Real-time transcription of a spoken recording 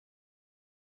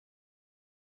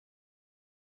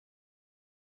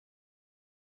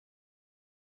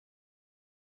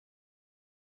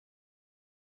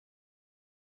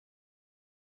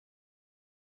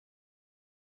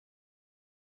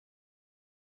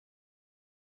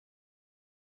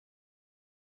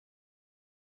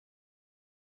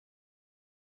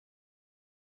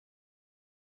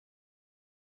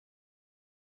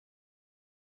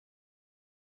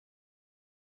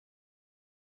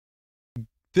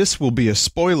This will be a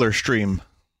spoiler stream.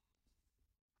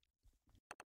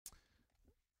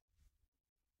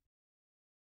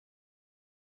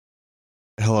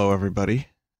 Hello, everybody.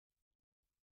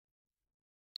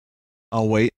 I'll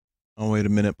wait a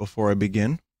minute before I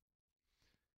begin.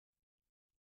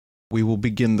 We will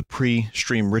begin the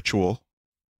pre-stream ritual,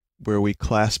 where we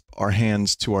clasp our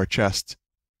hands to our chest.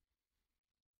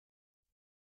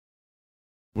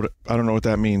 I don't know what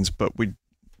that means, but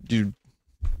you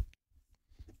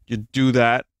do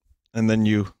that, and then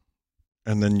you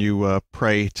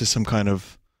pray to some kind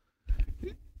of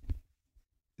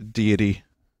deity,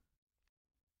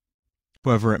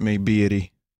 whoever it may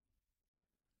be,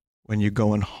 when you're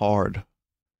going hard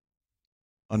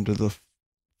under the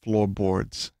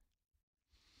floorboards.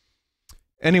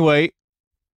 Anyway,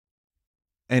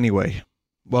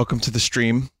 welcome to the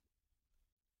stream.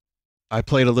 I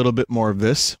played a little bit more of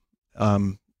this.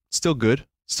 Still good,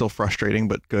 still frustrating,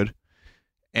 but good.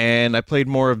 And I played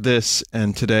more of this,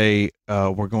 and today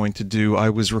we're going to do... I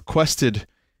was requested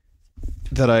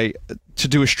to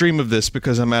do a stream of this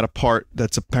because I'm at a part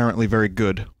that's apparently very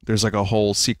good. There's like a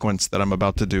whole sequence that I'm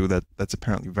about to do that's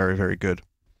apparently very, very good.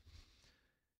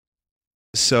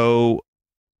 So,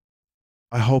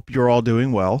 I hope you're all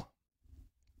doing well.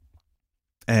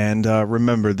 And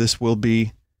remember, this will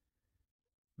be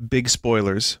big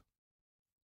spoilers.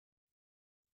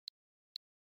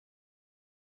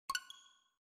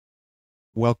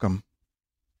 Welcome.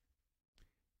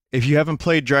 If you haven't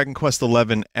played Dragon Quest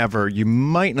XI ever, you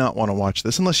might not want to watch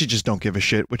this, unless you just don't give a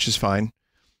shit, which is fine.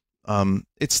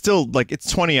 It's still, like,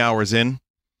 it's 20 hours in.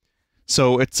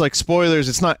 So it's like spoilers,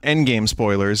 it's not endgame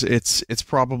spoilers, it's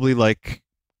probably like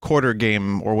quarter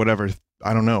game or whatever,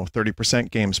 I don't know,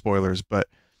 30% game spoilers, but...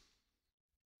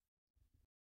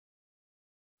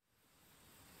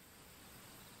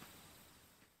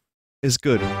 is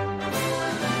good.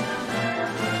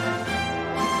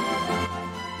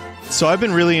 So I've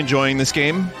been really enjoying this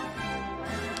game.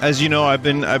 As you know, I've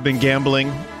been gambling.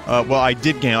 Well, I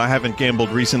did gamble. I haven't gambled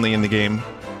recently in the game.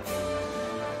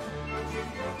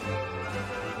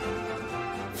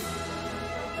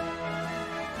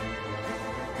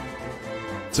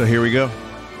 So here we go.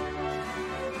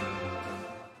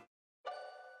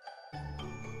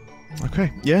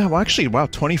 Okay. Yeah, well, actually, wow,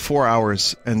 24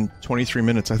 hours and 23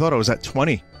 minutes. I thought I was at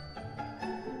 20.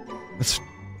 That's...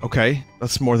 okay.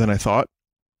 That's more than I thought.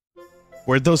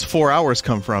 Where'd those 4 hours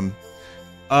come from?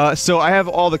 So I have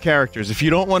all the characters. If you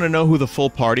don't want to know who the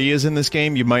full party is in this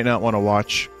game, you might not want to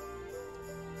watch.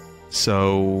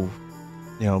 So,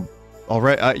 you know,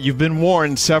 alright, you've been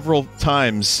warned several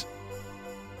times.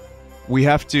 We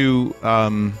have to,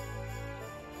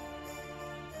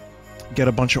 get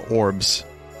a bunch of orbs.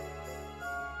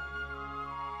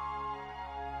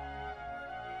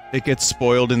 It gets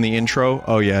spoiled in the intro.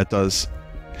 Oh yeah, it does.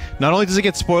 Not only does it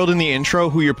get spoiled in the intro,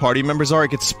 who your party members are,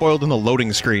 it gets spoiled in the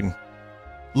loading screen.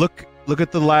 Look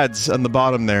at the lads on the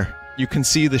bottom there. You can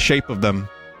see the shape of them.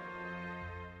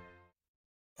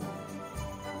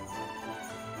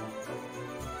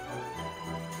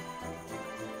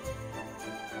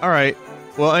 Alright.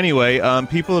 Well, anyway,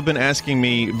 people have been asking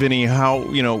me, Vinny, how,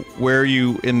 you know, where are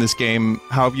you in this game?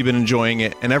 How have you been enjoying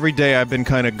it? And every day I've been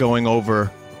kind of going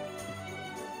over,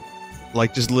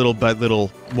 like, just little by little,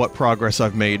 what progress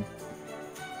I've made.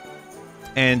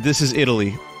 And this is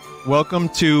Italy. Welcome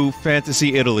to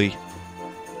Fantasy Italy.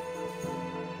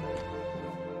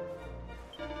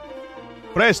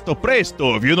 Presto,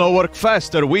 presto! If you no work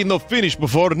faster, we no finish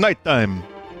before nighttime.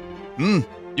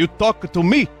 You talk to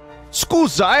me?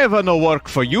 Scusa, I have no work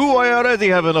for you, I already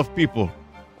have enough people.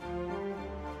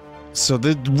 So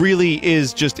that really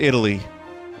is just Italy.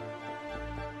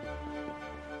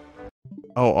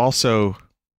 Oh, also...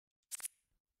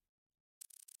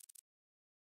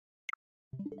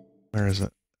 where is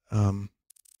it?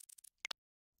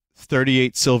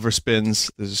 38 silver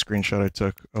spins. There's a screenshot I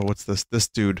took. Oh, what's this? This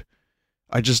dude.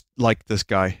 I just like this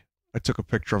guy. I took a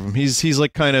picture of him. He's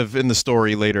like kind of in the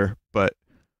story later, but...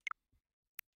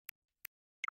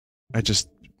 I just...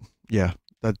 yeah,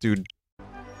 that dude...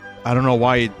 I don't know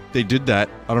why they did that.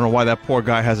 I don't know why that poor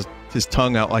guy has his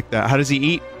tongue out like that. How does he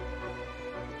eat?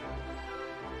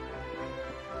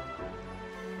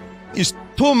 It's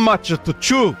too much to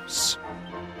choose.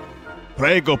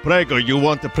 Prego, prego, you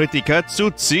want a pretty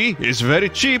catsuit? See? It's very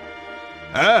cheap.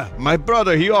 Ah, my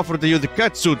brother, he offered you the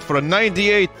catsuit for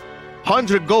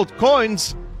 9,800 gold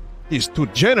coins. He's too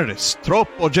generous.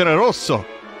 Troppo generoso.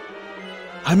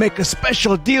 I make a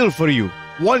special deal for you.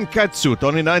 One catsuit,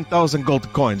 only 9,000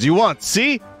 gold coins. You want,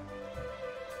 see?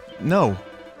 No.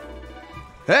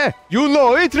 Eh, you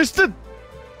no interested?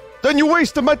 Then you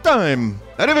wasted my time.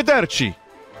 Arrivederci.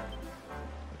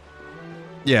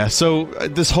 Yeah, so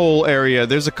this whole area,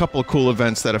 there's a couple of cool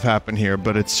events that have happened here,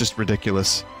 but it's just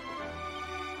ridiculous.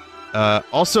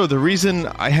 Also, the reason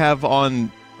I have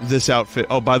on this outfit...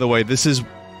 Oh, by the way,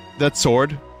 that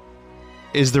sword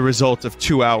is the result of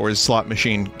 2 hours slot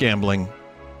machine gambling.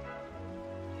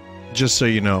 Just so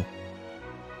you know.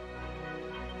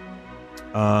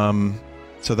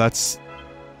 So that's...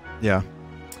 Yeah.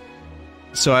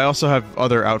 So I also have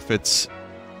other outfits.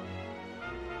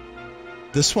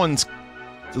 This one's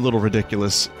a little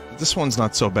ridiculous. This one's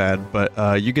not so bad,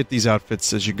 but you get these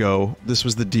outfits as you go. This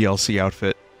was the DLC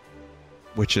outfit,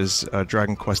 which is a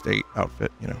Dragon Quest VIII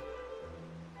outfit, you know.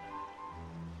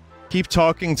 Keep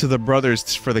talking to the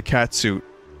brothers for the cat suit.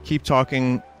 Keep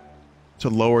talking to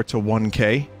lower to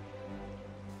 1K.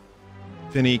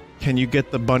 Vinny, can you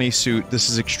get the bunny suit? This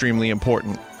is extremely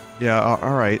important. Yeah,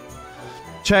 alright.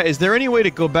 Chat, is there any way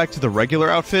to go back to the regular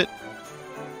outfit?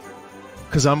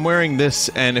 Because I'm wearing this,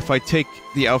 and if I take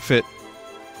the outfit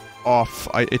off,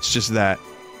 it's just that.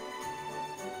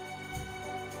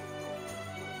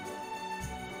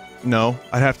 No,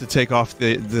 I'd have to take off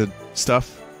the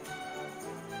stuff.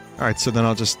 Alright, so then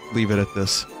I'll just leave it at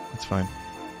this. That's fine.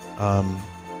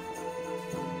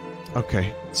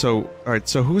 Okay, so, alright,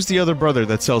 so who's the other brother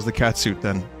that sells the cat suit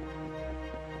then?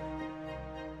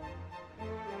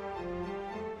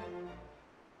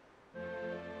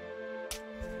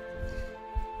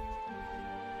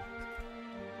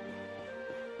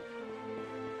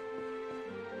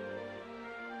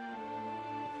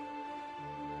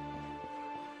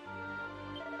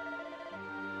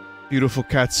 Beautiful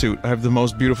catsuit. I have the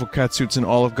most beautiful catsuits in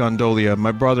all of Gondolia.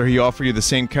 My brother, he offered you the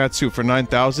same catsuit for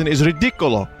 9,000 is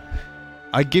ridicolo.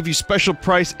 I give you special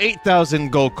price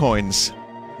 8,000 gold coins.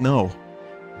 No.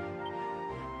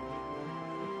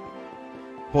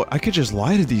 Boy, I could just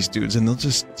lie to these dudes and they'll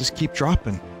just keep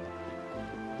dropping.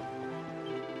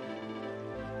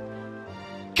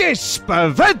 Que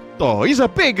spavento! He's a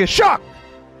big shock!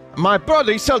 My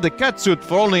brother, he sold the catsuit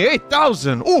for only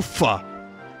 8,000. Uffa!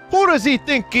 Who does he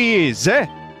think he is, eh?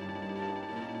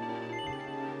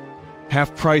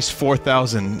 Half price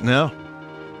 4,000, no?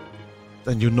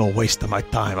 Then you no waste of my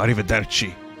time,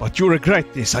 arrivederci. But you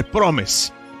regret this, I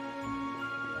promise.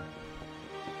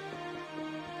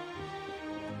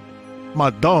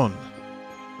 Madon.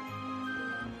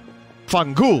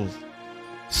 Fangul.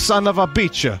 Son of a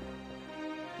bitch.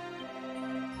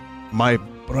 My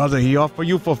brother, he offered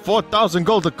you for 4,000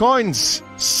 gold coins.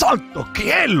 Santo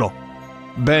cielo!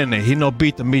 Bene, he no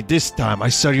beat me this time. I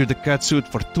sell you the catsuit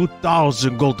for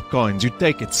 2,000 gold coins. You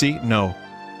take it, see? No.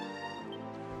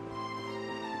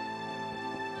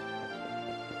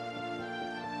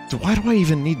 So why do I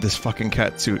even need this fucking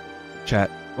catsuit?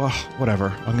 Chat. Well,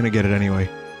 whatever. I'm gonna get it anyway.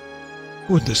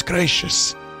 Goodness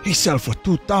gracious. He sell for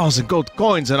 2,000 gold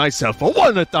coins and I sell for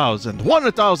 1,000.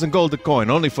 1,000 gold coin,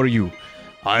 only for you.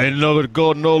 I never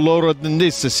go no lower than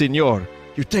this, senor.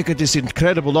 You take this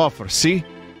incredible offer, see?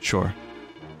 Sure.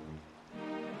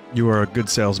 You are a good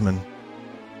salesman.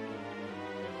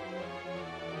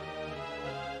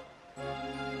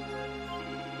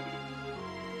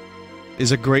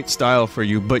 Is a great style for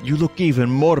you, but you look even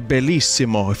more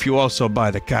bellissimo if you also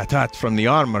buy the cat hat from the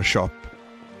armor shop.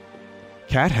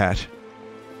 Cat hat?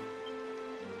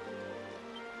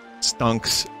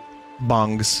 Stunks.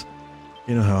 Bongs.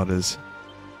 You know how it is.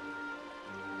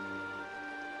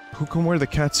 Who can wear the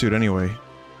cat suit anyway?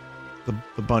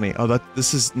 The bunny. Oh,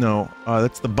 this is... No.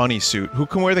 That's the bunny suit. Who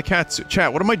can wear the cat suit?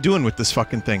 Chat, what am I doing with this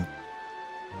fucking thing?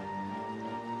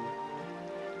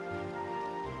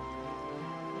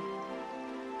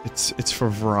 It's for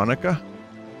Veronica?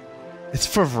 It's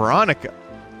for Veronica!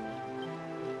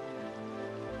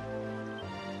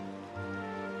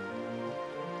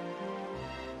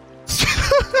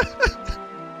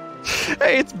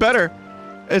 Hey, it's better!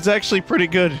 It's actually pretty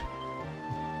good.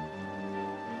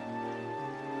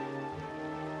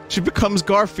 She becomes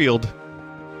Garfield.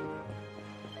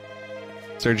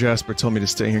 Sir Jasper told me to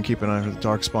stay here and keep an eye on the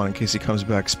dark spawn in case he comes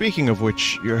back. Speaking of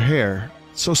which, your hair.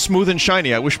 So smooth and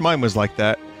shiny, I wish mine was like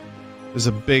that. There's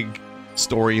a big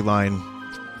storyline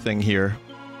thing here.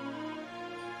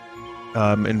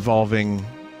 Involving,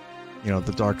 you know,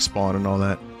 the dark spawn and all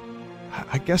that.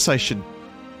 I guess I should...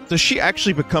 Does she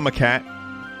actually become a cat?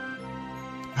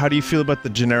 How do you feel about the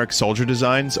generic soldier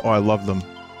designs? Oh, I love them.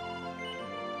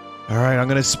 Alright, I'm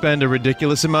gonna spend a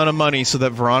ridiculous amount of money so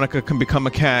that Veronica can become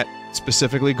a cat,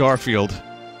 specifically Garfield.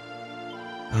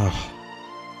 Oh.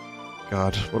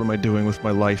 God, what am I doing with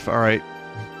my life? Alright.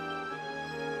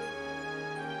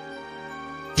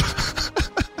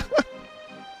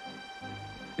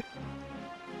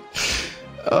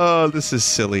 Oh, this is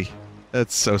silly.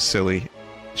 That's so silly.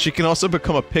 She can also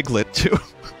become a piglet, too.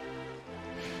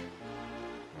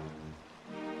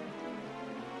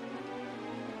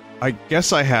 I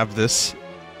guess I have this.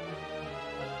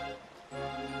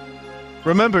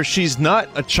 Remember, she's not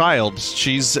a child.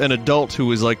 She's an adult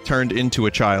who is, like, turned into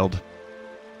a child.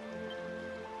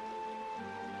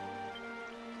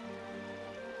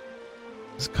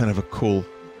 It's kind of a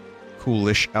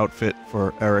coolish outfit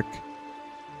for Eric.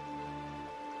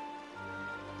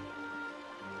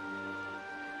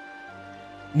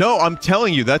 No, I'm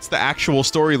telling you, that's the actual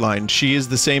storyline. She is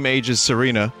the same age as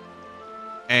Serena,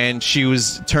 and she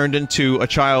was turned into a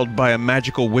child by a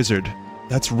magical wizard.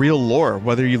 That's real lore,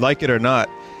 whether you like it or not.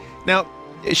 Now,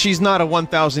 she's not a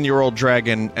 1,000-year-old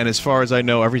dragon, and as far as I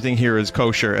know, everything here is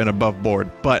kosher and above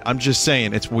board, but I'm just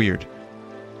saying, it's weird.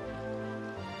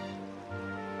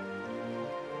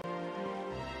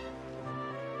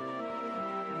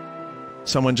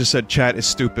 Someone just said chat is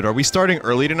stupid. Are we starting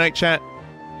early tonight, chat?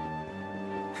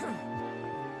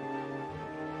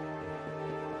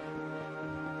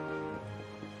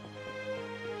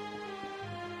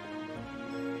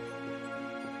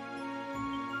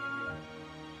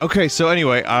 Okay, so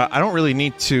anyway, I don't really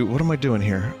need to... What am I doing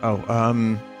here? Oh,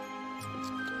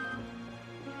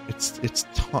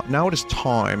 now it is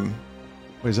time.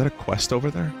 Wait, is that a quest over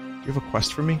there? Do you have a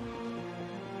quest for me?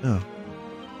 No.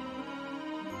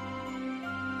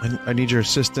 I need your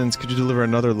assistance. Could you deliver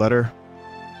another letter?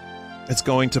 It's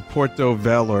going to Porto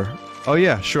Valor. Oh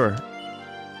yeah, sure.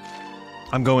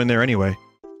 I'm going there anyway.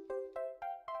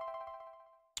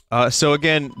 So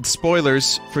again,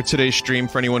 spoilers for today's stream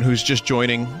for anyone who's just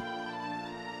joining.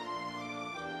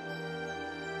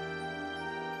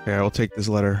 Okay, I will take this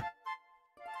letter.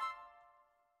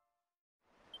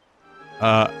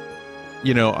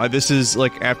 You know, this is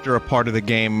like after a part of the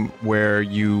game where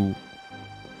you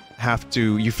have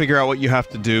to, you figure out what you have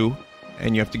to do,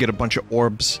 and you have to get a bunch of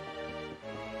orbs.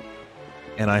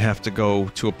 And I have to go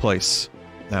to a place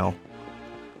now.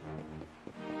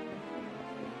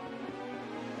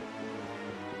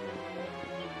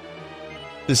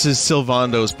 This is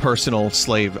Sylvando's personal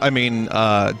slave. I mean,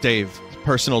 Dave.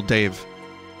 Personal Dave.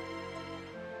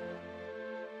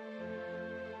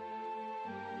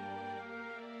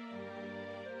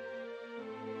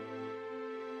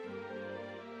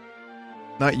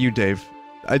 Not you, Dave.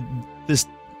 This...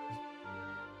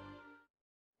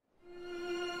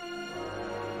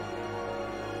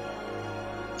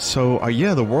 So,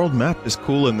 yeah, the world map is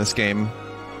cool in this game.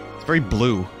 It's very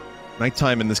blue.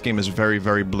 Nighttime in this game is very,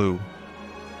 very blue.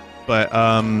 But,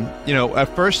 you know,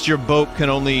 at first your boat can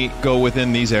only go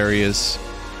within these areas.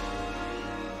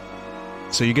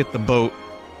 So you get the boat,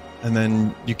 and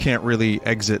then you can't really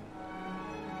exit.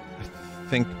 I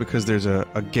think because there's a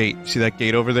gate. See that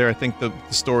gate over there? I think the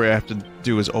story I have to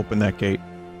do is open that gate.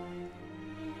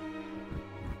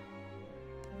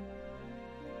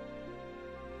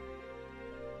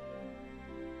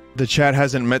 The chat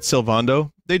hasn't met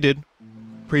Sylvando? They did.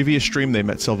 Previous stream they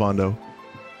met Sylvando.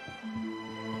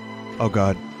 Oh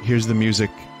god, here's the music.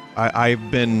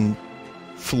 I've been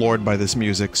floored by this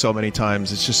music so many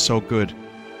times. It's just so good.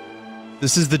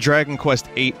 This is the Dragon Quest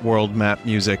VIII world map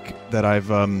music that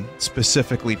I've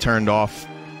specifically turned off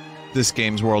this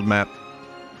game's world map.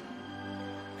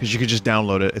 Because you could just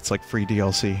download it. It's like free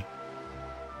DLC.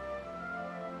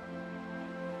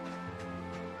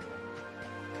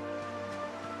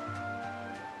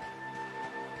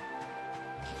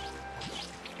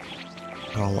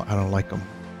 I don't like them.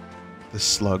 The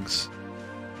slugs.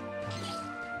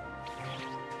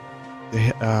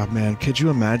 Man, could you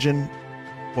imagine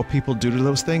what people do to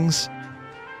those things?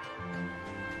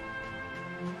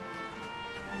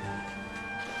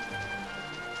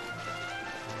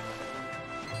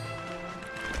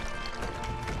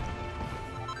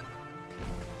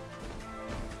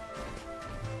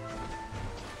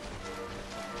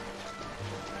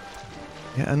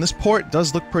 Yeah, and this port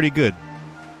does look pretty good.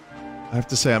 I have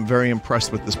to say, I'm very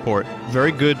impressed with this port.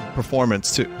 Very good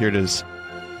performance, too. Here it is.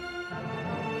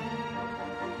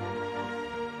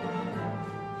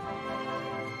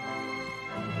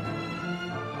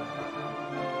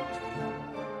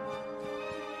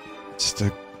 Just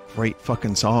a great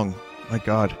fucking song. My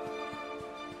god.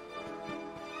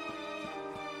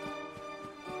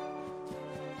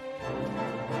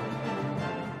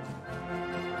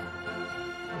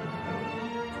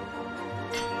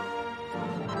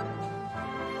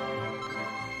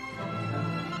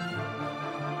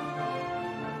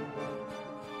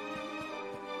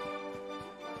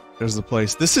 There's the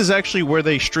place. This is actually where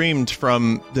they streamed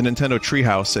from the Nintendo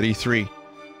Treehouse at E3.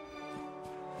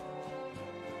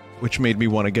 Which made me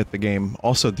want to get the game.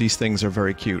 Also, these things are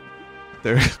very cute.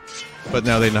 They're, but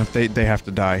now they have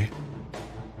to die.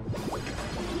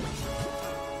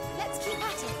 Let's keep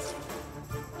at it.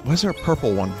 Why is there a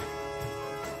purple one?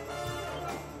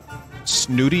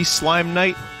 Snooty Slime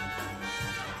Knight?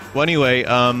 Well, anyway,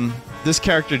 this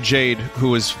character Jade,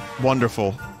 who is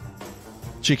wonderful,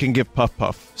 she can give Puff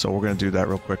Puff, so we're gonna do that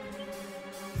real quick.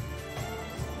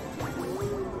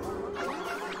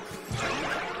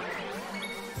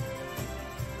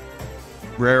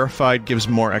 Rarefied gives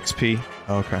more XP.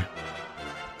 Okay.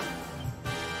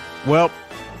 Well,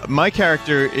 my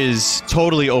character is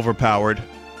totally overpowered.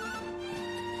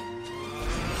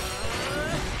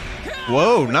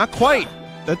 Whoa, not quite!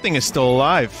 That thing is still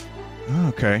alive.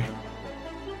 Okay.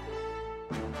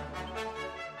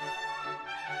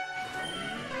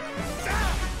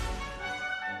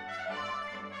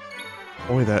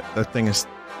 Boy, that thing is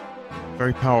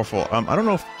very powerful. I don't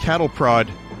know if Cattle Prod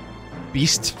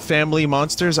Beast family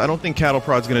monsters. I don't think Cattle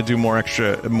Prod's gonna do more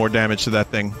damage to that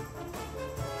thing.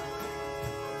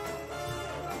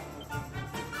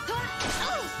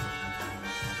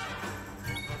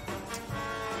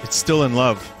 It's still in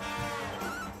love.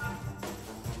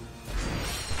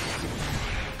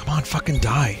 Come on, fucking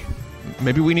die.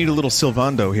 Maybe we need a little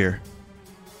Sylvando here.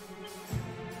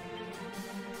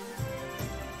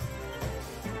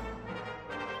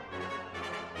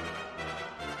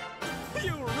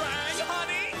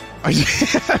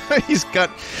 He's got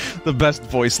the best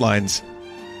voice lines.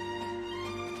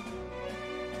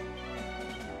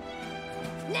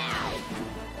 Now.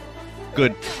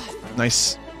 Good.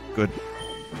 Nice. Good.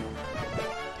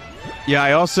 Yeah,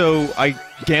 I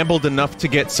gambled enough to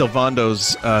get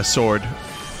Sylvando's sword.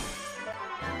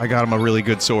 I got him a really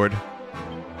good sword.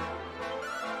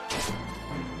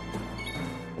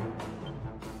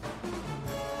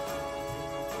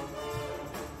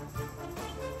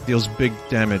 Deals big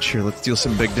damage here. Let's deal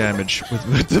some big damage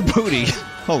with the booty.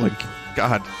 Oh my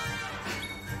god.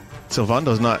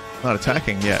 Sylvando's not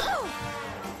attacking yet.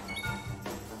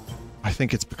 I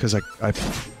think it's because I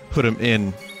put him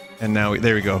in, and now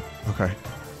there we go. Okay.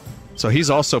 So he's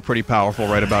also pretty powerful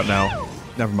right about now.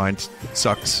 Never mind. It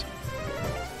sucks.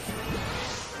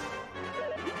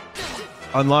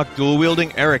 Unlock dual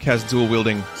wielding. Eric has dual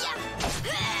wielding.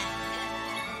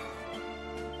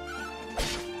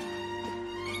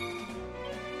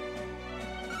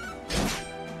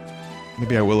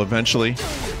 Maybe I will eventually.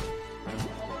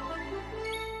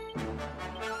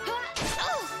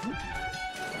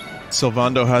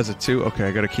 Sylvando has it too? Okay,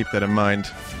 I gotta keep that in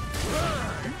mind.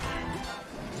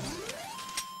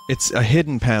 It's a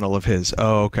hidden panel of his.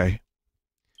 Oh, okay.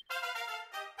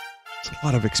 It's a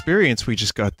lot of experience we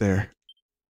just got there.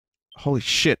 Holy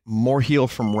shit, more heal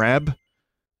from Rab?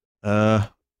 I'm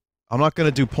not gonna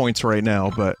do points right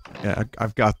now, but yeah,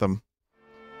 I've got them.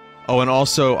 Oh, and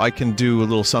also, I can do a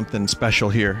little something special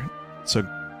here. So,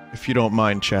 if you don't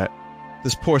mind, chat.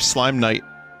 This poor Slime Knight,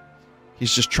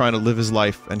 he's just trying to live his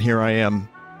life, and here I am,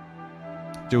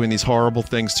 doing these horrible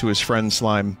things to his friend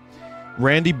Slime.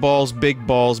 Randy Balls, big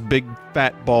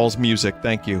fat balls music,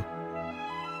 thank you.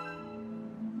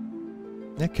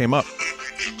 That came up.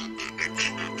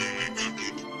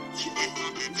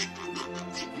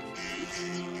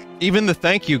 Even the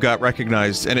thank you got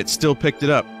recognized, and it still picked it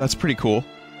up. That's pretty cool.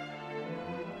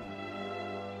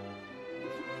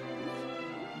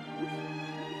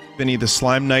 Vinny, the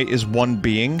Slime Knight is one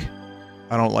being?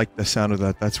 I don't like the sound of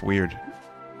that. That's weird.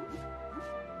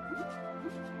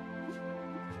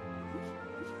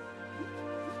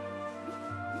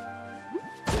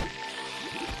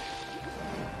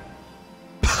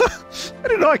 I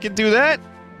didn't know I could do that!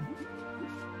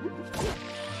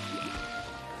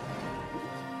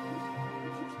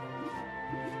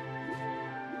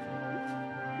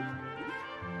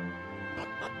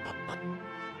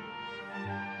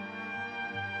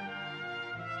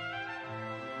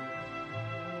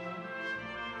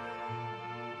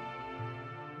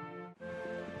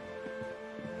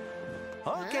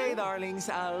 Okay, darlings,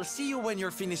 I'll see you when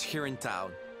you're finished here in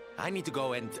town. I need to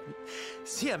go and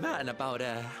see a man about,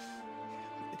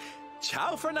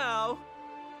 ciao for now!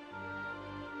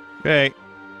 Hey.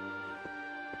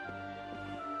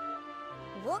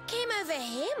 What came over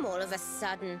him all of a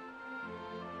sudden?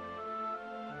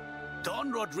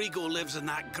 Don Rodrigo lives in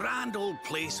that grand old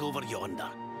place over yonder.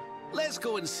 Let's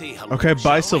go and say hello. Okay,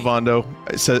 bye, shall we?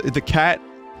 Sylvando. So, the cat...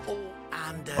 Oh,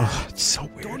 and Oh, it's so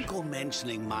weird. don't go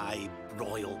mentioning my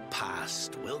royal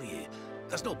past, will you?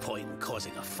 There's no point in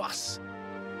causing a fuss.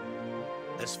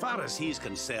 As far as he's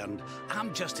concerned,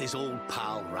 I'm just his old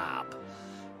pal Rab.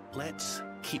 Let's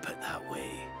keep it that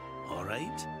way, all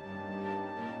right?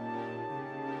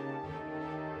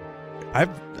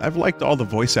 I've liked all the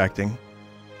voice acting.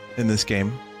 in this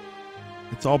game.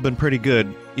 It's all been pretty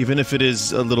good, even if it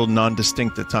is a little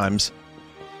non-distinct at times.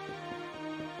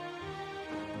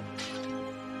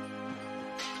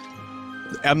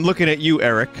 I'm looking at you,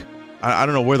 Eric. I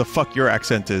don't know where the fuck your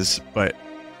accent is, but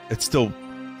it's still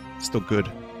good.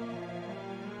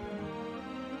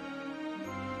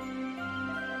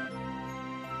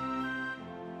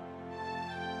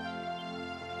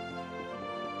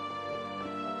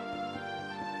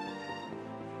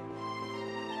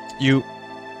 You...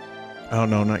 Oh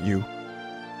no, not you.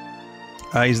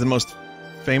 He's the most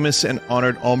famous and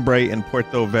honored hombre in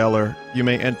Puerto Valor. You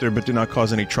may enter, but do not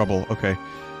cause any trouble. Okay.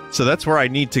 So that's where I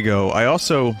need to go. I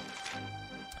also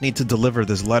need to deliver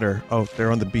this letter. Oh, they're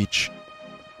on the beach.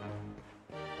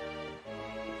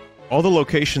 All the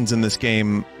locations in this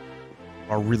game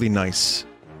are really nice.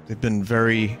 They've been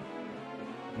very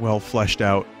well fleshed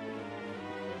out.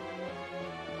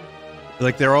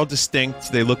 Like, they're all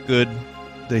distinct, they look good,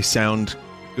 they sound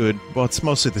good. Well, it's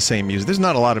mostly the same music. There's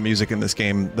not a lot of music in this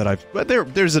game that I've... But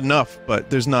there's enough, but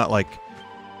there's not, like,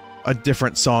 a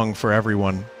different song for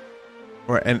everyone.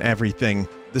 And everything.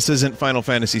 This isn't Final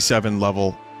Fantasy VII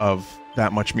level of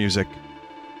that much music.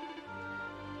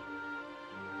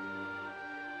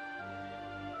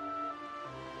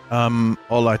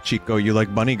 Hola chico, you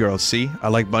like bunny girls, see? I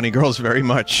like bunny girls very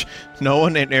much. No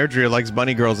one in Erdrea likes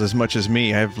bunny girls as much as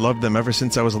me. I've loved them ever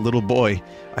since I was a little boy.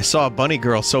 I saw a bunny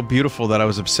girl so beautiful that I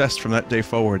was obsessed from that day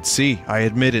forward. See, I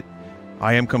admit it.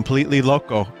 I am completely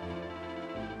loco.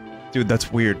 Dude,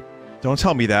 that's weird. Don't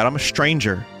tell me that, I'm a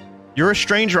stranger. You're a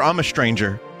stranger, I'm a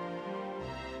stranger.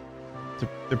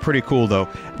 They're pretty cool, though.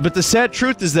 But the sad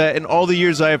truth is that in all the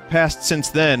years I have passed since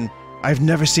then, I've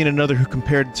never seen another who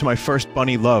compared to my first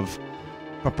bunny love.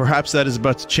 But perhaps that is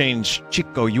about to change.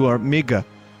 Chico, you are Miga.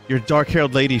 Your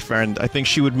dark-haired lady friend. I think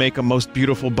she would make a most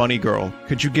beautiful bunny girl.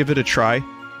 Could you give it a try?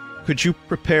 Could you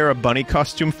prepare a bunny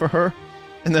costume for her?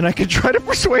 And then I could try to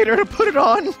persuade her to put it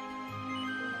on?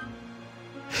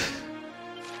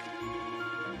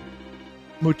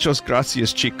 Muchos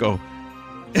gracias, Chico.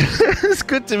 It's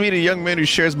good to meet a young man who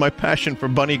shares my passion for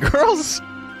bunny girls.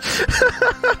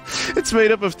 It's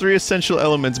made up of 3 essential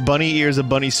elements: bunny ears, a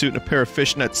bunny suit, and a pair of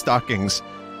fishnet stockings.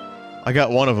 I got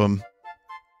one of them.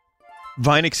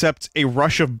 Vine accepts a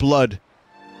rush of blood.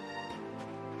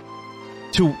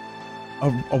 To...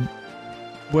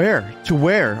 where? To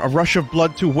where? A rush of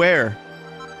blood to where?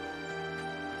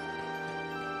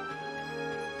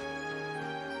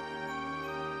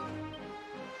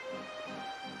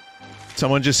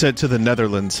 Someone just said to the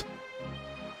Netherlands.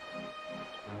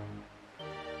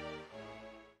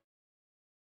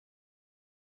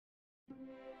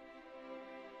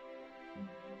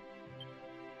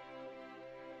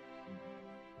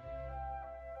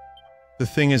 The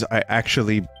thing is, I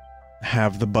actually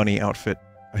have the bunny outfit,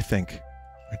 I think.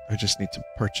 I just need to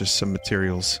purchase some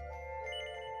materials.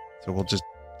 So we'll just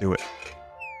do it.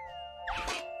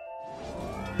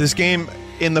 This game,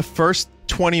 in the first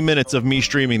 20 minutes of me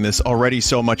streaming this, already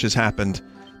so much has happened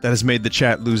that has made the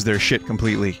chat lose their shit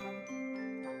completely.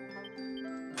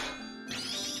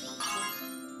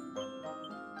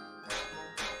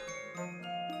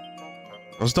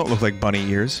 Those don't look like bunny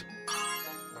ears.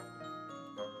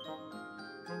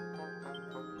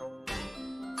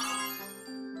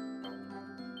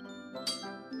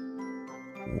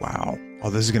 Wow. Oh,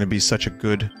 this is gonna be such a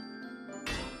good...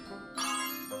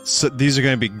 So, these are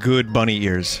gonna be good bunny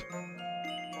ears.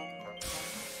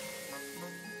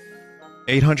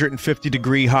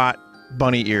 850-degree hot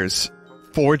bunny ears.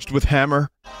 Forged with hammer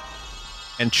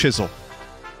and chisel.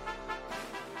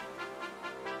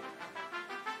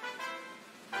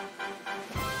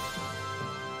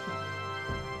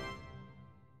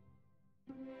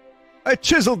 I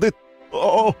chiseled it!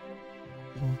 Oh!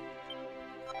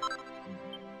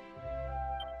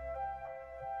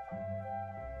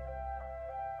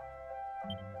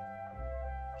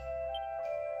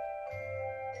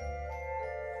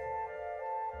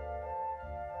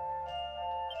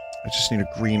 I just need a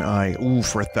green eye. Ooh,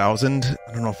 for 1,000?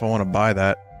 I don't know if I want to buy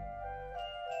that.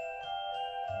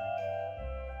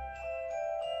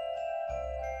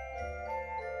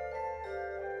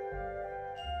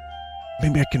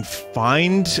 Maybe I can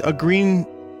find a green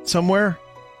somewhere?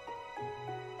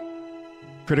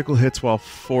 Critical hits while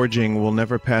forging will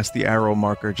never pass the arrow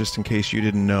marker, just in case you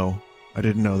didn't know. I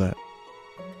didn't know that.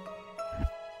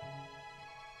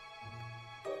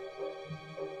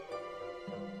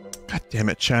 God damn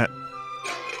it, chat.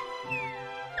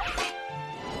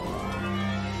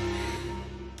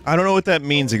 I don't know what that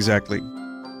means exactly.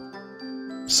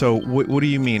 So, what do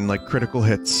you mean, like critical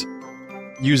hits?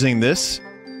 Using this?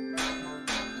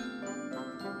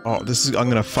 Oh, this is- I'm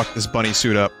gonna fuck this bunny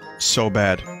suit up. so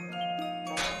bad.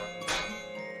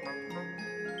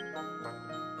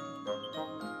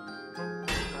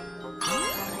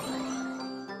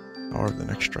 Power of the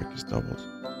next strike is doubled.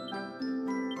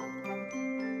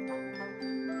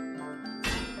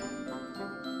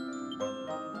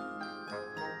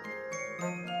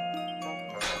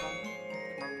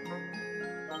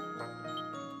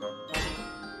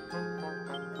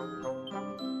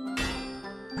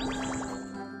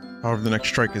 Power of the next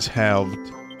strike is halved.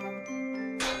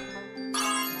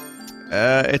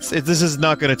 This is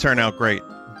not gonna turn out great.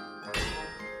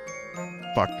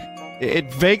 Fuck.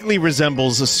 It vaguely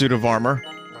resembles a suit of armor.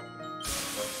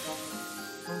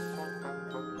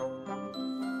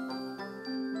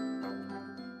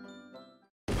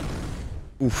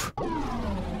 Oof.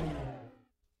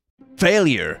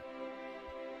 Failure!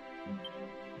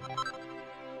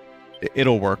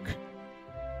 It'll work.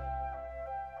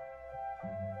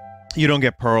 You don't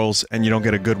get pearls, and you don't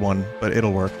get a good one, but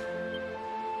it'll work.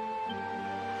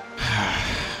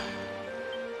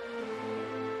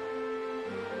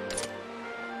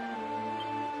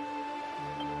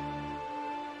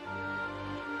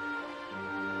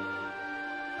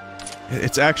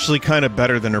 It's actually kind of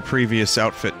better than her previous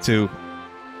outfit, too.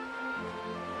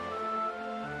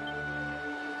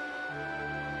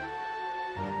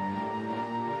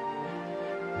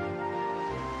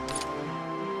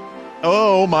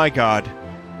 Oh my god.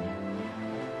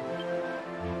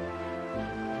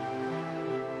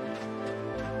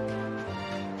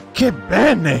 Che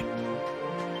bene!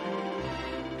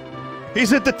 He's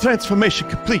had the transformation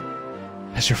complete.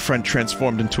 Has your friend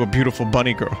transformed into a beautiful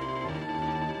bunny girl?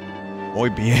 Muy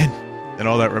bien. And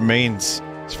all that remains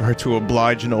is for her to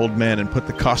oblige an old man and put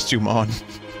the costume on.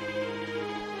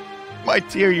 My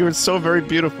dear, you are so very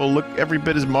beautiful. Look every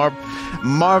bit as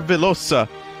marvelosa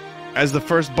as the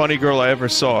first bunny girl I ever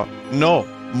saw. No,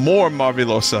 more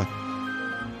marvelosa.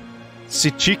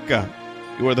 Si chica,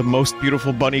 you are the most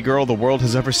beautiful bunny girl the world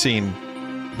has ever seen.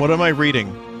 What am I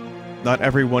reading? Not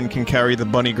everyone can carry the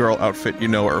bunny girl outfit, you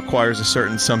know. It requires a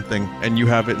certain something, and you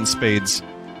have it in spades.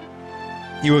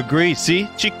 You agree, see,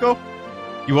 Chico?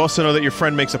 You also know that your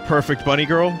friend makes a perfect bunny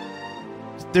girl?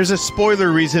 There's a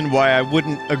spoiler reason why I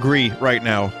wouldn't agree right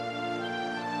now.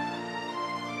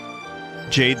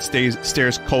 Jade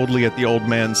stares coldly at the old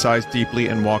man, sighs deeply,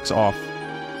 and walks off.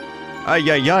 Ay,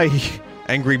 ay, ay.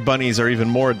 Angry bunnies are even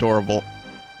more adorable.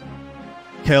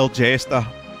 Kel Jesta.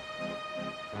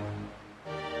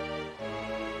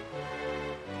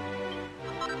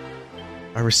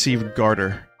 I received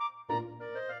garter.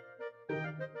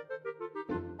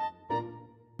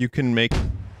 You can make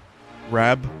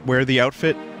Rab wear the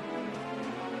outfit?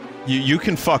 You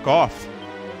can fuck off.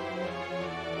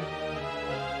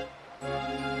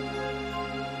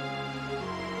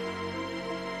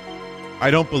 I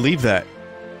don't believe that.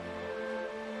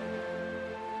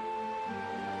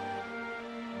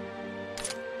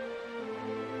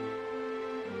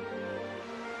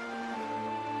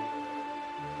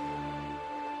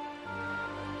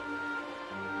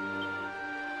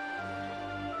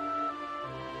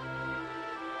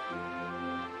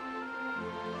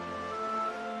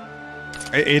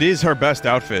 It is her best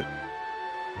outfit.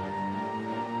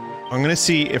 I'm gonna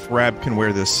see if Rab can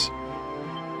wear this.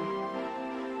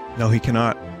 No, he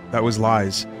cannot. That was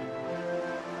lies.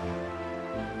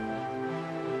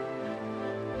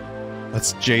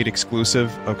 That's Jade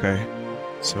exclusive? Okay.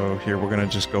 So here, we're gonna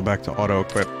just go back to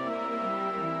auto-equip.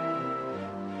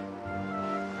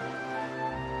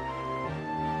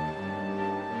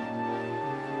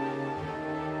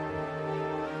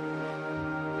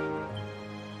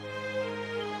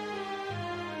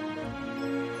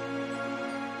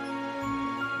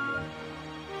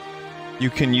 You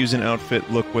can use an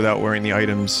outfit look without wearing the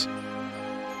items.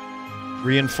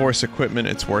 Reinforce equipment,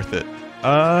 it's worth it.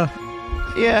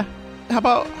 Yeah. How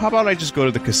about I just go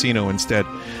to the casino instead?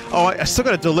 Oh, I still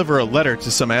gotta deliver a letter to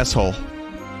some asshole.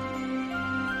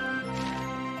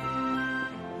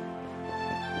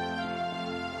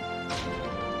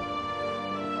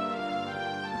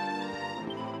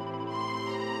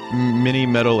 Mini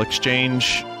metal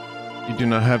exchange. You do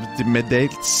not have the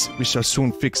medals. We shall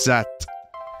soon fix that.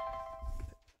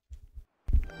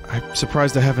 I'm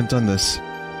surprised I haven't done this.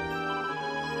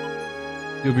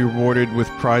 You'll be rewarded with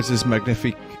prizes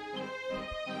magnifique.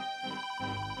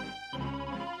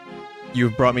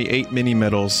 You've brought me 8 mini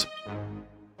medals.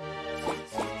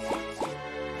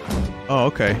 Oh,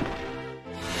 okay.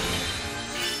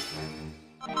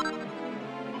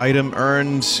 Item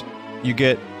earned. You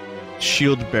get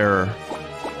shield bearer.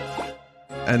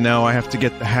 And now I have to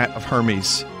get the hat of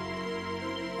Hermes.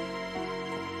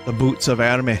 The boots of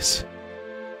Hermes.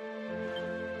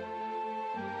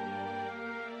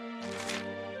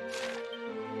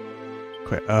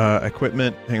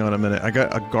 Equipment. Hang on a minute. I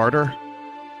got a garter.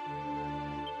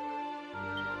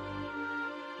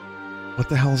 What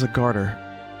the hell is a garter?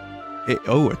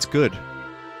 Oh, it's good.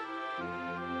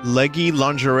 Leggy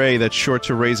lingerie that's sure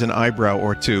to raise an eyebrow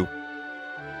or two.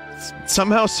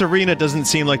 Somehow Serena doesn't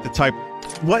seem like the type...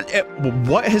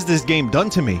 What has this game done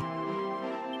to me?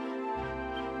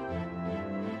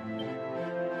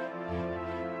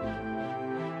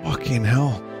 Fucking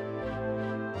hell.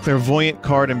 Clairvoyant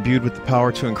card imbued with the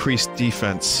power to increase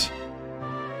defense.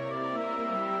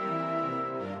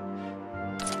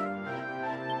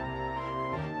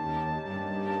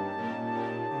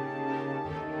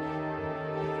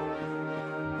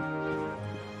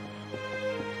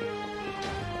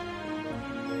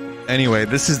 Anyway,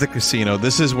 this is the casino.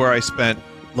 This is where I spent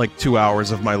like 2 hours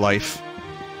of my life.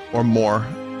 Or more.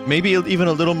 Maybe even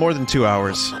a little more than 2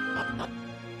 hours.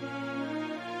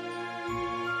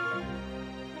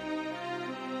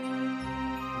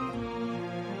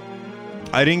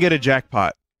 I didn't get a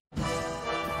jackpot.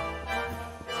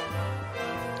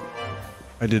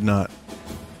 I did not.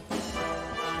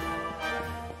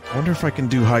 I wonder if I can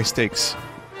do high stakes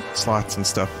slots and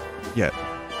stuff yet.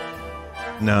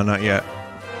 No, not yet.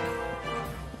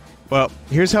 Well,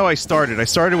 here's how I started. I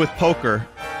started with poker.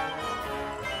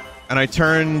 And I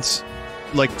turned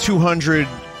like 200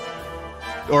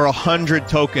 or 100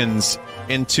 tokens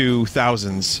into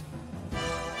thousands.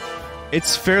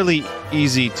 It's fairly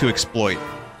easy to exploit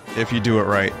if you do it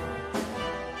right.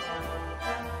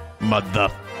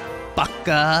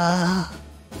 Motherfucker.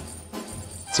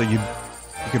 So you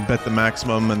can bet the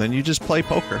maximum and then you just play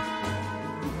poker.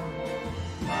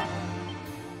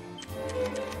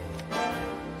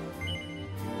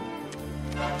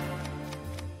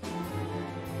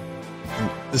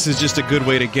 This is just a good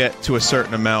way to get to a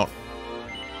certain amount.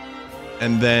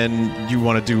 And then you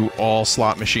want to do all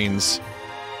slot machines.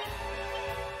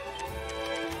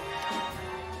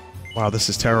 Wow, this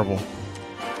is terrible.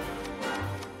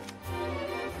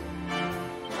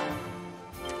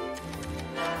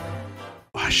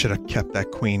 Oh, I should have kept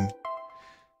that queen.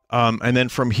 And then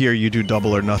from here you do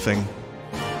double or nothing.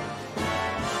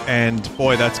 And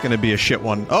boy, that's gonna be a shit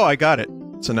one. Oh, I got it.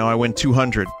 So now I win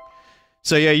 200.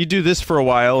 So yeah, you do this for a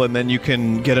while, and then you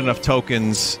can get enough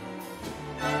tokens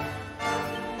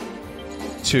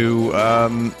to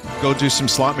go do some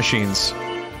slot machines.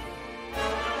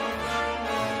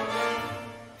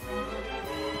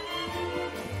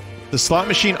 The slot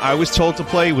machine I was told to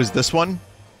play was this one,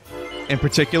 in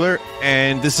particular,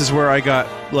 and this is where I got,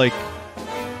 like...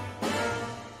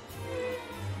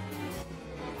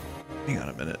 Hang on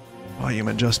a minute. Volume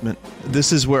adjustment.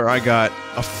 This is where I got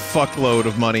a fuckload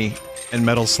of money and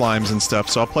metal slimes and stuff,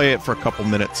 so I'll play it for a couple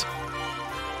minutes.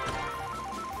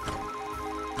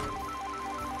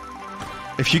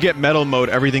 If you get metal mode,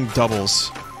 everything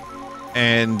doubles.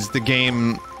 And the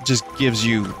game just gives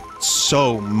you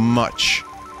so much.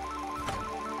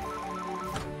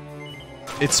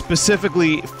 It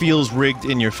specifically feels rigged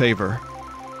in your favor.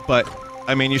 But,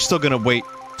 I mean, you're still gonna wait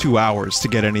 2 hours to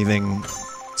get anything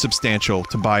substantial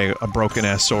to buy a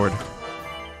broken-ass sword.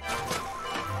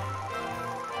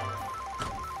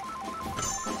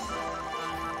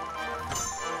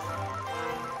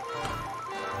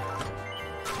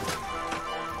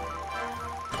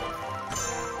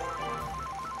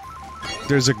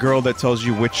 There's a girl that tells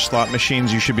you which slot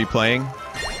machines you should be playing.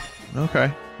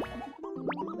 Okay.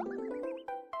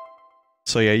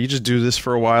 So yeah, you just do this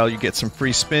for a while, you get some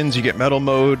free spins, you get metal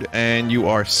mode, and you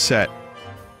are set.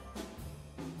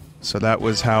 So that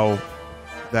was how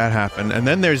that happened. And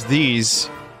then there's these,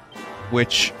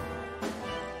 which...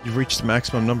 You've reached the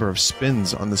maximum number of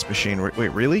spins on this machine. Wait,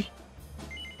 really?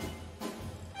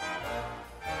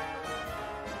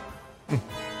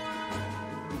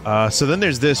 So then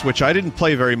there's this, which I didn't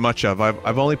play very much of.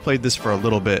 I've only played this for a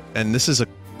little bit, and this is a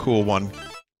cool one.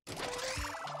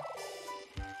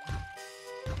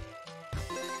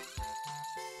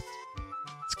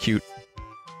 It's cute.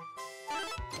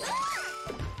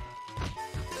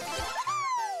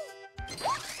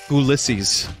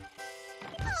 Ulysses.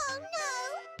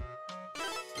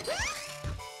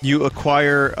 You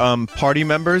acquire, party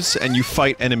members, and you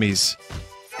fight enemies.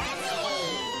 I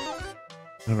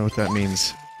don't know what that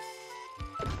means.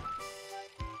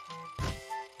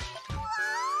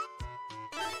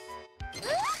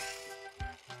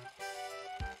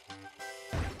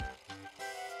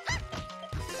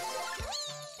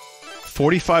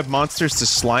 $45 monsters to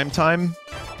slime time?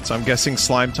 So I'm guessing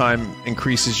slime time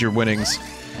increases your winnings.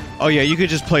 Oh yeah, you could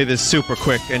just play this super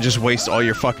quick and just waste all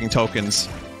your fucking tokens.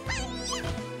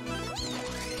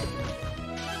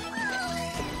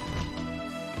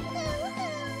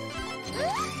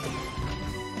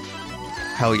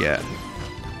 Hell yeah.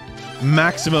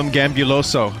 Maximum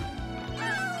Gambuloso.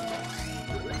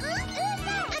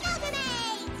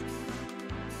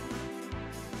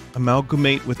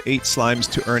 Amalgamate with 8 slimes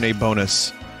to earn a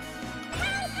bonus.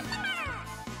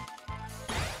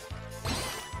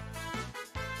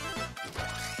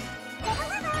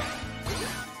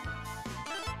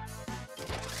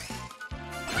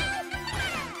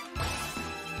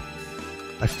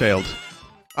 I failed.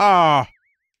 Ah!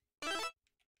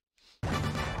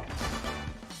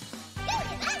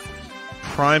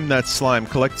 Prime that slime.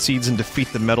 Collect seeds and defeat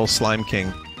the Metal Slime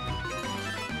King.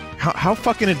 How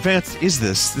fucking advanced is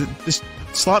this? This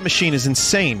slot machine is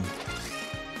insane.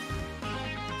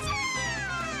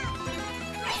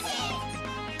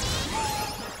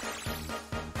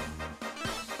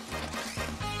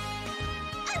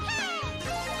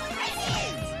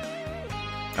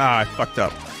 Ah, I fucked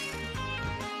up.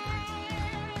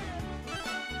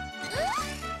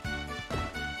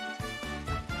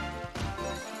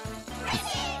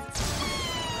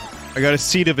 I got a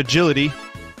seed of agility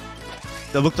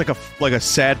that looked like a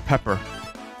sad pepper.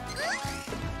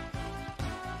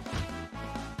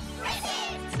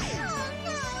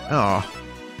 Oh.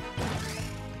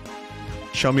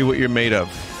 Show me what you're made of.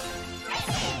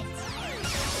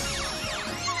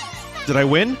 Did I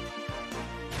win?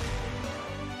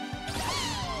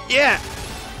 Yeah!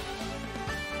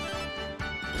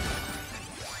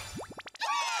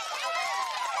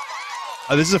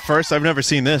 Oh, this is a first. I've never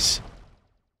seen this.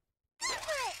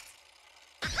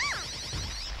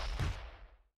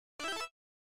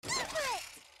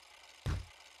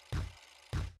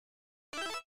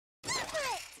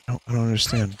 I don't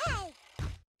understand.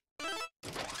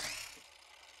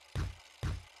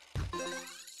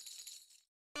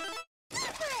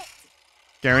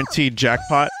 Guaranteed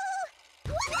jackpot.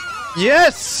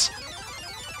 Yes!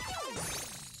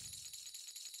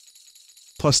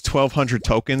 Plus 1,200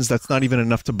 tokens. That's not even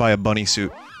enough to buy a bunny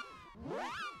suit.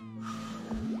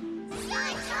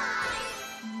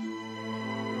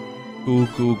 Goo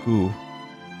goo goo.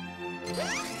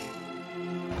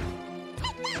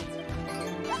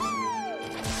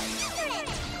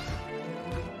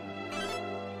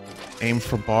 Aim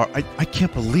for bar. I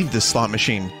can't believe this slot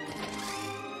machine.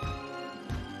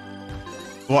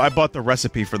 Well, I bought the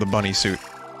recipe for the bunny suit.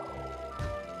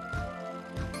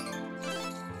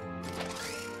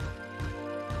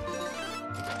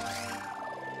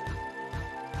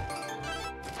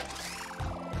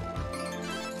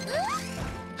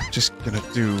 Just gonna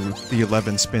do the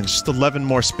 11 spins. Just 11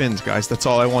 more spins, guys. That's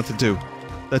all I want to do.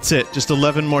 That's it. Just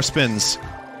 11 more spins.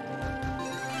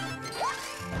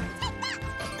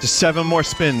 Just 7 more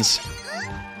spins.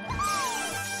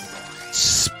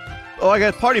 Oh, I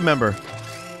got a party member.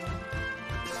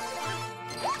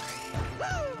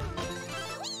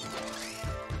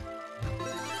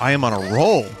 I am on a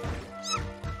roll.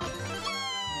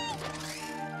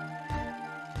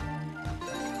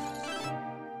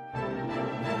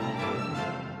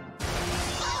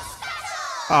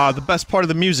 Ah, the best part of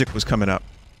the music was coming up.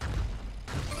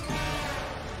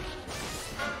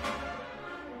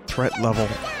 Threat level.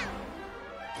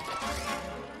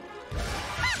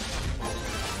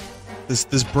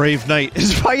 This brave knight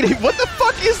is fighting. What the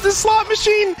fuck is this slot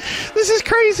machine? This is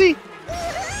crazy.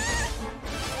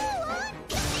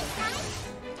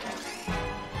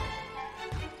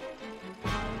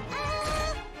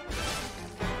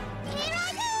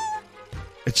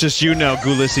 It's just you now,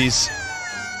 Ulysses.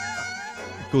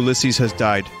 Ulysses has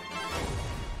died.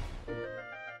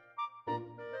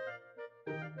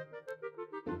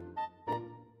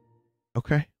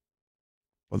 Okay.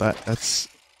 Well, that's...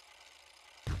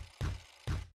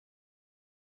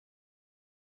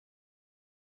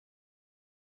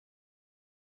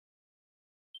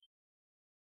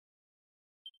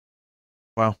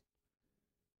 Wow.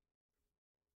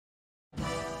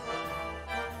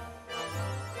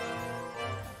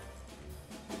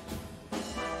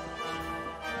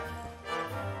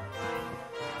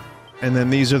 And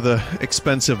then these are the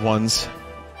expensive ones.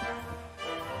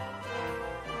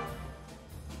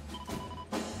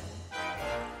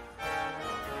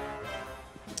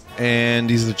 And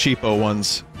these are the cheapo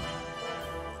ones.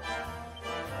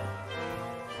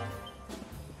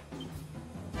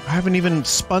 I haven't even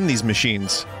spun these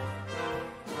machines.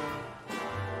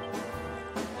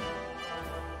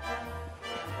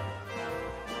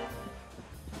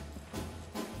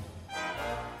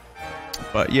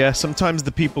 But yeah, sometimes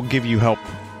the people give you help.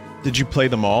 Did you play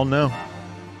them all? No.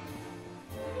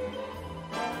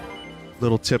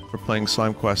 Little tip for playing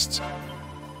slime quests.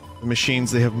 The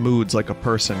machines, they have moods like a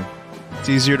person. It's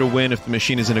easier to win if the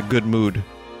machine is in a good mood.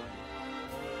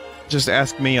 Just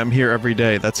ask me, I'm here every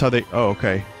day. That's how they... Oh,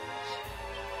 okay.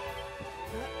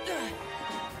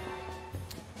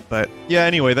 But, yeah,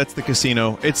 anyway, that's the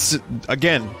casino. It's,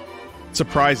 again,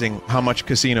 surprising how much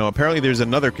casino. Apparently there's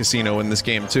another casino in this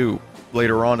game, too,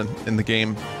 later on in the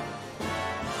game.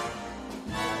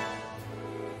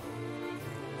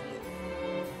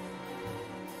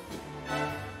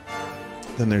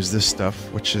 Then there's this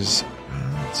stuff, which is...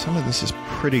 some of this is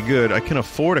pretty good. I can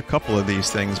afford a couple of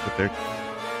these things, but they're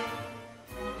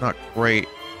not great.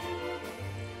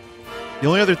 The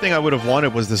only other thing I would have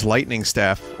wanted was this lightning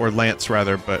staff, or lance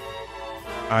rather, but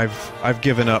I've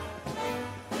given up.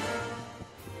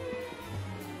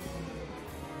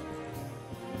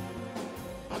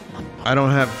 I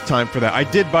don't have time for that. I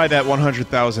did buy that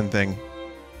 100,000 thing,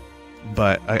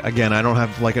 but again, I don't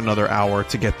have like another hour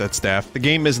to get that staff. The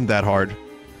game isn't that hard.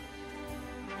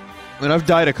 I mean, I've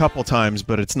died a couple times,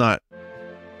 but it's not,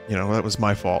 you know, that was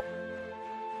my fault.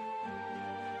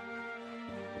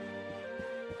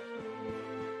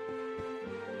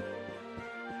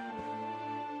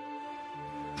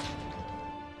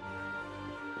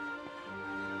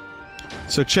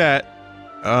 So chat,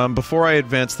 before I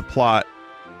advance the plot,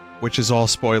 which is all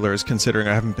spoilers considering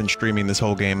I haven't been streaming this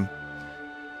whole game,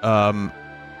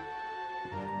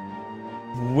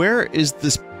 where is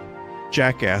this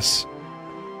jackass?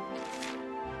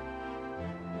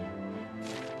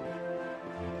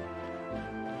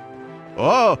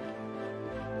 Oh!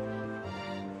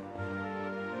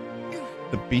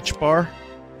 The beach bar?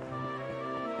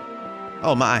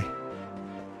 Oh my.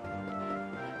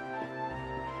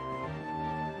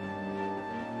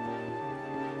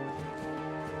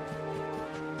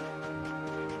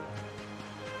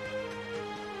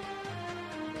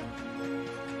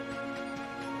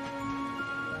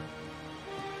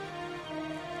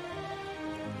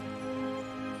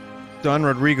 Don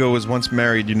Rodrigo was once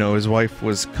married, you know, his wife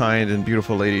was kind and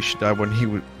beautiful lady. She died when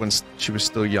she was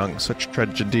still young. Such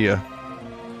tragedia.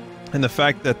 And the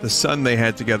fact that the son they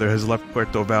had together has left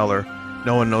Puerto Valor,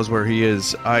 no one knows where he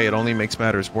is. It only makes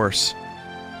matters worse.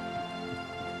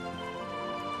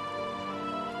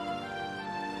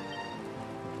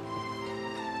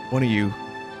 One of you.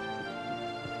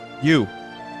 You!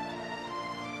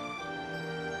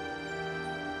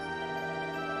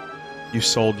 You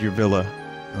sold your villa.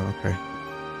 Oh, okay.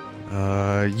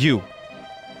 You.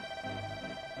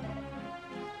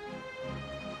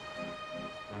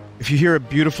 If you hear a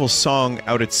beautiful song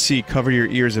out at sea, cover your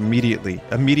ears immediately.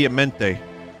 Immediatamente.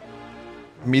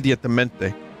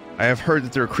 Immediatamente. I have heard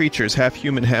that there are creatures, half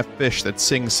human, half fish, that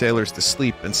sing sailors to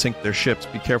sleep and sink their ships.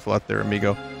 Be careful out there,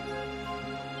 amigo.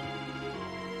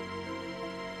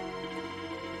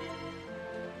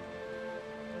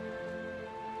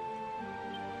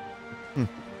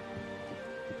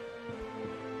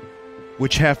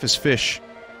 Which half is fish?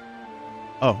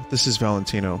 Oh, this is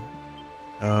Valentino.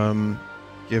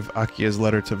 Give Akia's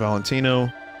letter to Valentino.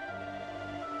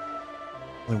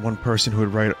 Only one person who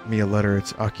would write me a letter.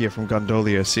 It's Akia from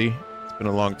Gondolia, see? It's been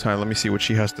a long time. Let me see what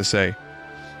she has to say.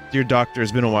 Dear Doctor,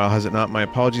 it's been a while, has it not? My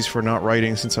apologies for not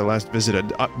writing since I last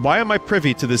visited. Why am I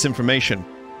privy to this information?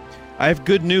 I have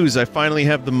good news. I finally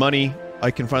have the money. I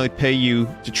can finally pay you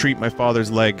to treat my father's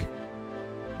leg.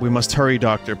 We must hurry,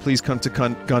 Doctor. Please come to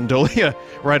Gondolia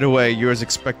right away. Yours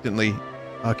expectantly,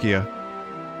 Akia.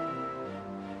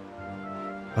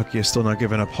 Akia still not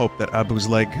giving up hope that Abu's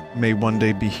leg may one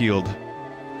day be healed.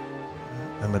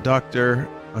 I'm a doctor.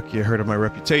 Akia heard of my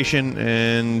reputation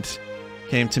and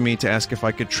came to me to ask if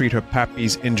I could treat her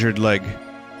pappy's injured leg.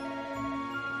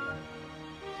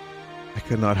 I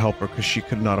could not help her because she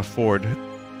could not afford.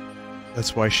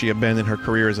 That's why she abandoned her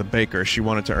career as a baker. She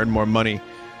wanted to earn more money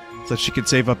so that she could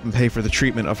save up and pay for the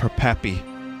treatment of her pappy.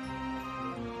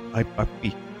 My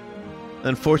pappy.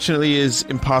 Unfortunately, it is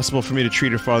impossible for me to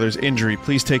treat her father's injury.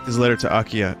 Please take this letter to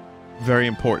Akia. Very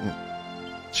important.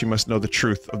 She must know the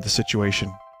truth of the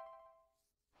situation.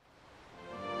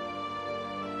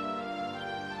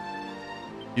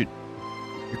 You're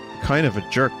kind of a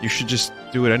jerk. You should just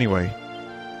do it anyway.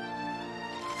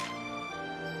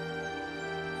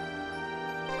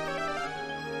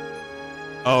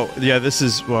 Oh, yeah, this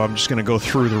is... Well, I'm just gonna go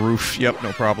through the roof. Yep,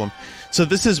 no problem. So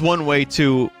this is one way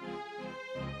to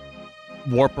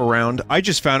warp around. I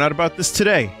just found out about this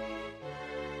today.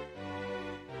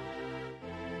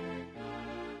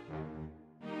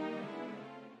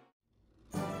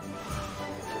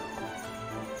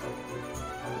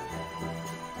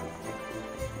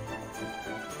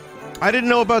 I didn't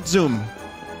know about Zoom.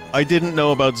 I didn't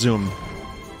know about Zoom.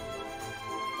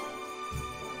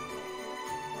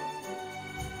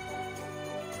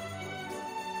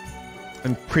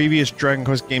 In previous Dragon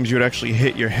Quest games, you would actually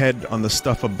hit your head on the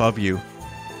stuff above you.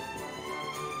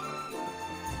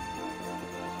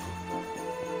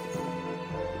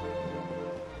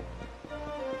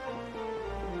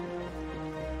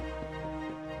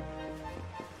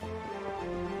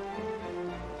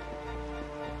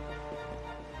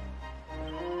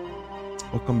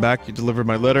 Welcome back. You delivered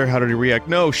my letter. How did he react?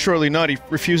 No, surely not. He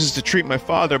refuses to treat my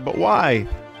father, but why?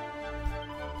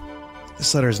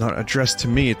 This letter is not addressed to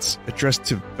me. It's addressed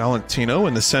to Valentino,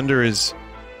 and the sender is...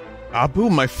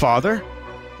 Abu, my father?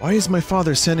 Why is my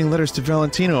father sending letters to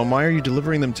Valentino, and why are you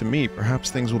delivering them to me? Perhaps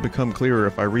things will become clearer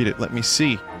if I read it. Let me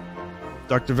see.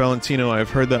 Dr. Valentino, I have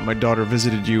heard that my daughter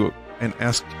visited you and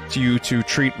asked you to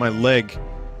treat my leg.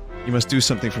 You must do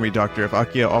something for me, doctor. If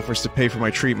Akia offers to pay for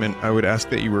my treatment, I would ask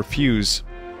that you refuse.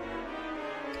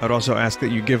 I'd also ask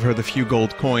that you give her the few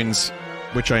gold coins,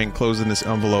 which I enclose in this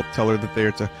envelope. Tell her that they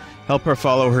are to help her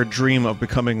follow her dream of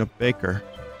becoming a baker.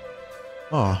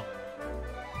 Aw.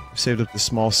 I've saved up this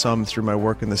small sum through my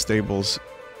work in the stables,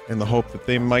 in the hope that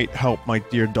they might help my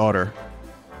dear daughter.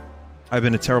 I've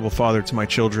been a terrible father to my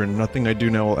children. Nothing I do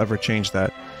now will ever change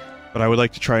that. But I would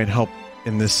like to try and help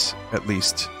in this, at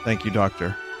least. Thank you,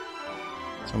 doctor.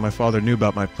 So my father knew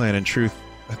about my plan. In truth,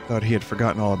 I thought he had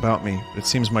forgotten all about me, but it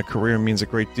seems my career means a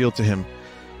great deal to him.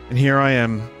 And here I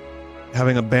am,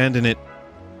 having abandoned it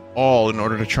all in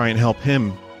order to try and help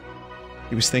him.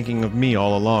 He was thinking of me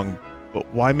all along, but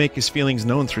why make his feelings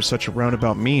known through such a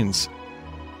roundabout means?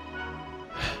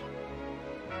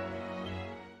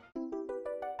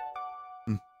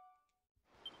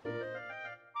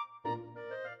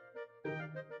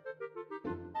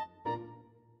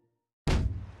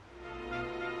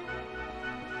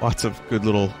 Lots of good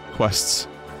little quests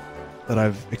that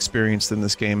I've experienced in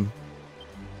this game.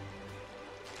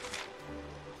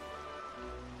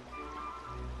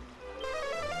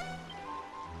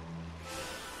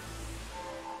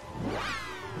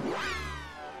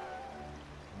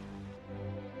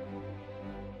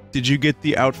 Did you get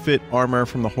the outfit armor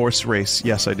from the horse race?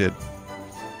 Yes, I did.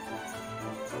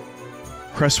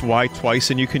 Press Y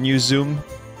twice and you can use zoom.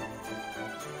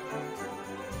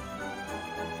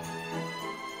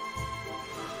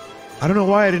 I don't know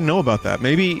why I didn't know about that.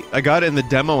 Maybe I got it in the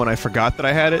demo and I forgot that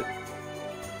I had it.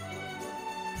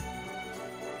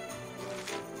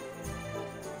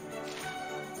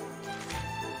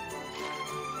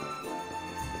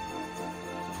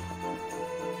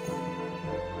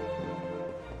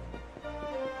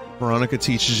 Veronica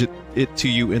teaches it to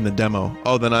you in the demo.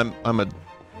 Oh, then I'm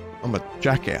a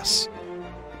jackass.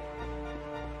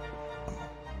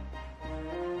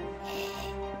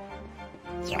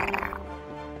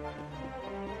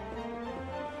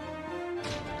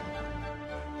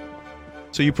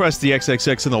 So you press the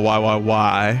XXX and the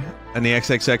YYY, and the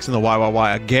XXX and the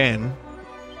YYY again.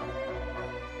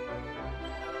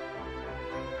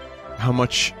 How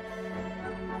much?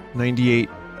 98.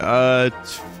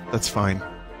 That's fine.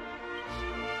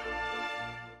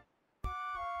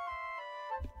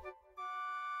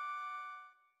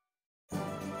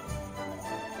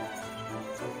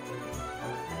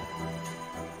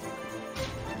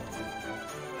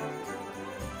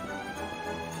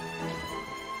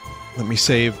 Let me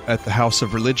save at the House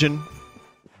of Religion.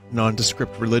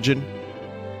 Nondescript religion.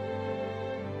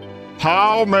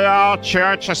 How may our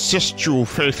church assist you,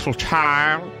 faithful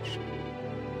child?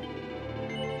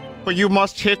 For you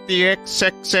must hit the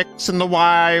XXX and the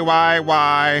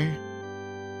YYY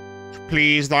to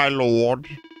please thy Lord.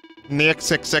 And the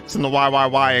XXX and the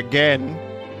YYY again.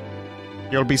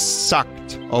 You'll be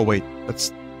sucked. Oh wait,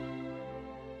 that's...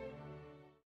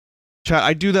 Chat,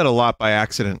 I do that a lot by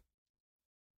accident.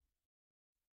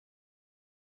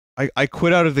 I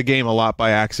quit out of the game a lot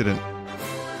by accident.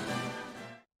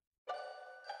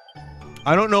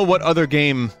 I don't know what other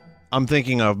game I'm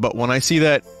thinking of, but when I see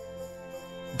that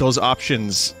those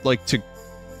options, like to,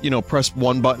 you know, press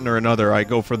one button or another, I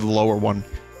go for the lower one.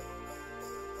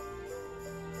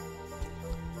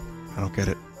 I don't get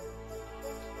it.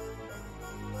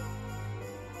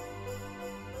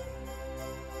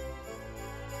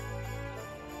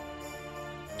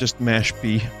 Just mash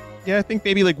B. Yeah, I think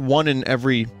maybe like 1 in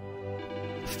every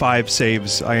 5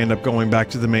 saves I end up going back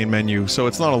to the main menu, so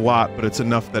it's not a lot, but it's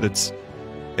enough that it's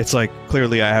like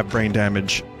clearly I have brain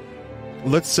damage.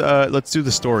 Let's do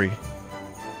the story.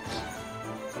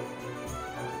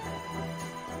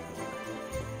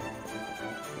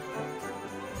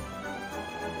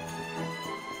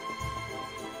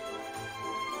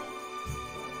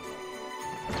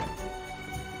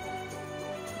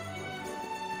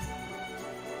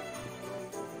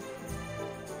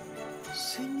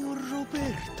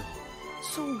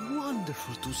 So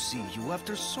wonderful to see you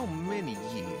after so many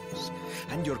years.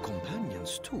 And your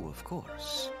companions too, of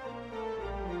course.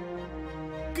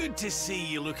 Good to see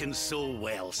you looking so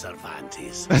well,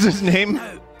 Cervantes. That's his name?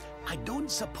 Now, I don't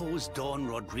suppose Don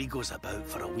Rodrigo's about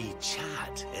for a wee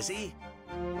chat, is he?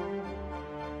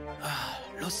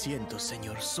 Lo siento,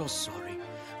 señor, so sorry.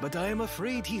 But I am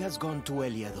afraid he has gone to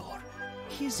Eliador.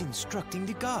 He is instructing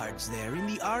the guards there in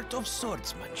the art of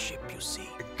swordsmanship, you see.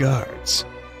 Guards.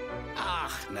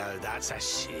 Ah, now that's a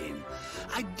shame.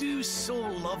 I do so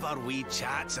love our wee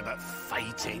chats about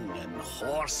fighting and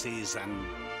horses and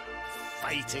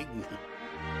fighting.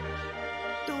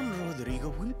 Don Rodrigo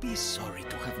will be sorry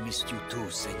to have missed you too,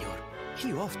 senor.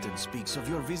 He often speaks of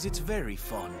your visits very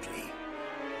fondly.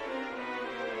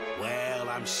 Well,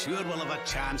 I'm sure we'll have a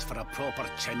chance for a proper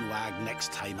chinwag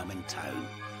next time I'm in town.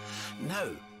 Now,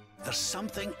 there's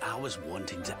something I was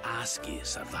wanting to ask you,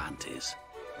 Cervantes.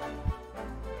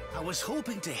 I was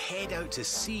hoping to head out to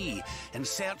sea in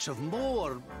search of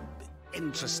more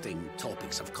interesting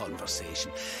topics of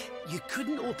conversation. You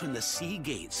couldn't open the sea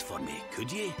gates for me,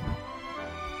 could you?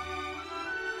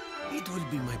 It will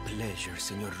be my pleasure,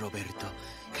 Senor Roberto.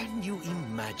 Can you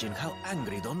imagine how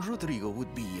angry Don Rodrigo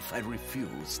would be if I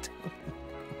refused?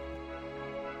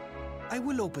 I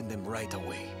will open them right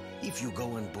away. If you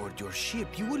go on board your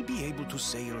ship, you will be able to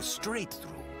sail straight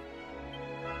through.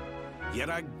 You're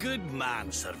a good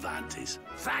man, Cervantes.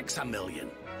 Thanks a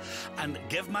million. And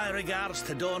give my regards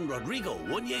to Don Rodrigo,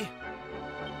 won't you?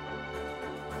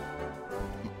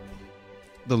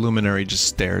 The luminary just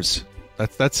stares.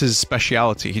 That's his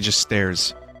speciality. He just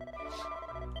stares.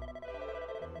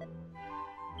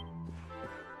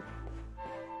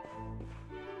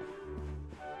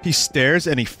 He stares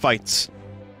and he fights.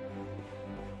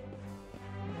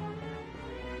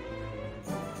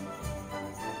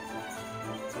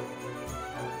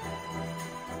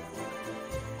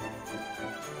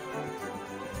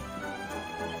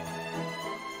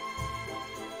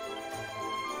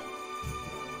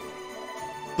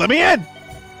 Let me in!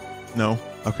 No?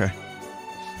 Okay.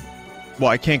 Well,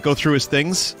 I can't go through his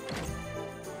things?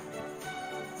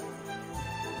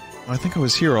 I think I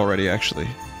was here already, actually.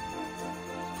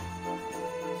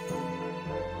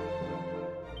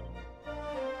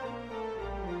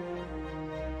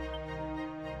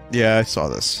 Yeah, I saw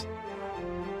this.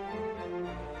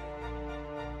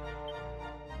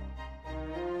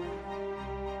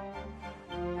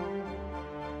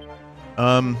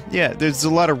 Yeah, there's a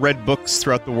lot of red books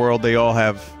throughout the world. They all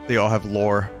have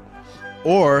lore.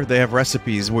 Or they have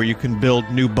recipes where you can build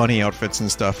new bunny outfits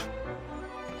and stuff.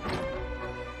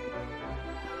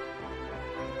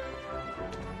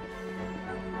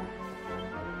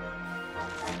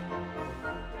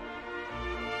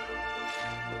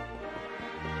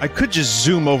 I could just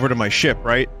zoom over to my ship,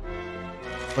 right?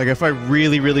 Like, if I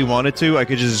really, really wanted to, I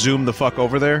could just zoom the fuck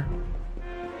over there.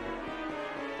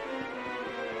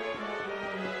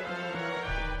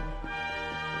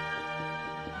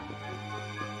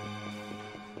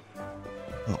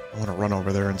 Oh, I want to run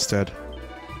over there instead.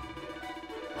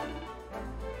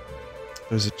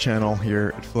 There's a channel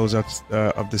here. It flows out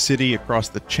of the city across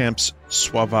the Champs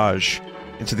Sauvage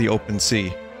into the open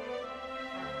sea.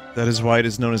 That is why it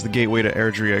is known as the Gateway to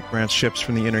Erdrea. It grants ships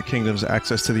from the Inner Kingdoms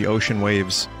access to the ocean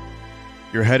waves.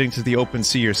 You're heading to the open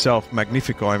sea yourself.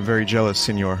 Magnifico, I'm very jealous,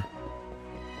 senor.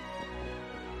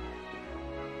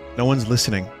 No one's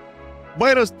listening.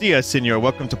 Buenos dias, senor.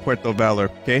 Welcome to Puerto Valor,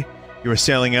 okay? You are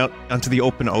sailing out onto the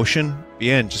open ocean.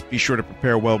 Bien, just be sure to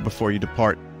prepare well before you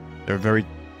depart.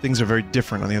 Things are very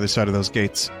different on the other side of those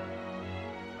gates.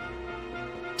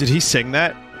 Did he sing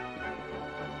that?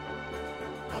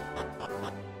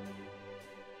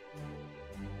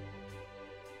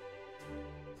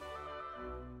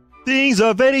 Things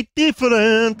are very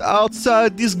different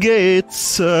outside these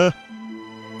gates.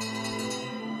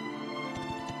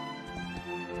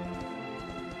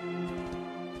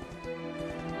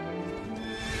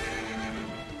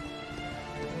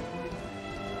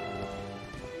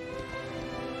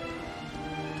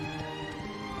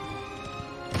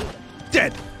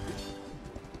 Dead.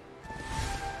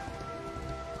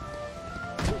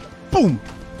 Boom.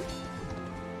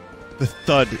 The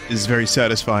thud is very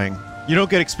satisfying. You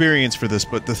don't get experience for this,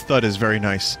 but the thud is very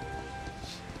nice.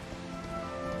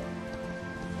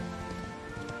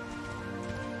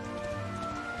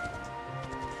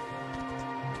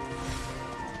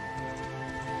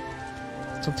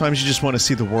 Sometimes you just want to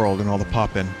see the world and all the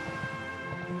pop-in.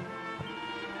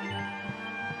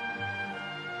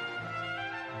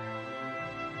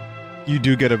 You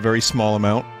do get a very small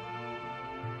amount.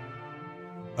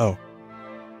 Oh.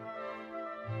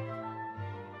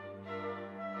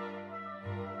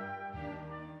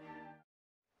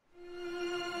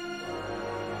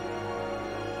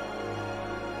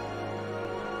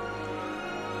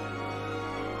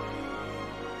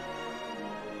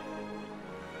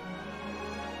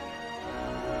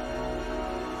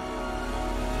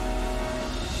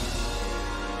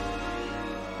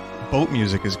 boat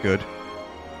music is good.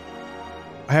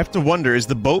 I have to wonder, is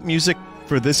the boat music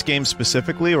for this game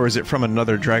specifically, or is it from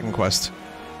another Dragon Quest?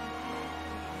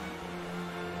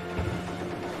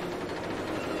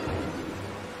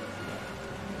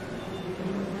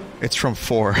 It's from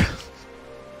 4.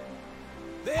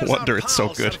 There's Wonder our it's so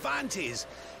pal good. Cervantes.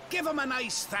 Give him a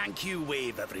nice thank you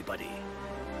wave, everybody.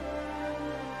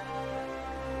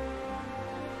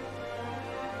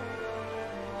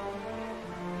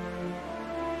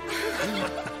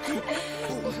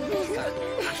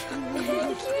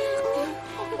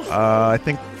 I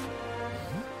think...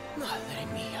 Madre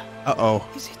mia. Uh-oh.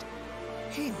 Is it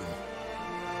him?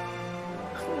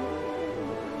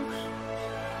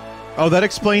 Oh, that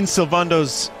explains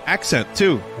Sylvando's accent,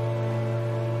 too.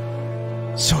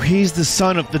 So he's the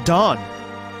son of the Dawn.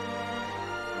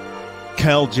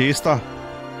 Kel Gista.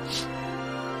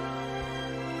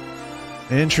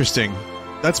 Interesting.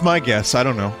 That's my guess, I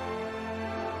don't know.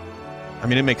 I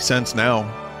mean, it makes sense now.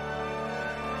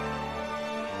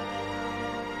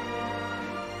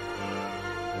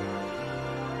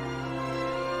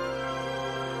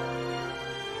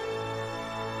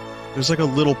 There's like a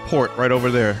little port right over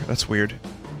there. That's weird.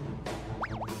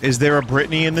 Is there a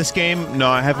Brittany in this game? No,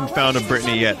 I haven't found a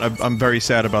Brittany yet. I'm very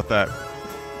sad about that.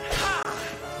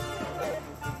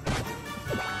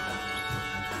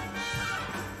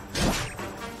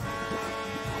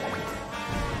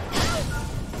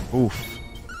 Oof.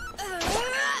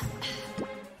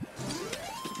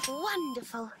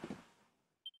 Wonderful.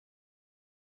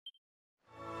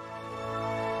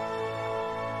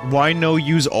 Why no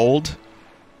use old?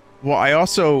 Well, I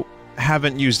also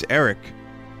haven't used Eric.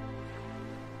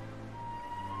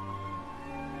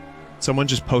 Someone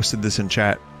just posted this in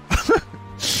chat.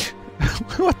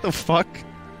 What the fuck?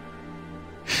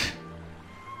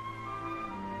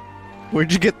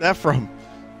 Where'd you get that from?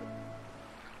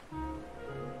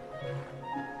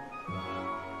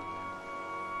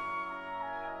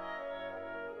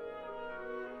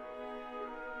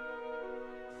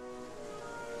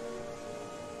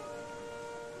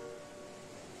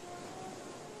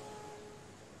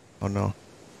 Oh no.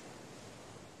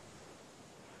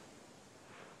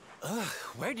 Ugh,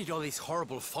 where did all this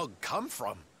horrible fog come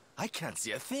from? I can't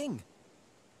see a thing.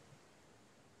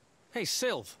 Hey,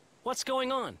 Sylv, what's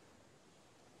going on?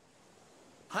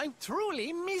 I'm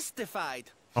truly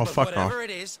mystified. Oh, but fuck off. whatever it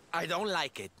is, I don't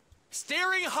like it.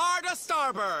 Steering hard a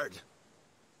starboard!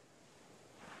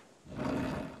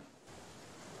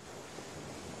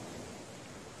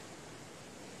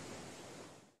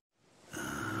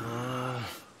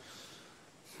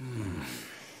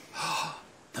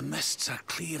 The mists are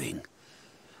clearing.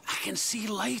 I can see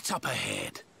light up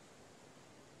ahead.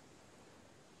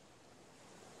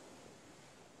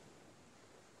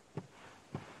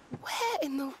 Where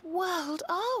in the world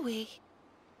are we?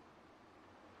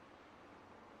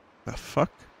 The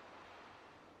fuck?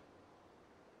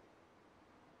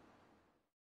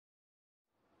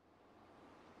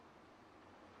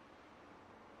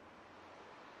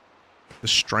 The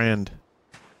Strand.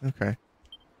 Okay.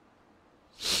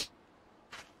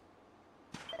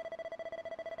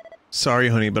 Sorry,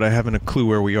 honey, but I haven't a clue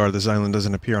where we are. This island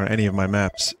doesn't appear on any of my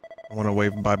maps. I want to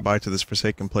wave bye-bye to this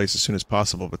forsaken place as soon as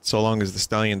possible, but so long as the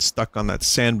stallion's stuck on that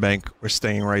sandbank, we're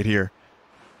staying right here.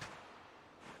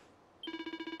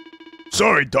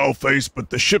 Sorry, Dollface,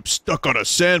 but the ship's stuck on a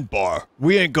sandbar.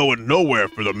 We ain't going nowhere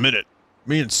for the minute.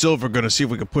 Me and Silver gonna see if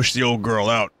we can push the old girl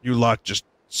out. You lot just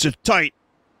sit tight.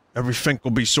 Everything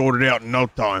will be sorted out in no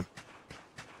time.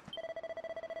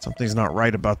 Something's not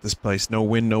right about this place. No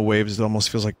wind, no waves. It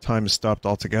almost feels like time has stopped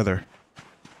altogether.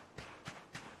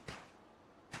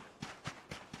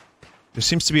 There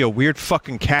seems to be a weird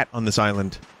fucking cat on this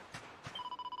island.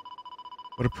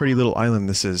 What a pretty little island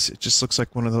this is. It just looks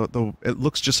like one of the it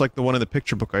looks just like the one in the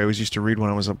picture book I always used to read when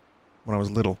I was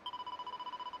little.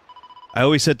 I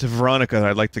always said to Veronica that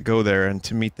I'd like to go there and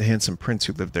to meet the handsome prince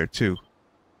who lived there too.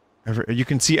 You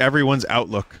can see everyone's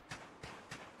outlook.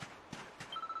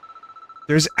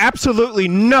 There's absolutely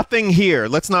nothing here.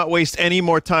 Let's not waste any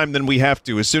more time than we have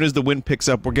to. As soon as the wind picks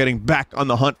up, we're getting back on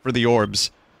the hunt for the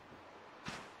orbs.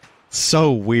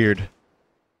 So weird.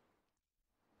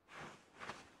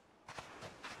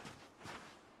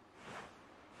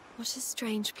 What a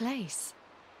strange place.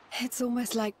 It's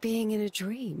almost like being in a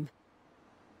dream.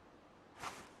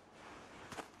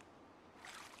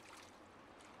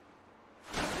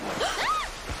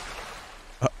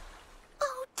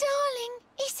 Oh, darling,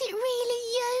 is it really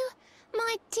you?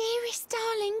 My dearest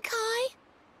darling Kai?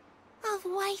 I've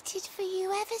waited for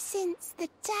you ever since the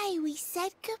day we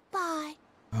said goodbye.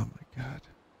 Oh my god.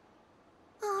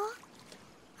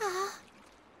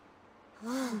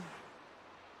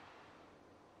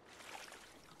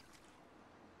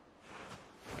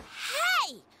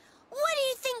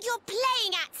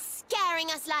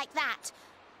 us like that.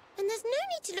 And there's no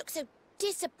need to look so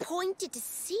disappointed to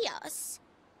see us.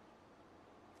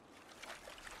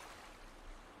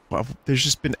 Well, there's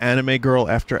just been anime girl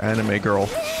after anime girl.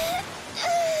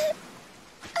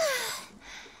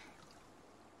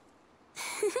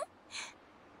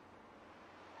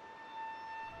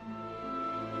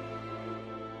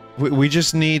 We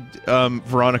just need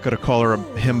Veronica to call her a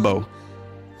himbo.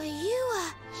 Are you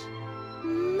a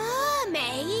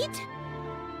mermaid?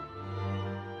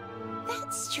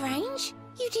 That's strange.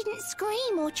 You didn't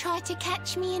scream or try to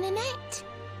catch me in a net.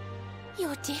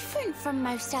 You're different from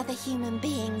most other human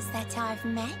beings that I've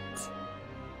met.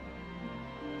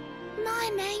 My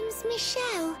name's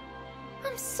Michelle.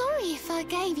 I'm sorry if I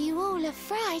gave you all a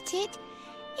fright.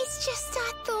 It's just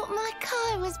I thought my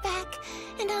car was back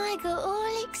and I got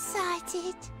all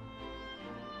excited.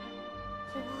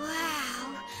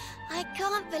 Wow, I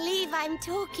can't believe I'm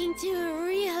talking to a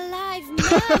real live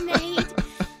mermaid.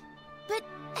 But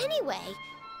anyway,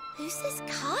 who's this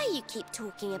Kai you keep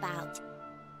talking about?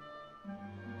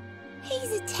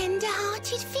 He's a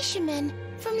tender-hearted fisherman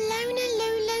from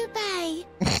Honolulu Bay.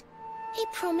 He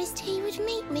promised he would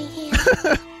meet me here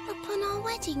upon our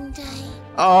wedding day.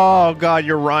 Oh god,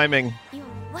 you're rhyming. Your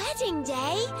wedding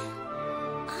day?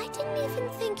 I didn't even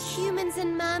think humans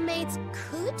and mermaids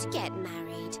could get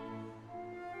married.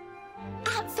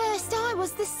 At first I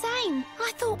was the same.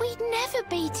 I thought we'd never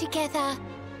be together.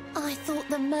 I thought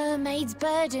the mermaid's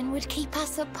burden would keep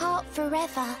us apart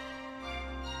forever.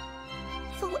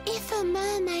 For if a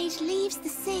mermaid leaves the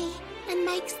sea and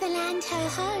makes the land her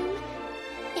home,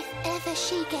 if ever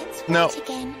she gets wet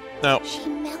again, she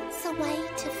melts away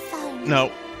to foam.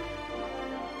 No.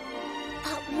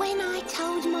 But when I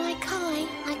told my Kai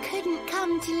I couldn't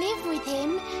come to live with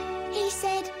him, he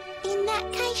said, in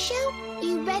that case, Shell,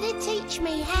 you better teach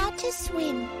me how to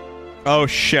swim. Oh,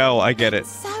 Shell, I get it.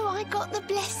 So I got the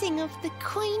blessing of the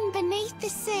Queen beneath the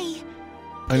sea.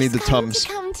 I need the Tums. To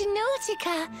come to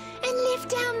Nautica and live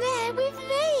down there with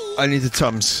me. I need the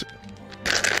Tums.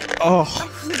 Oh,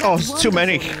 it's too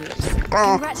many.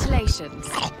 Congratulations.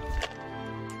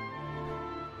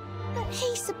 But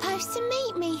he's supposed to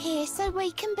meet me here so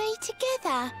we can be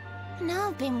together. And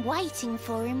I've been waiting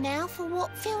for him now for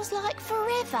what feels like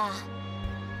forever.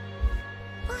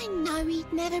 I know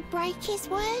he'd never break his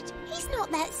word. He's not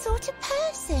that sort of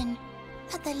person.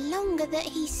 But the longer that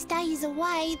he stays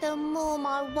away, the more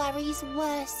my worries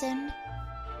worsen.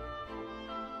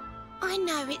 I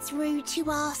know it's rude to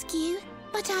ask you,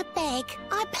 but I beg,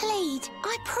 I plead,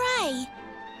 I pray.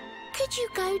 Could you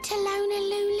go to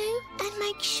Honolulu and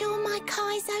make sure my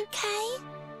Kai's okay?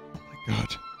 Oh my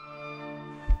god.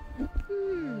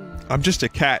 I'm just a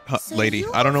cat, So lady.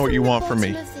 I don't know what you want from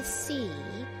me. Of the sea,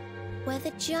 where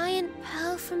the giant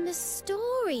pearl from the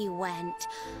story went.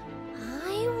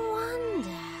 I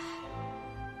wonder.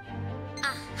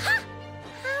 Aha!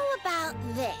 How about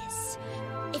this?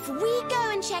 If we go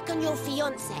and check on your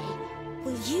fiancé,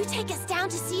 will you take us down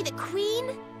to see the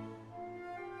Queen?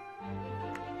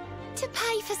 To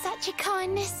pay for such a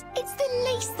kindness, it's the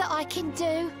least that I can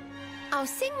do. I'll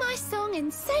sing my song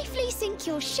and safely sink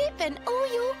your ship and all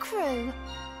your crew.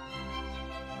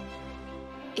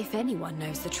 If anyone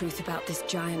knows the truth about this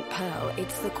giant pearl,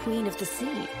 it's the Queen of the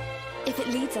Sea. If it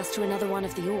leads us to another one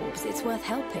of the orbs, it's worth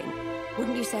helping.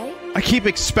 Wouldn't you say? I keep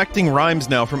expecting rhymes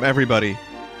now from everybody.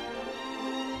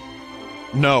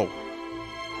 No.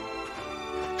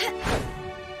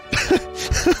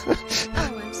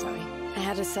 Oh, I'm sorry. I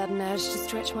had a sudden urge to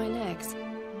stretch my legs.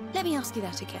 Let me ask you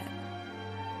that again.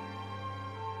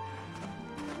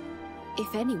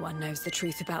 If anyone knows the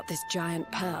truth about this giant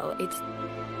pearl, it's...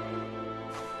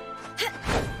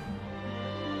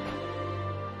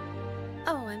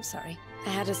 Oh, I'm sorry. I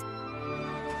had a...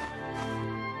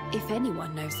 If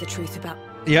anyone knows the truth about...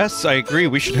 Yes, I agree.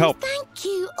 We should help. Thank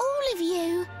you, all of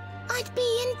you. I'd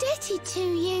be indebted to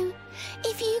you.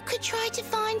 If you could try to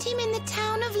find him in the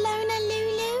town of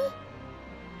Honolulu.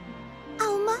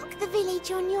 I'll mark the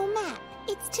village on your map.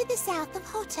 It's to the south of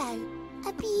Hotto.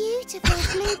 A beautiful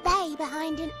blue bay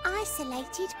behind an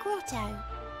isolated grotto.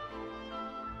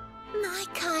 My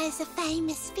Kai is a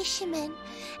famous fisherman,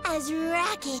 as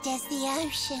rugged as the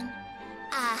ocean.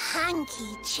 A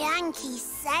hanky-janky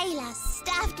sailor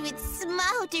stuffed with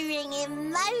smouldering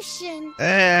emotion.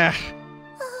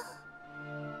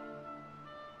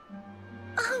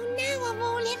 Oh, now I'm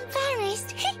all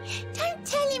embarrassed. Don't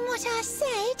tell him what I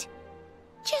said.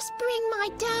 Just bring my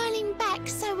darling back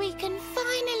so we can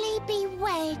finally be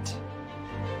wed.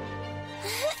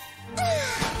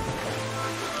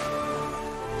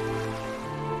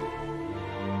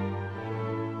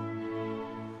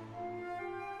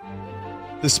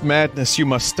 This madness you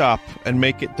must stop, and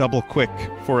make it double quick,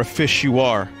 for a fish you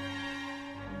are.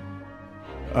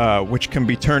 Which can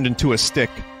be turned into a stick.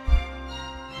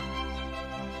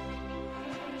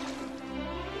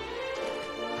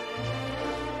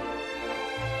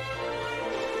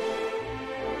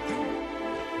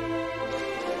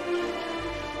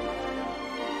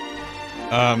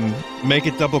 Make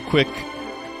it double quick,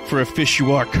 for a fish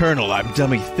you are, Colonel, I'm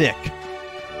dummy thick.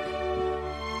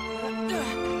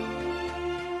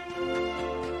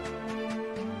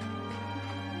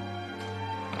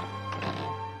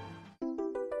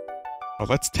 Oh,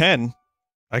 that's 10.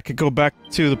 I could go back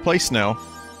to the place now.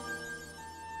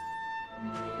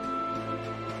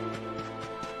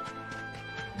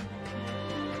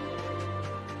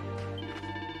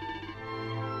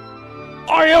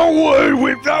 I own word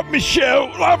with that Michelle,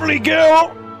 lovely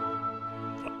girl.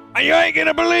 You ain't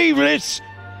gonna believe this.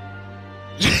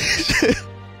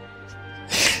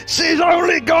 She's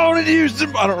only gonna use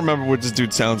them. I don't remember what this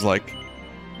dude sounds like.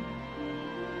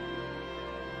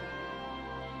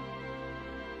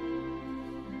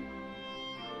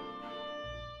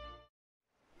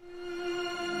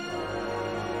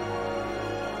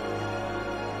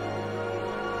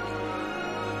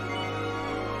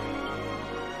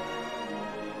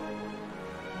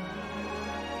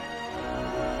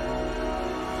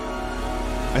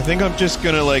 I think I'm just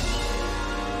gonna, like,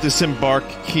 disembark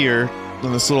here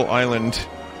on this little island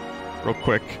real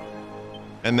quick.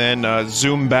 And then,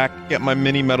 zoom back, get my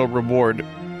mini medal reward.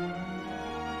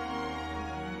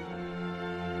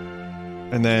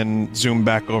 And then zoom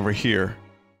back over here.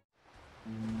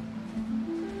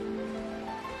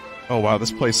 Oh wow,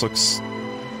 this place looks...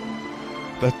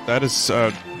 That is,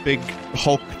 big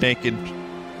Hulk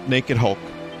naked Hulk.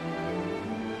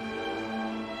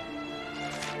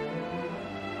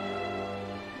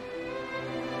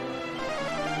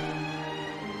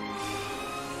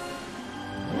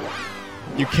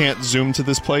 You can't zoom to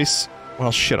this place?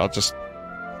 Well, shit, I'll just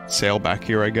sail back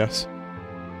here, I guess.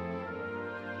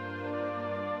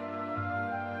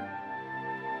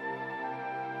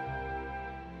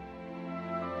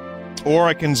 Or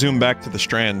I can zoom back to the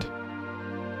strand.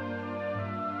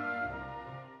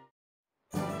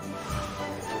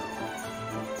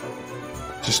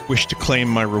 Just wish to claim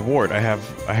my reward. I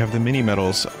have the mini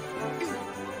medals.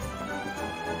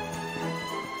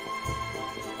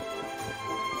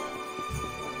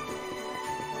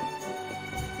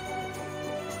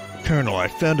 Colonel, I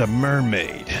found a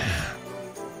mermaid.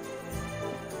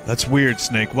 That's weird,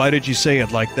 Snake. Why did you say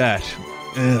it like that?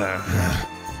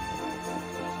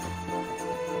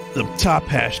 The top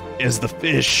hash is the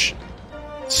fish.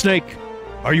 Snake,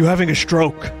 are you having a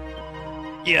stroke?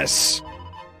 Yes.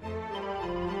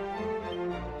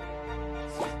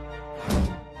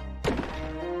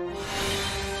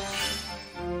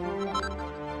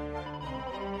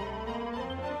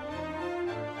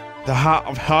 The heart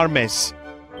of Hermes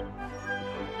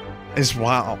is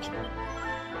wow.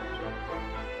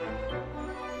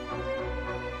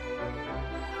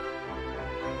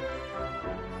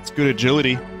 It's good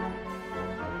agility.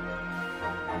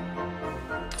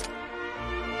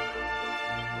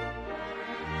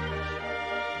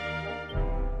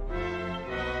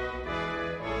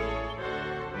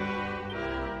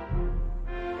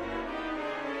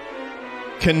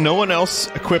 Can no one else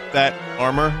equip that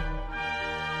armor?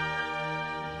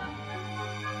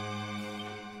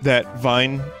 That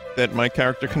vine that my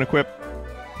character can equip?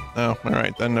 Oh,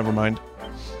 alright, then never mind.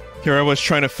 Here I was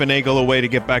trying to finagle a way to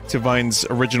get back to Vine's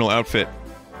original outfit.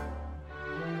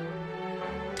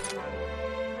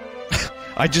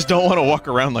 I just don't want to walk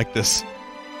around like this.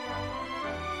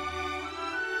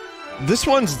 This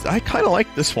one's... I kind of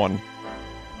like this one.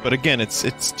 But again, it's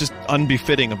just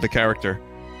unbefitting of the character.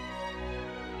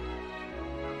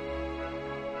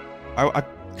 I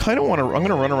kind of want to... I'm going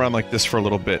to run around like this for a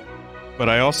little bit. But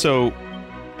I also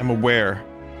am aware...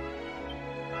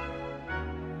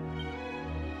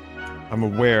 I'm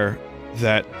aware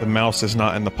that the mouse is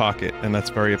not in the pocket, and that's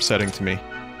very upsetting to me.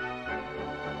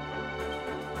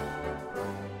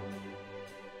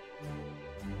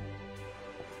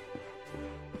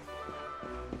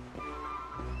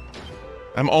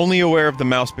 I'm only aware of the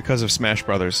mouse because of Smash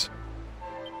Brothers.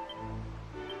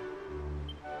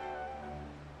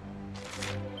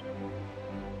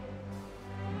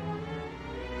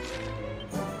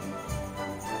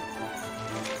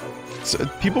 So,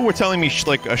 people were telling me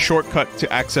like a shortcut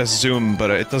to access zoom, but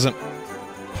it doesn't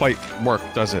quite work,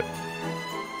 does it?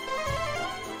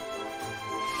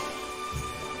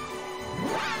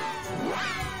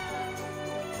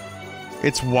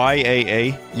 It's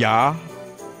YAA, yeah.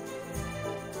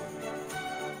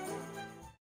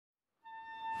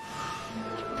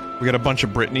 We got a bunch of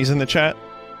Britneys in the chat.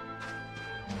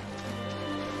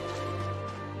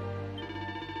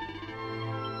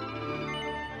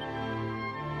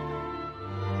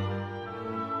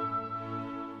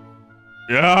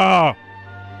 Yeah!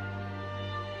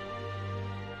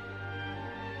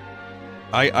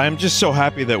 I'm just so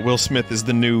happy that Will Smith is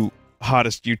the new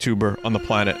hottest YouTuber on the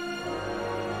planet.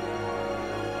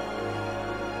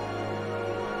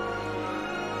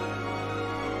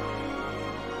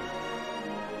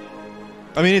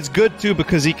 I mean, it's good, too,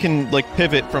 because he can, like,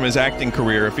 pivot from his acting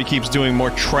career if he keeps doing more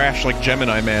trash like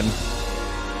Gemini Man.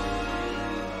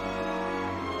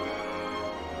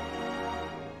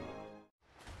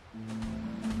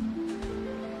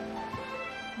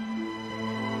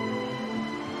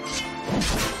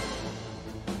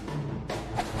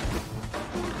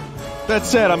 That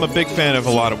said, I'm a big fan of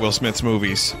a lot of Will Smith's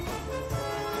movies.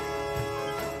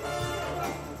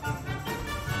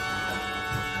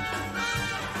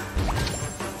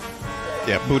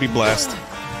 Yeah, Booty Blast.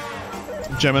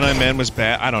 Gemini Man was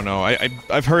bad. I don't know.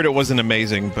 I've heard it wasn't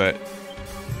amazing, but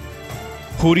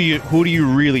who do you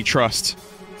really trust?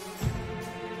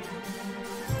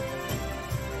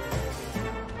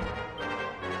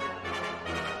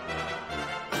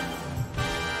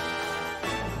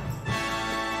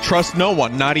 Trust no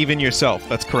one, not even yourself.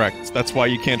 That's correct. That's why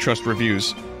you can't trust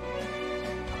reviews.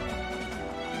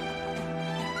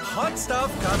 Hot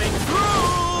stuff coming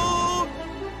through!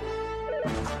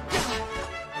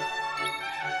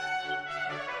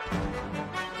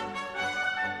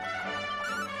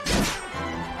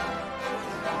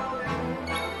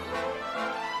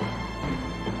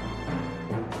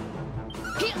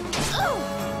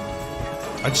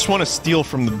 I just want to steal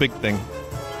from the big thing.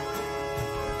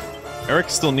 Eric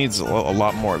still needs a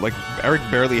lot more. Like, Eric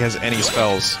barely has any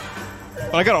spells.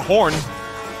 But I got a horn.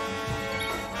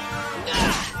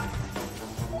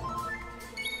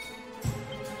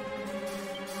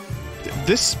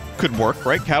 This could work,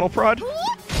 right? Cattle prod?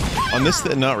 On this,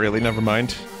 not really, never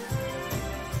mind.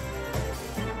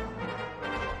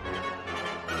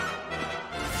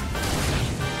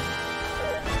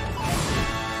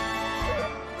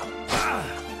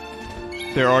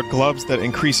 There are gloves that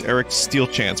increase Eric's steal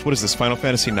chance. What is this, Final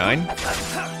Fantasy IX?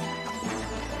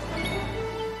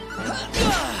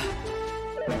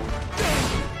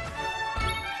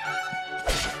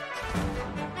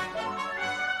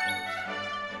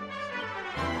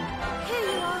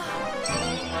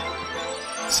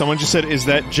 Someone just said, is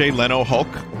that Jay Leno Hulk?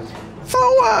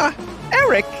 So,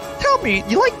 Eric, tell me,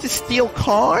 you like to steal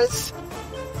cars?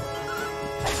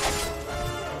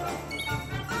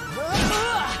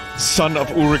 Son of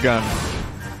Uragan.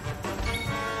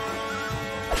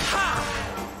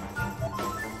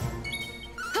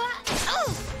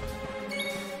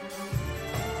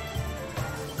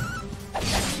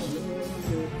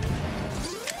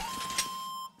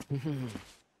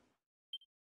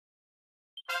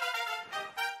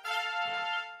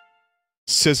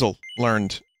 Sizzle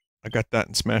learned. I got that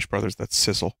in Smash Brothers. That's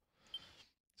Sizzle.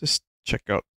 Just check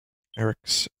out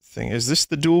Eric's thing. Is this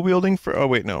the dual wielding for? Oh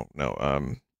wait, no.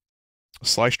 A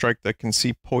Sly Strike that can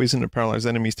see poison and paralyze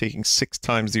enemies taking 6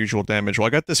 times the usual damage. Well, I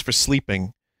got this for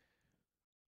sleeping.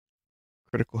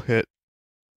 Critical hit.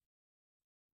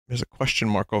 There's a question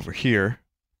mark over here.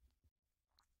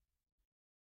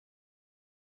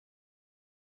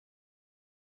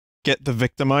 Get the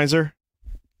Victimizer.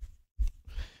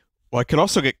 Well, I could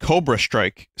also get Cobra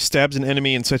Strike. Stabs an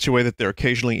enemy in such a way that they're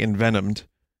occasionally envenomed.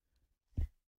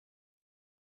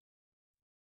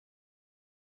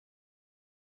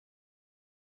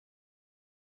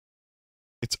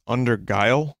 It's under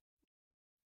Guile?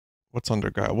 What's under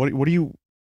Guile? What are you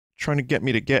trying to get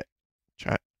me to get,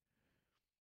 chat?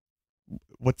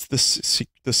 What's the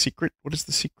secret? What is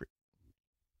the secret?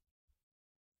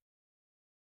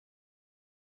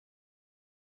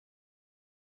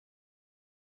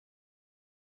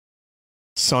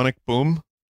 Sonic Boom?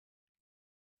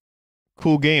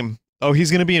 Cool game. Oh, he's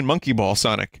gonna be in Monkey Ball,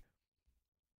 Sonic.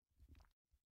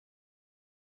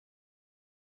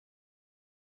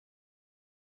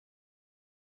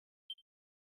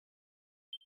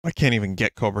 I can't even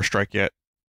get Cobra Strike yet.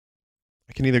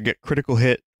 I can either get Critical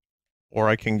Hit, or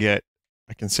I can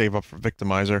save up for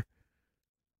Victimizer.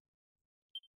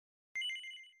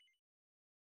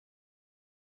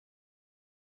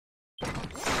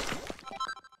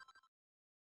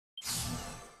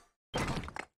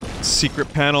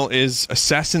 Secret panel is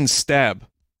Assassin's Stab.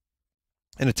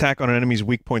 An attack on an enemy's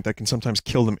weak point that can sometimes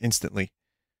kill them instantly.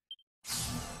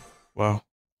 Wow.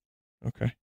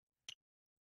 Okay.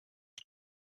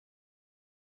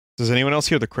 Does anyone else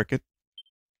hear the cricket?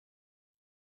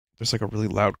 There's like a really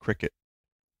loud cricket.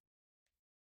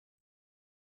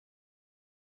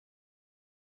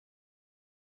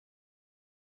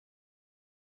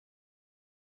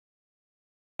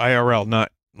 IRL,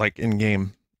 not like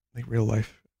in-game. Like real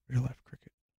life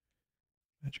cricket.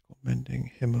 Magical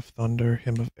mending, hymn of thunder,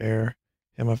 hymn of air,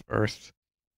 hymn of earth.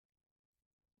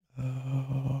 You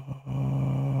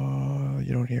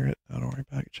don't hear it? Oh, don't worry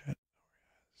about it, chat.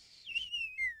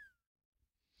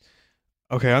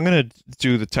 Okay, I'm gonna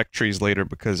do the tech trees later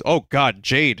because, oh god,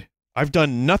 Jade. I've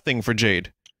done nothing for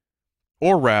Jade.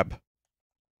 Or Rab.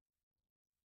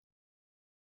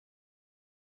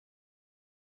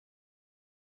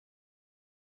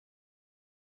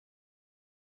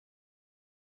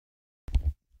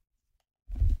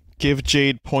 Give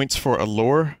Jade points for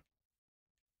allure.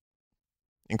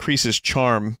 Increases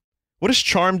charm. What does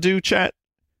charm do, chat?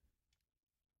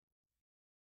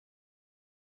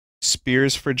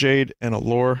 Spears for Jade and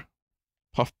allure.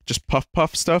 Just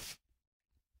puff stuff.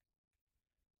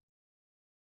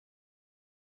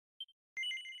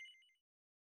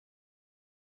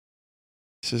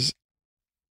 This is...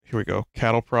 Here we go.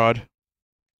 Cattle prod.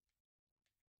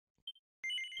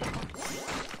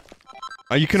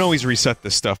 You can always reset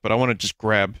this stuff, but I want to just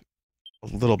grab a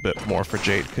little bit more for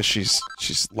Jade, because she's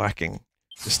lacking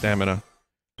the stamina.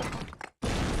 It's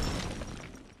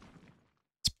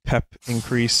pep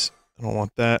increase. I don't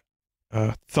want that.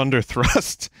 Thunder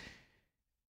thrust.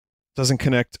 Doesn't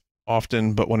connect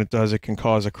often, but when it does, it can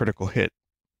cause a critical hit.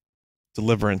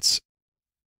 Deliverance.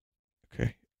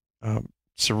 Okay.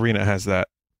 Serena has that.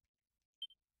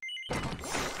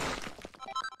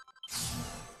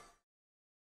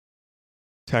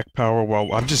 Attack power,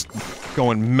 well, I'm just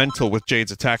going mental with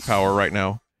Jade's attack power right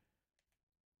now.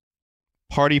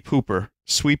 Party Pooper.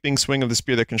 Sweeping swing of the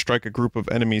spear that can strike a group of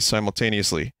enemies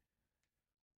simultaneously.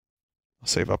 I'll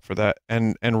save up for that.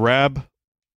 And Rab...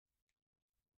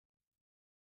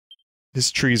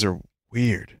 His trees are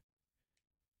weird.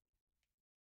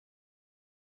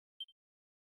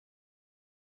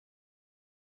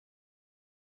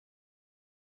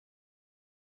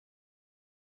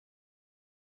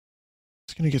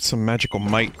 Just gonna get some magical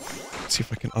might. Let's see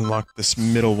if I can unlock this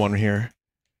middle one here.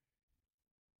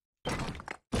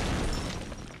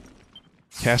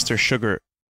 Caster Sugar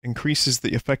increases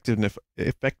the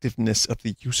effectiveness of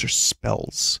the user's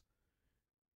spells.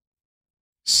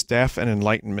 Staff and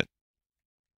Enlightenment.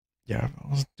 Yeah, I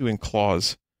was doing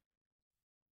claws.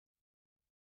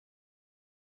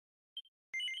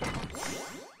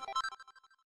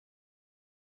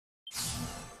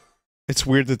 It's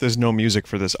weird that there's no music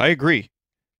for this. I agree.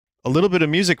 A little bit of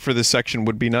music for this section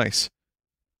would be nice.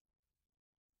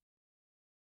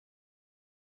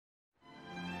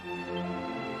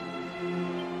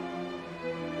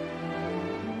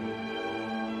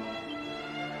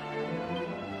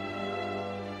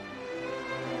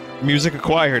 Music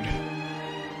acquired.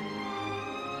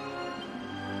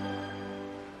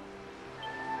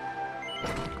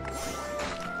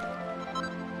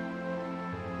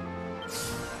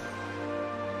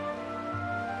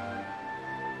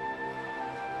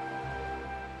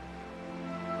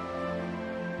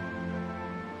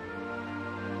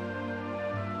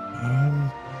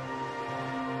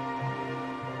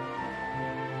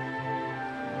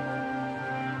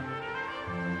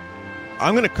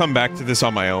 I'm gonna come back to this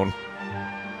on my own.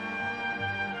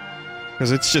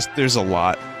 Because it's just, there's a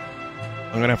lot.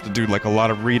 I'm gonna have to do like a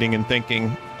lot of reading and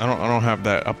thinking. I don't have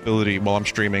that ability while I'm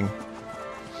streaming.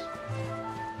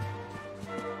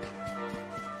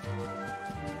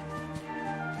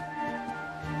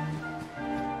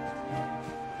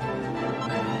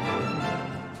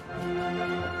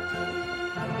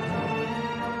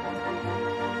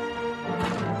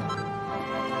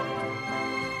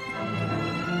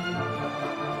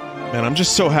 Man, I'm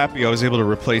just so happy I was able to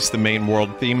replace the main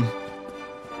world theme.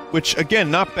 Which,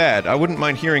 again, not bad. I wouldn't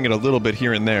mind hearing it a little bit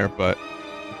here and there, but...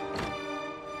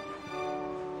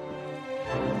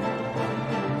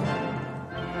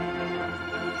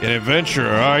 An adventurer,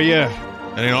 are ya?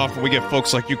 And then often we get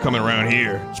folks like you coming around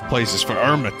here. This place is for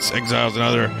hermits, exiles, and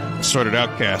other assorted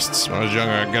outcasts. When I was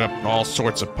younger, I'd get up all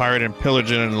sorts of pirating and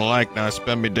pillaging and the like. Now I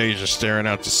spend my days just staring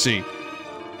out to sea.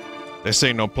 This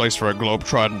ain't no place for a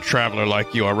globe-trotting traveler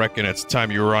like you. I reckon it's time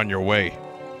you were on your way.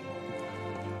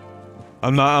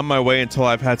 I'm not on my way until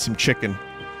I've had some chicken.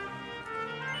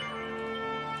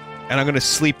 And I'm gonna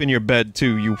sleep in your bed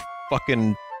too, you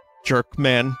fucking jerk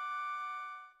man.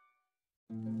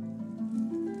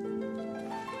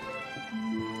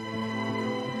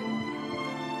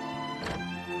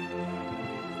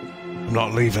 I'm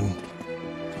not leaving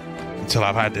until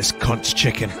I've had this cunt's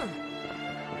chicken.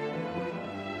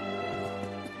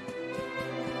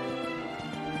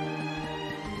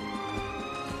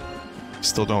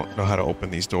 Still don't know how to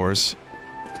open these doors.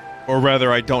 Or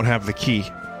rather, I don't have the key.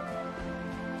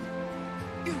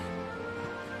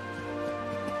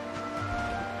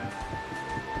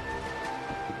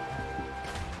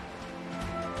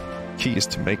 key is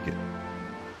to make it.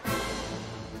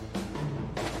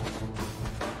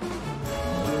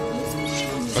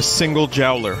 A single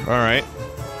jowler, alright.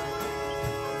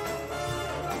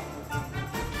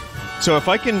 So if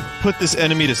I can put this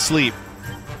enemy to sleep,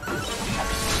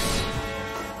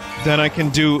 then I can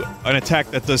do an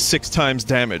attack that does 6 times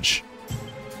damage.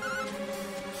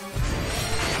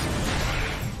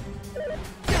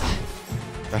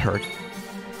 That hurt.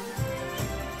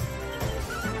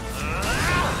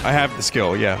 I have the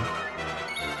skill, yeah.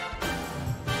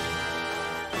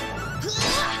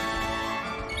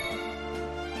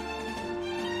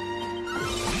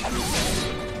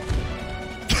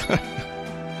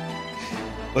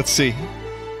 Let's see.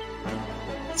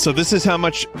 So this is how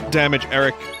much damage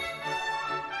Eric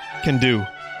can do.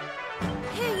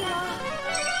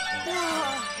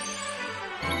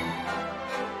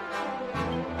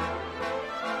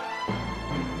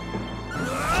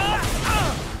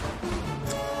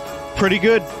 Pretty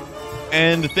good.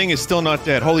 And the thing is still not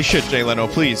dead. Holy shit, Jay Leno,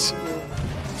 please.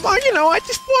 Well, you know, I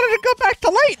just wanted to go back to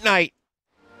late night.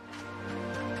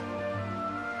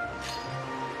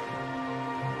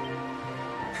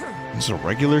 Is it a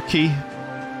regular key?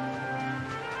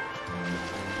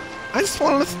 I just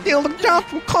wanted to steal the job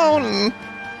from Conan.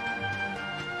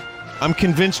 I'm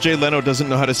convinced Jay Leno doesn't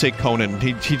know how to say Conan.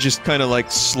 He just kind of like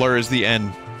slurs the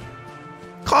N.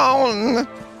 Conan.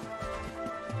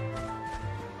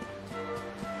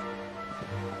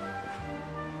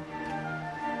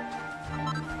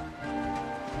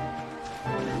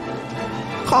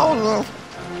 Conan.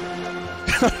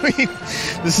 I mean,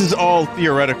 this is all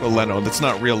theoretical Leno. That's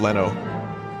not real Leno.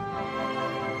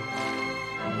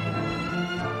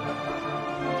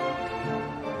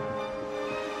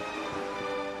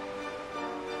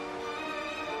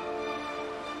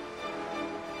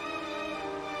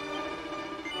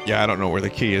 Yeah, I don't know where the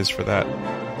key is for that.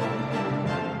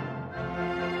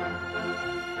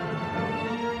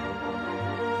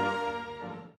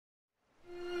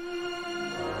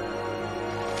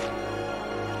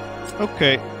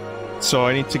 Okay, so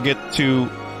I need to get to...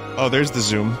 Oh, there's the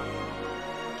zoom.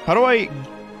 How do I...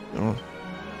 Oh.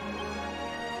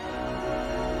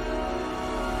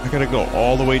 I gotta go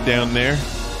all the way down there.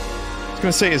 I was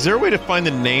gonna say, is there a way to find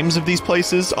the names of these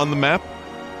places on the map?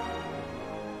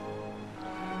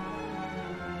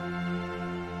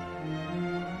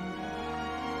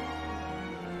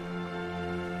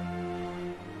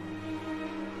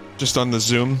 Just on the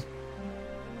zoom?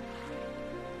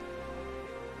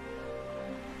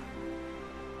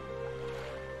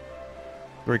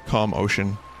 Very calm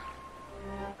ocean.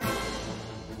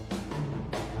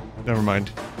 Never mind.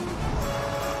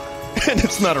 And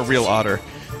it's not a real otter.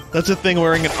 That's a thing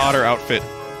wearing an otter outfit.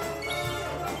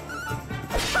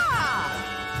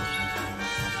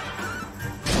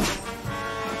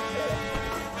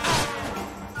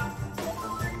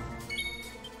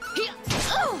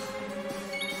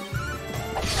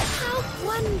 How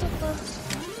wonderful.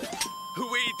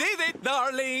 We did it,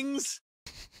 darlings!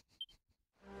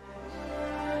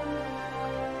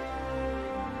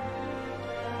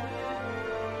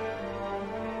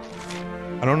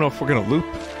 I don't know if we're gonna loop.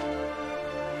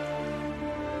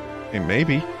 Hey,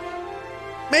 maybe.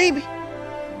 Maybe!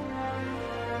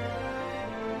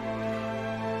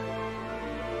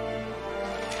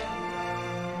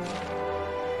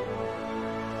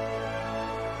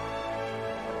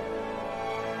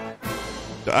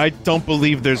 I don't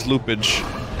believe there's loopage.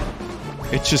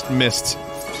 It's just mist.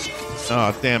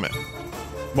 Oh, damn it.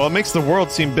 Well, it makes the world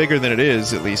seem bigger than it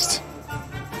is, at least.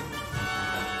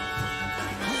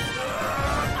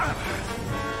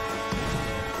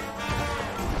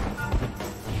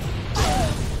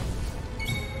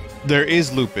 There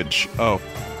is loopage. Oh.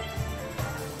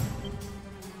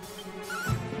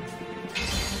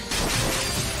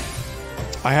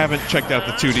 I haven't checked out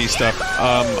the 2D stuff.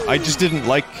 I just didn't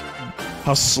like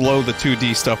how slow the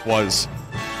 2D stuff was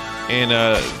in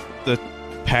the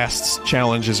past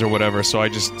challenges or whatever, so I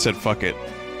just said fuck it.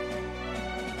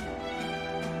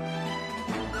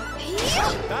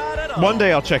 One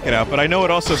day I'll check it out, but I know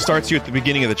it also starts you at the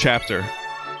beginning of the chapter.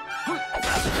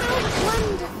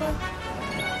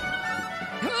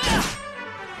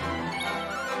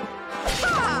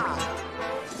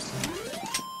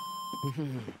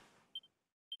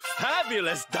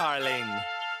 Fabulous, darling!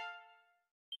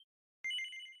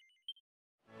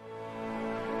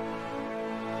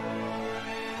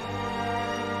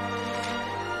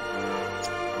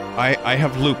 I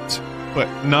have looped, but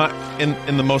not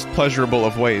in the most pleasurable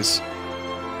of ways.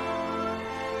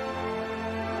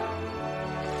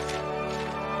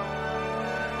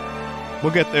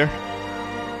 We'll get there.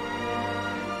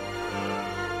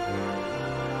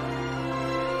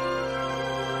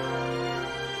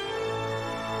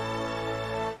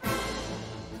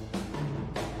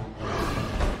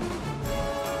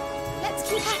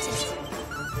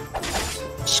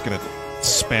 just gonna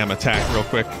spam attack real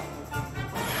quick.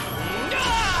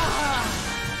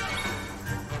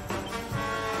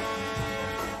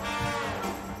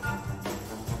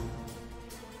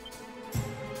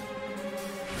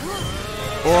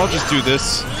 Or I'll just do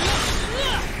this.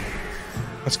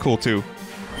 That's cool too.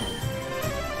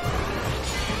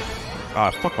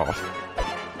 Ah, fuck off.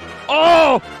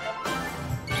 Oh!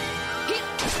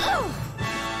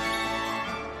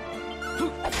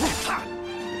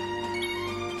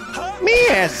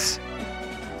 Miss!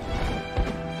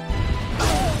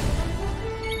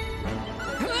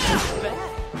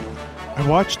 I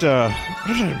watched, what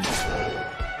did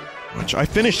I watch? I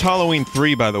finished Halloween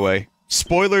 3, by the way.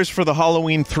 Spoilers for the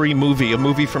Halloween 3 movie, a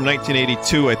movie from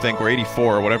 1982, I think, or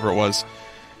 84, or whatever it was.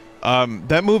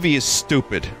 That movie is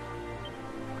stupid.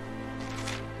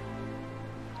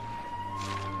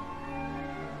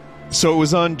 So it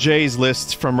was on Jay's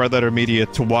list from Red Letter Media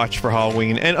to watch for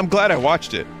Halloween, and I'm glad I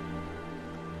watched it.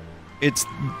 It's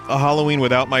a Halloween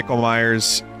without Michael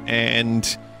Myers,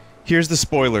 and here's the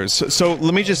spoilers. So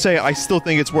let me just say, I still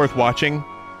think it's worth watching,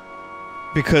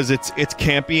 because it's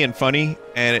campy and funny,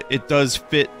 and it does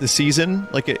fit the season.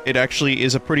 Like, it actually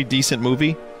is a pretty decent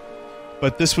movie.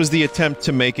 But this was the attempt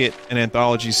to make it an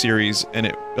anthology series, and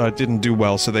it didn't do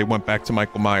well, so they went back to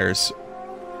Michael Myers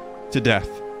to death.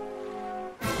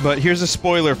 But here's a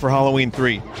spoiler for Halloween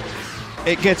 3.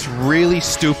 It gets really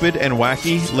stupid and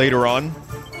wacky later on.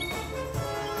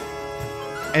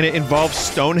 And it involves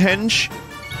Stonehenge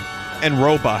and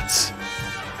robots.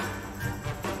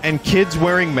 And kids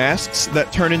wearing masks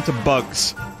that turn into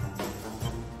bugs.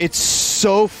 It's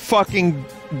so fucking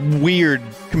weird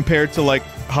compared to, like,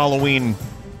 Halloween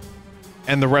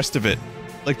and the rest of it.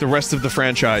 Like, the rest of the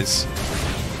franchise.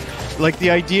 Like, the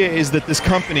idea is that this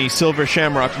company, Silver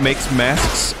Shamrock, makes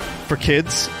masks for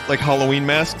kids, like Halloween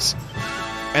masks,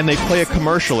 and they play a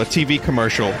commercial, a TV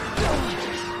commercial.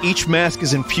 Each mask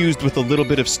is infused with a little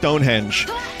bit of Stonehenge,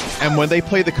 and when they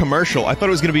play the commercial, I thought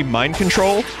it was going to be mind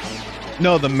control.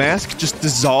 No, the mask just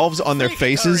dissolves on their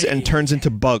faces and turns into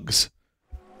bugs.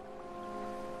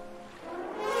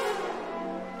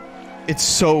 It's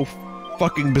so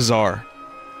fucking bizarre.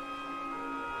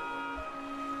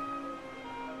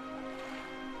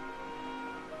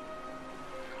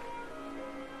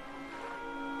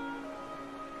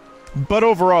 But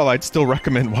overall, I'd still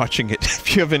recommend watching it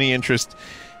if you have any interest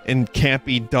in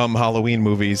campy, dumb Halloween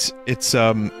movies. It's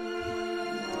fun.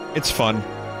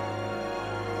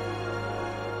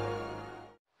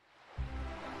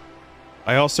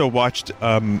 I also watched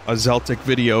a Zeltic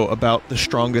video about the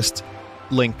strongest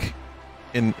Link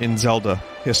in Zelda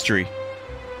history.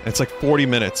 It's like 40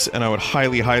 minutes, and I would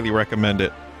highly, highly recommend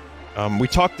it. We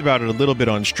talked about it a little bit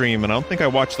on stream, and I don't think I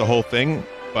watched the whole thing,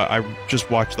 but I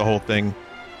just watched the whole thing.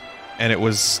 And it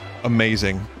was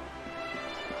amazing.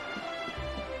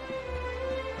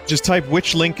 Just type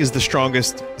which Link is the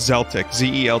strongest Zeltic.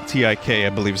 Z-E-L-T-I-K, I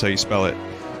believe is how you spell it.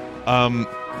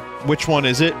 Which one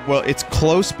is it? Well, it's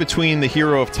close between the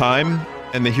Hero of Time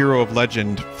and the Hero of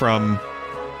Legend from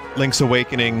Link's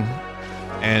Awakening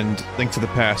and Link to the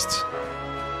Past.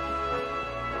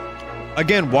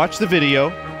 Again, watch the video.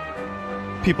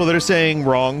 People that are saying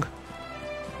wrong,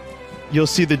 you'll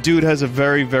see the dude has a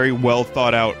very, very well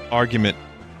thought out argument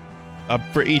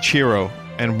for each hero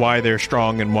and why they're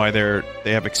strong and why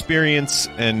they have experience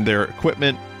and their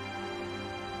equipment.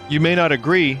 You may not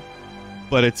agree,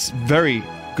 but it's very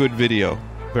good video.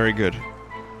 Very good.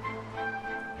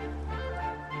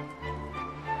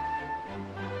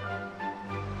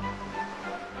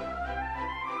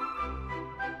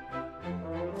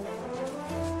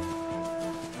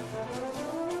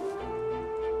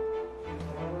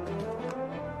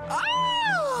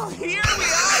 Here we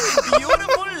are in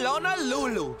beautiful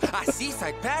Honolulu, a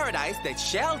seaside paradise that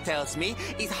Shell tells me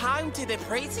is home to the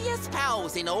prettiest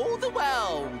pals in all the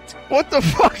world. What the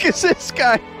fuck is this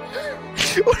guy?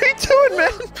 What are you doing,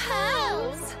 man?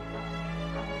 Pearls!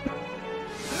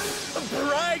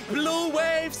 Bright blue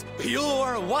waves,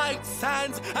 pure white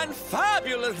sands, and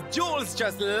fabulous jewels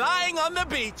just lying on the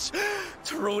beach.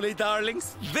 Truly,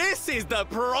 darlings, this is the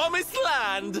promised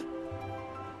land.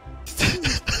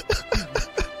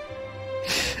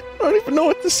 I don't even know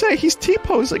what to say. He's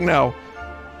T-posing now.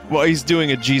 Well, he's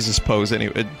doing a Jesus pose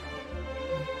anyway.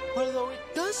 Although it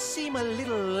does seem a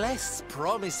little less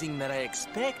promising than I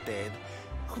expected.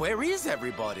 Where is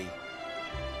everybody?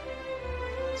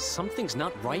 Something's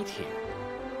not right here.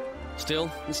 Still,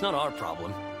 it's not our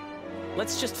problem.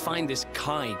 Let's just find this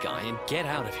Kai guy and get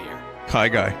out of here. Kai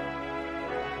guy.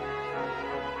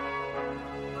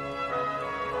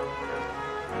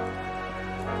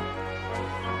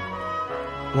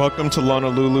 Welcome to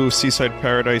Honolulu, seaside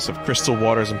paradise of crystal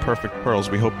waters and perfect pearls.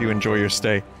 We hope you enjoy your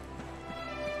stay.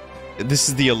 This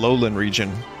is the Alolan region.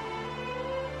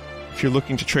 If you're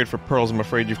looking to trade for pearls, I'm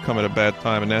afraid you've come at a bad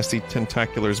time. A nasty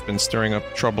tentacular's been stirring up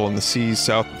trouble in the seas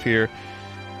south of here,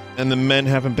 and the men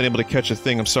haven't been able to catch a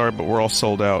thing. I'm sorry, but we're all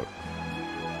sold out.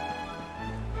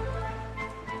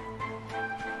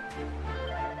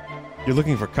 You're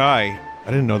looking for Kai. I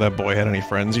didn't know that boy had any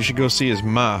friends. You should go see his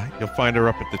ma. You'll find her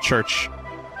up at the church.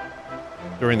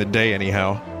 During the day,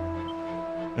 anyhow.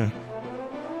 Yeah.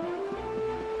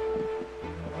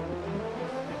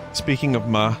 Speaking of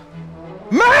ma...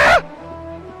 Ma!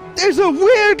 There's a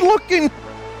weird looking...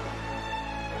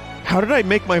 How did I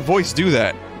make my voice do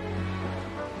that?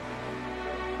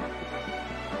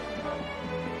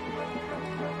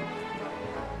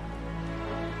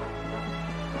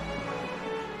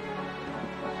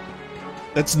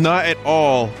 That's not at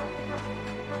all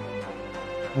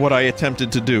what I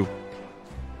attempted to do.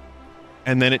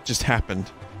 And then it just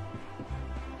happened.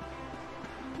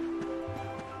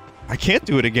 I can't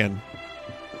do it again.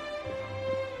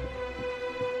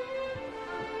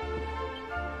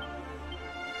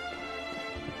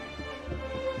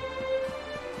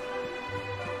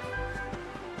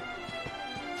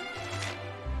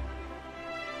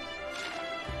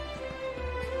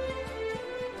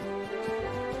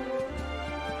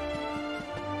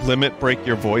 Limit break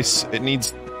your voice. It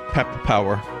needs pep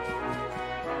power.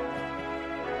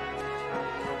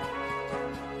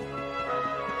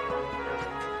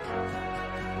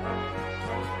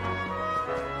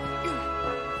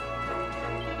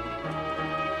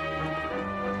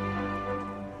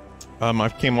 I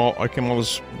came all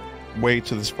this way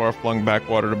to this far-flung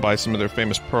backwater to buy some of their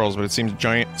famous pearls, but it seems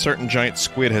certain giant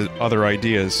squid has other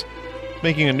ideas. It's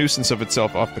making a nuisance of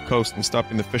itself off the coast and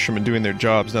stopping the fishermen doing their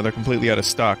jobs. Now they're completely out of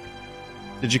stock.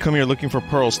 Did you come here looking for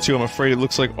pearls too? I'm afraid it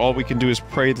looks like all we can do is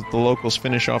pray that the locals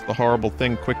finish off the horrible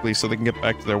thing quickly so they can get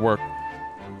back to their work.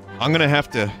 I'm gonna have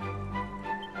to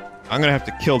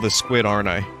kill this squid, aren't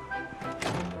I?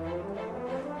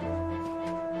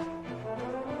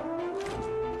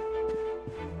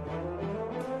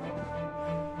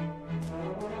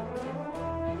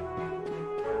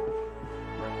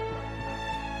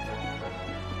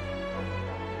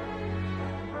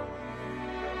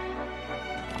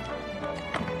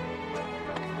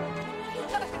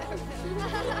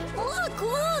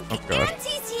 Look! God.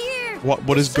 Auntie's here!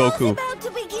 What is Goku? About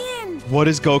to begin. What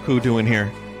is Goku doing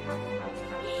here?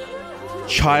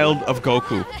 Child of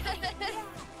Goku.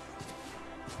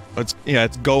 It's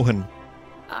Gohan.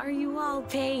 Are you all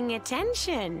paying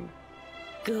attention?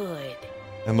 Good.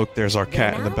 And look, there's our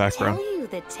cat in the background. I'll tell you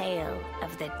the tale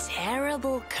of the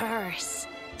terrible curse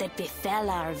that befell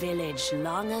our village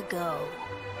long ago.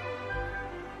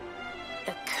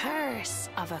 The curse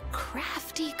of a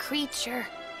crafty creature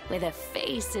with a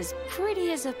face as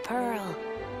pretty as a pearl,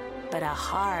 but a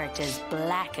heart as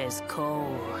black as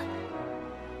coal.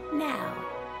 Now,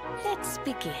 let's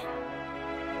begin.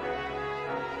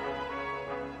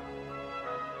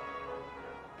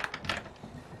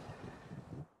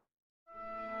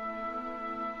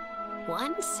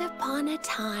 Once upon a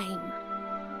time,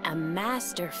 a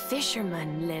master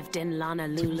fisherman lived in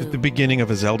Honolulu. At the beginning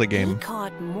of a Zelda game. He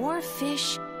caught more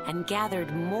fish and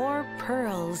gathered more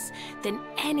pearls than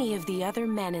any of the other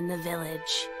men in the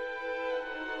village.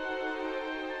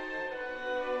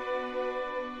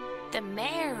 The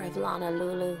mayor of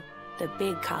Honolulu, the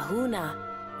big kahuna,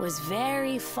 was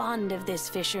very fond of this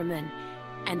fisherman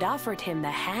and offered him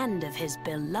the hand of his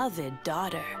beloved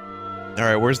daughter.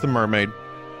 Alright, where's the mermaid?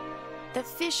 The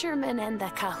fisherman and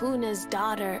the kahuna's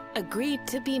daughter agreed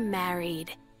to be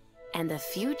married, and the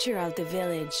future of the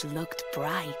village looked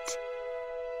bright.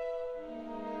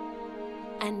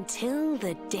 Until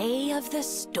the day of the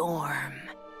storm.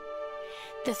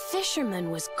 The fisherman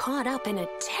was caught up in a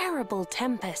terrible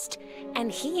tempest,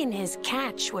 and he and his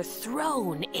catch were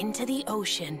thrown into the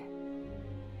ocean.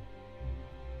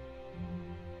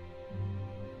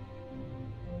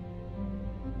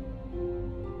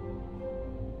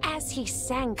 As he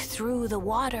sank through the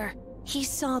water, he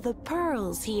saw the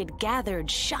pearls he had gathered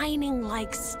shining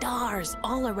like stars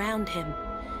all around him.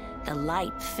 The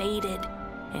light faded,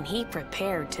 and he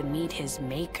prepared to meet his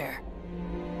maker.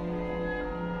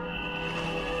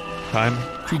 Time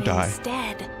to die.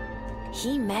 Instead,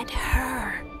 he met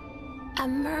her. A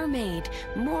mermaid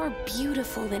more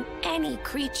beautiful than any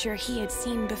creature he had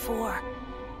seen before.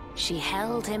 She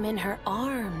held him in her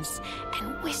arms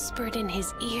and whispered in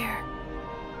his ear.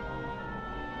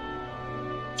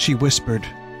 She whispered,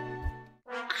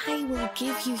 I will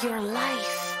give you your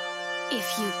life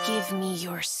if you give me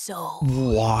your soul.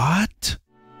 What?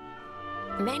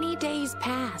 Many days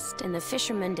passed, and the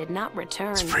fisherman did not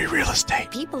return. It's free real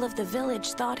estate. People of the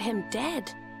village thought him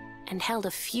dead and held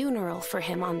a funeral for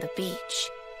him on the beach.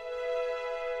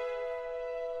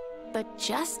 But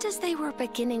just as they were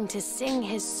beginning to sing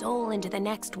his soul into the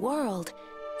next world,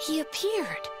 he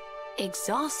appeared,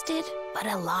 exhausted but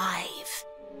alive.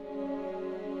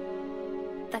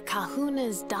 The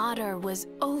kahuna's daughter was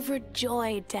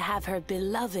overjoyed to have her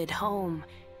beloved home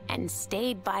and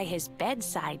stayed by his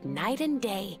bedside night and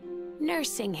day,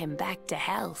 nursing him back to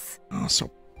health. Oh,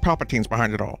 so Palpatine's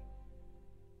behind it all.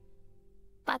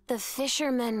 But the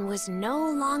fisherman was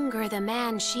no longer the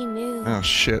man she knew. Oh,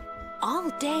 shit. All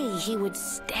day he would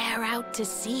stare out to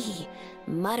sea,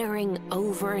 muttering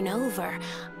over and over,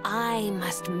 "I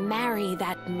must marry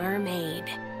that mermaid."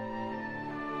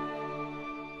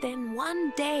 Then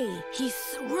one day, he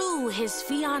threw his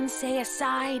fiancée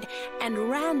aside and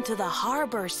ran to the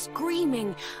harbor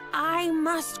screaming, "I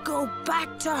must go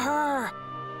back to her!"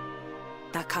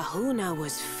 The kahuna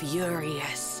was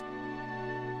furious.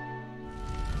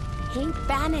 He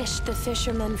banished the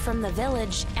fisherman from the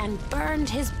village and burned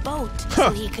his boat so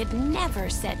he could never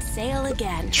set sail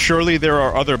again. Surely there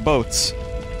are other boats.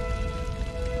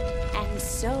 And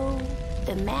so,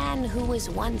 the man who was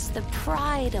once the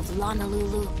pride of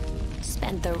Honolulu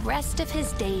spent the rest of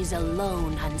his days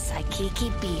alone on Saikiki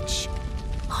Beach,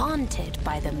 haunted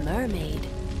by the mermaid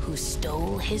who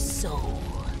stole his soul.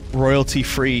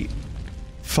 Royalty-free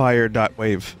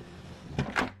fire.wave.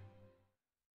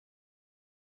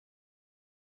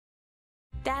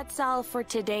 That's all for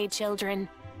today, children.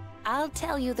 I'll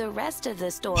tell you the rest of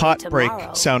the story Pot tomorrow.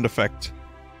 break sound effect.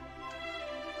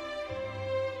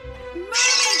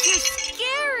 Mermaids are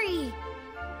scary!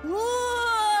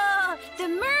 Whoa! The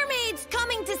mermaid's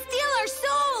coming to steal our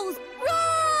souls!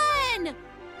 Run!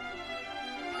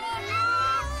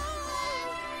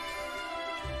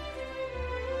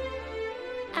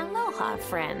 Aloha,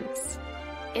 friends.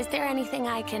 Is there anything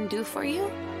I can do for you?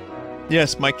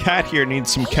 Yes, my cat here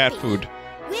needs some cat Maybe. food.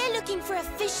 We're looking for a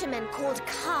fisherman called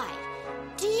Kai.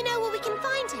 Do you know where we can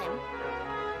find him?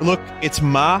 Look, it's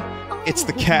Ma, it's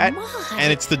the cat, my.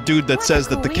 and it's the dude that What says a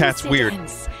that the cat's weird.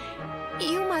 coincidence.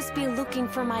 You must be looking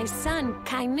for my son,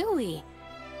 Kainui.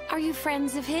 Are you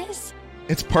friends of his?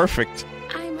 It's perfect.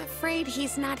 I'm afraid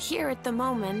he's not here at the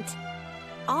moment.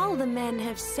 All the men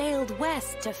have sailed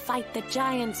west to fight the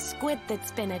giant squid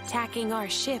that's been attacking our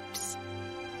ships.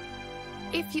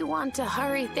 If you want to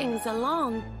hurry things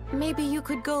along, maybe you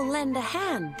could go lend a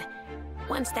hand.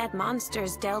 Once that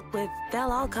monster's dealt with,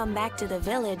 they'll all come back to the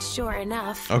village, sure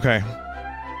enough. Okay.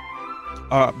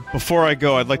 Before I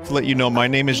go, I'd like to let you know my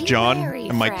name is Be John, wary,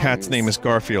 and my cat's friends. name is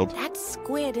Garfield. That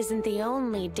squid isn't the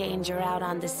only danger out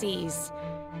on the seas.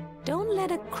 Don't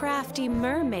let a crafty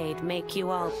mermaid make you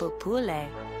all pupule.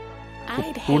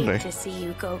 I'd Pupule. hate to see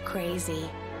you go crazy.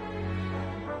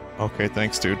 Okay,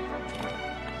 thanks, dude.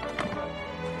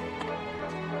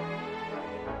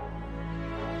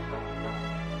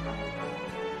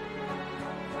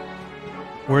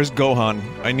 Where's Gohan?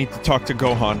 I need to talk to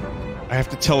Gohan. I have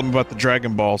to tell him about the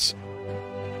Dragon Balls.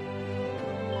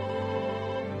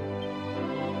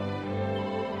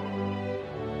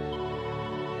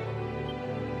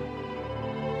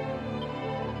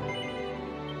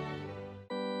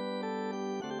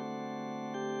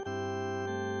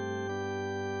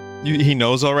 He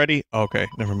knows already? Okay,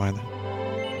 never mind then.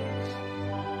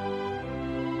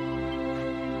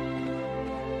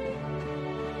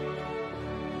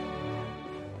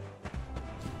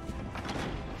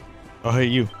 Oh, hey,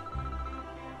 you.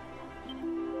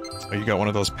 Oh, you got one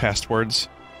of those passwords?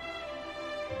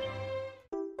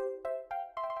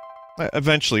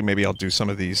 Eventually, maybe I'll do some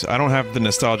of these. I don't have the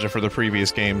nostalgia for the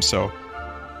previous game, so...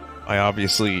 I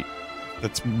obviously...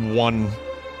 That's one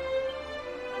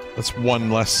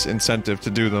less incentive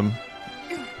to do them.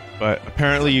 But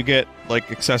apparently you get,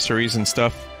 like, accessories and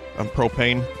stuff on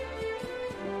propane.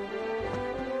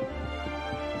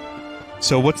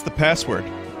 So what's the password?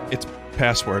 It's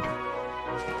password.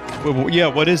 Well, yeah,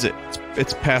 what is it?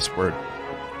 It's password.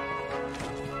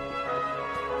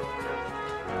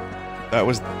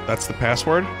 That's the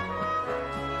password?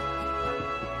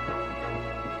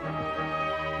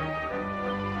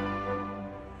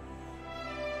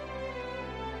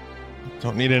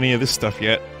 Don't need any of this stuff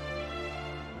yet.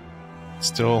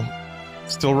 Still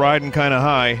riding kind of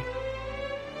high.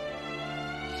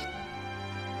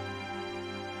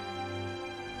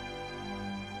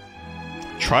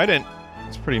 Trident.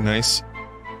 It's pretty nice.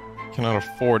 Cannot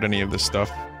afford any of this stuff.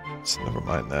 So never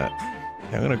mind that.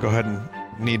 Yeah, I'm gonna go ahead and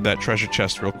need that treasure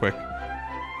chest real quick.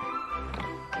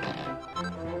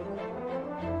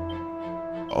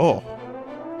 Oh.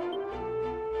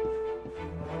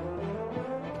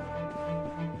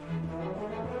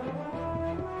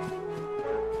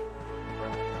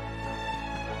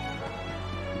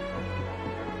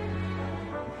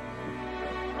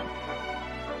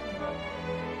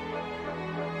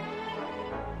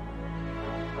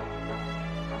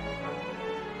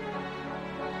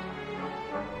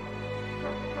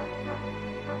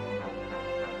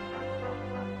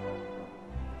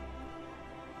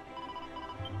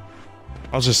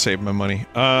 I'll just save my money.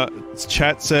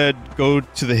 Chat said go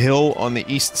to the hill on the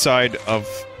east side of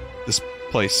this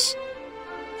place.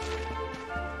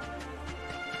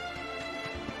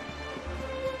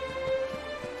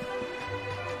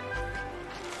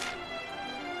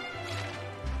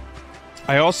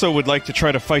 I also would like to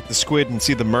try to fight the squid and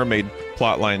see the mermaid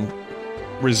plotline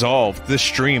resolved this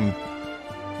stream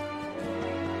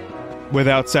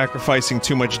without sacrificing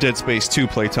too much Dead Space 2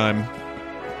 playtime.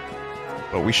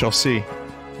 But we shall see.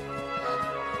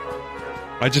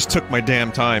 I just took my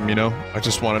damn time, you know? I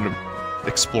just wanted to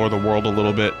explore the world a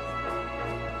little bit.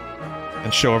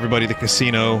 And show everybody the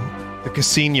casino. The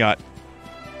casino yacht.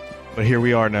 But here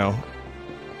we are now.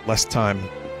 Less time.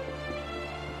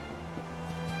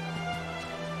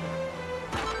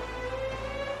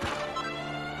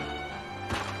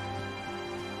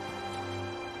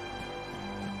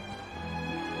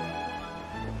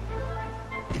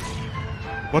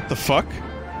 What the fuck?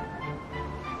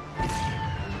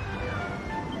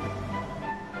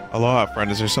 Aloha, friend.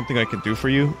 Is there something I can do for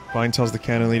you? Vine tells the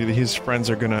cannon lady that his friends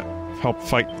are gonna help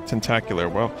fight the tentacular.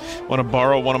 Well, want to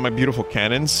borrow one of my beautiful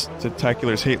cannons?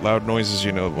 Tentaculars hate loud noises,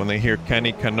 you know. When they hear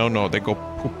kani kanono, they go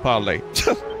pupale.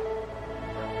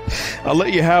 I'll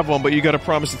let you have one, but you gotta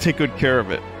promise to take good care of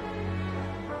it.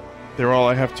 They're all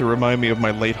I have to remind me of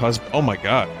my late husband. Oh my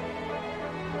god.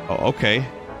 Oh, okay.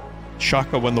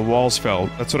 Shaka when the walls fell.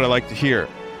 That's what I like to hear.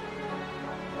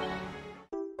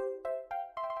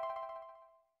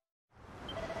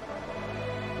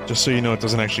 Just so you know, it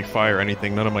doesn't actually fire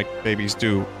anything. None of my babies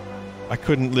do. I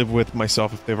couldn't live with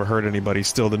myself if they ever hurt anybody.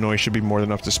 Still, the noise should be more than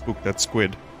enough to spook that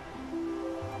squid.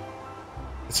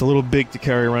 It's a little big to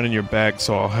carry around in your bag,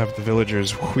 so I'll have the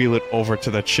villagers wheel it over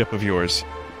to that ship of yours.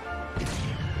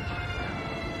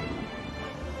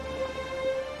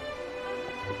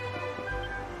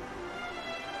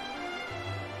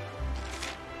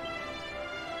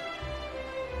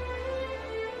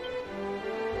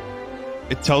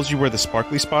 It tells you where the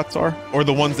sparkly spots are? Or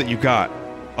the ones that you got?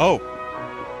 Oh.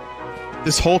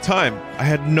 This whole time, I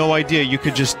had no idea you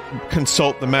could just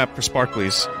consult the map for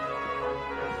sparklies.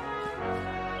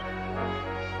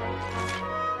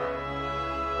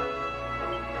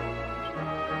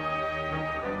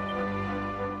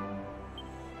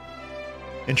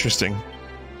 Interesting.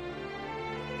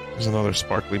 There's another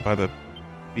sparkly by the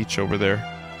beach over there.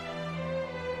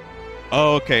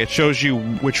 Oh, okay, it shows you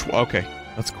which... Okay,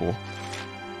 that's cool.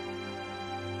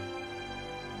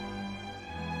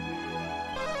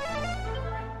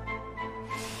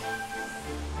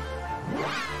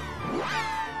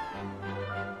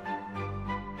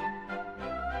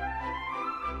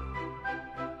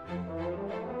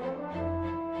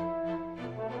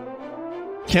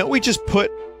 Can't we just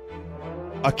put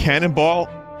a cannonball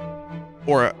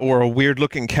or a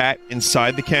weird-looking cat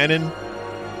inside the cannon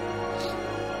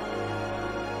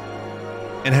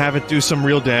and have it do some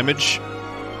real damage?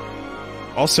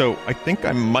 Also, I think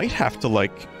I might have to,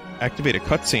 like, activate a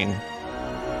cutscene.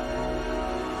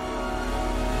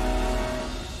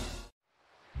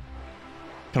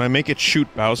 Can I make it shoot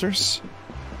Bowsers?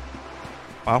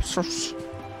 Bowsers?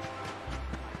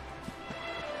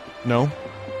 No?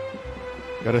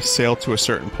 Gotta sail to a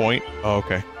certain point? Oh,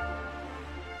 okay.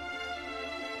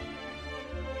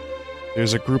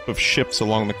 There's a group of ships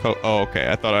along the coast. Oh, okay.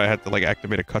 I thought I had to, like,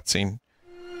 activate a cutscene.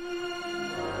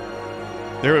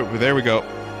 There we go.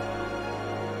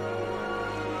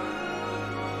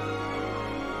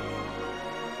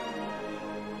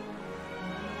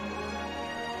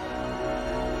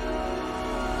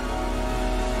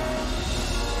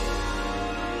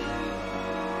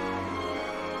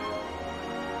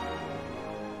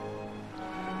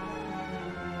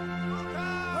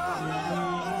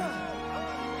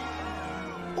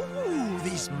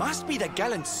 Must be the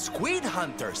gallant squid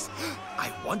hunters.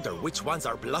 I wonder which one's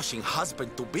our blushing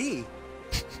husband-to-be.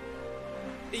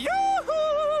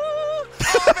 Yoo-hoo!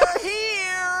 Over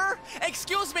here!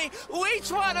 Excuse me,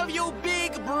 which one of you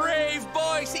big brave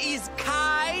boys is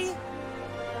Kai?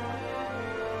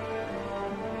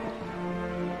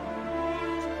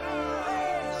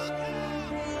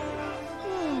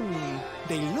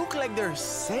 They look like they're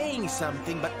saying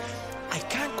something, but I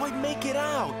can't quite make it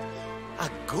out. A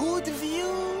good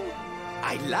view?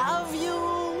 I love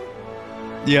you?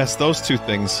 Yes, those two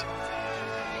things.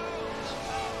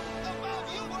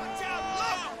 Above you, watch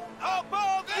out! Look!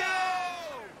 Above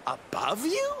you! Above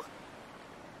you?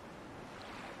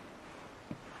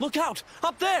 Look out!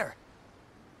 Up there!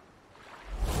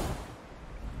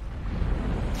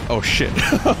 Oh shit.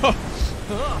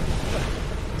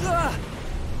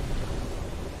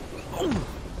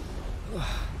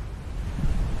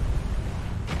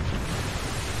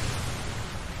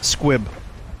 Squib.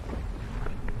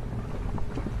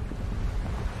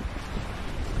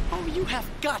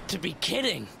 got to be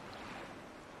kidding.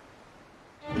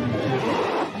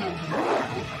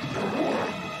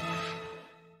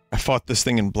 I fought this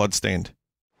thing in Bloodstained.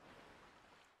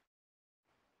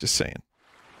 Just saying.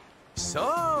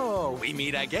 So, we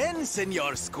meet again,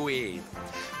 Senor Squid.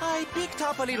 I picked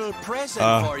up a little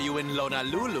present for you in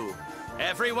Lonalulu.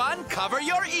 Everyone, cover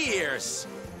your ears.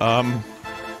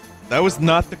 That was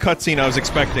not the cutscene I was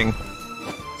expecting.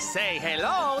 Say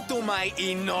hello to my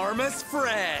enormous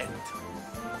friend.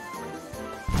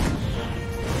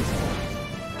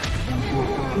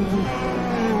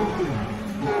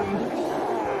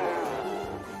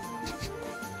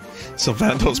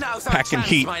 Sylvando's Now's our packing chance,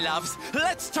 heat. my loves.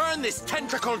 Let's turn this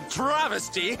tentacled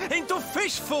travesty into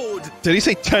fish food. Did he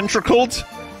say tentacled?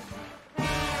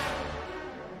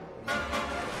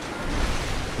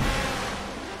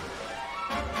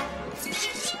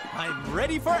 I'm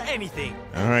ready for anything.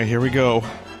 Alright, here we go.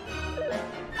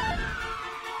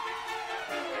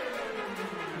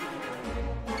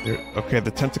 Okay, the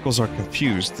tentacles are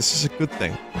confused. This is a good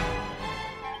thing.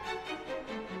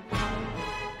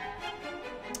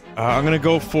 I'm gonna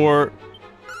go for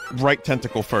right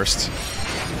tentacle first.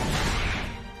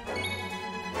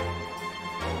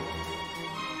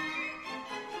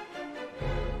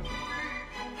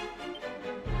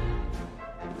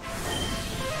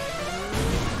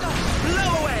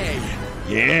 Blow away!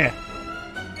 Yeah!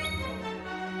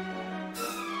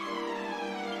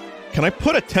 Can I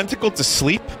put a tentacle to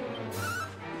sleep?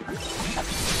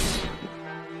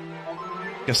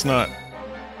 Guess not.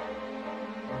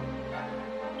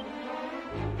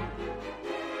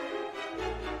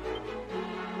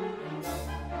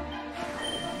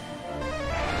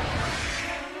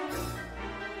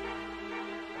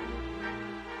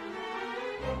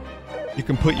 You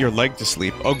can put your leg to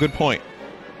sleep. Oh, good point.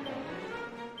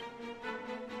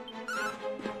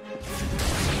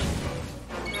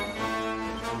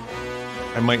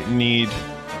 I might need...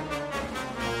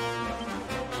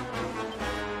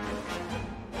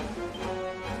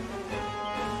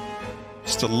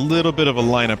 just a little bit of a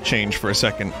lineup change for a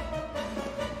second.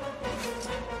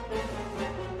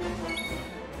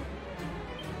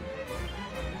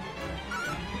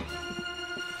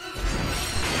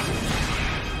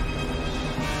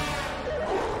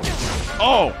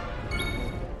 Oh!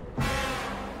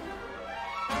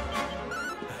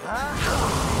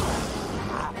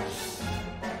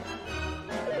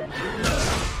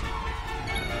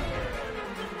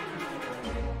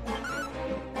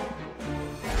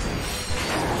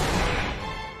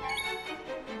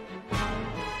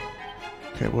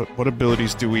 Okay, what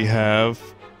abilities do we have?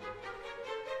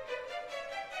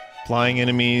 Flying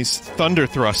enemies, thunder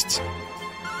thrusts.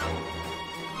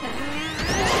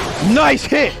 Nice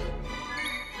hit!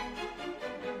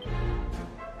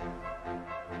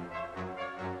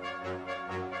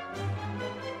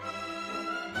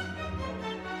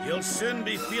 You'll soon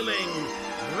be feeling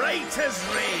right as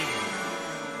rain.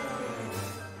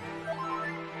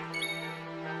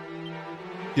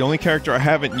 The only character I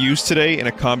haven't used today in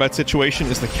a combat situation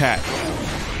is the cat.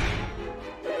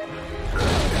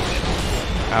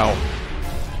 Ow.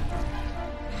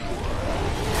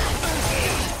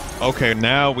 Okay,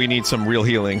 now we need some real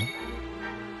healing.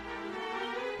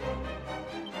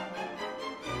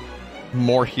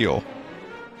 More heal.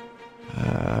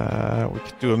 We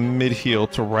could do a mid-heal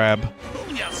to Rab.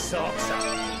 Your socks up.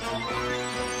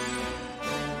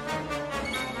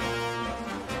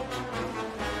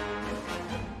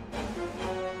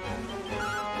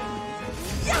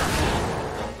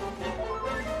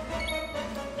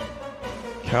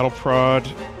 Cattle Prod,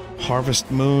 Harvest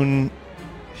Moon,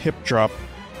 Hip Drop.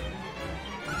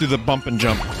 Do the bump and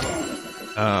jump.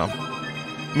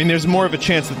 I mean, there's more of a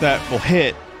chance that that will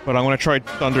hit, but I'm gonna try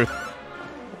Thunder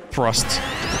Thrust.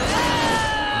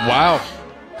 Wow,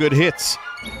 good hits.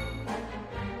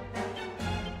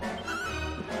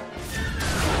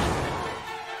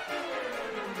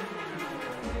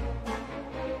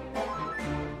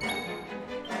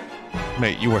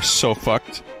 Mate, you are so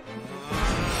fucked.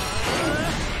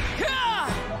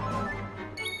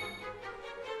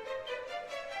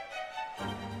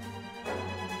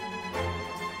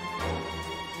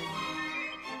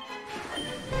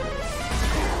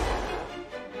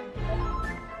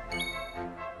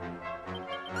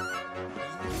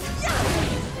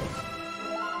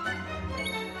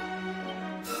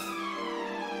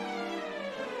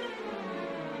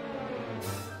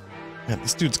 Man,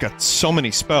 this dude's got so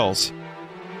many spells.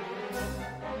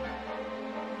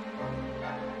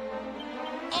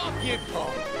 Off you pop!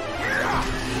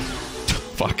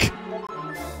 Fuck.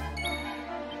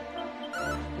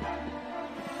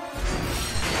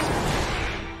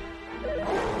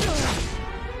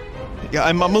 Yeah,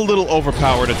 I'm a little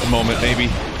overpowered at the moment, maybe.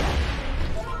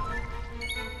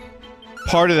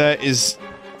 Part of that is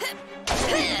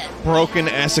broken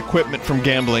ass equipment from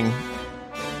gambling.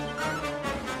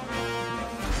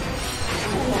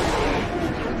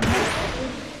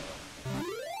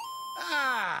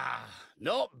 Ah,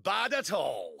 not bad at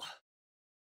all.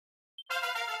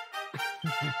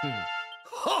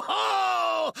 Ho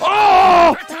ho!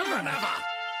 Oh! Better than ever.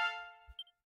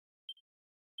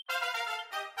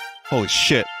 Holy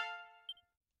shit.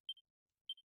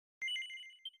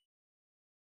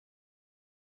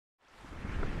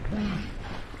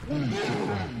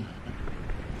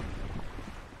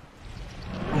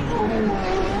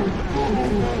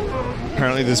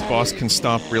 Apparently this boss can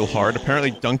stomp real hard.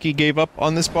 Apparently Donkey gave up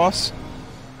on this boss.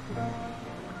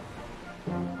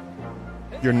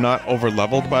 You're not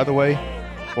over-leveled, by the way.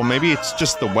 Well, maybe it's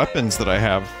just the weapons that I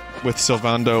have with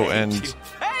Sylvando and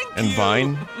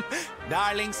Vine.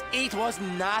 Darlings, it was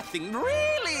nothing,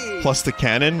 really. Plus the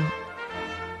cannon.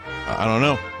 I don't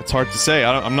know. It's hard to say.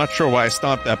 I'm not sure why I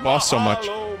stomped that boss so much.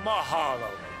 Mahalo, mahalo.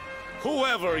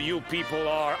 Whoever you people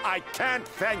are, I can't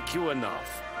thank you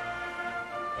enough.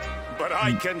 But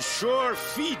I can sure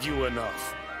feed you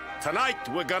enough. Tonight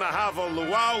we're gonna have a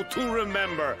luau to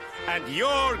remember, and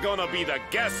you're gonna be the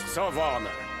guests of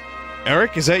honor.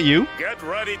 Eric, is that you? Get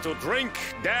ready to drink,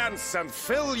 dance, and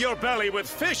fill your belly with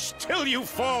fish till you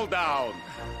fall down.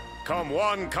 Come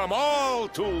one, come all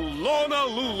to Lona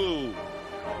Lulu.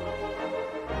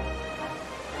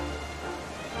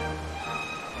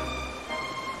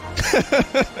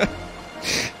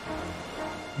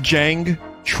 Jang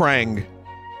Trang.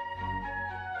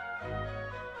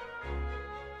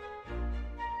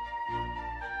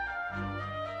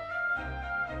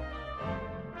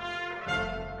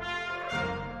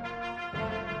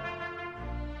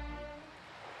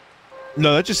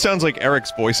 No, that just sounds like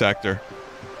Eric's voice actor.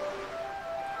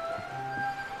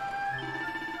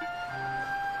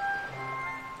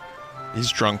 He's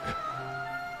drunk.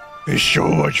 It's so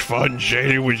much fun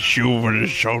sailing with Silver the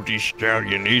Salty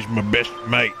Stallion. He's my best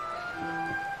mate.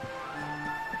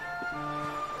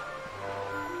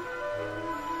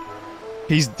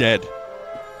 He's dead.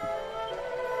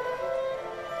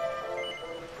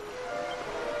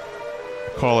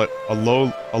 Call it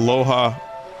Aloha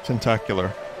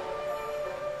Tentacular.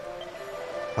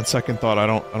 On second thought, I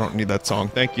don't need that song.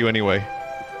 Thank you anyway.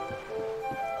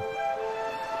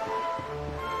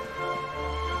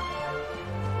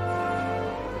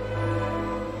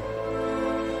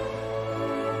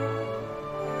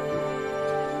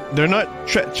 They're not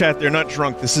chat. They're not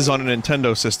drunk. This is on a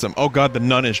Nintendo system. Oh god, the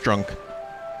nun is drunk.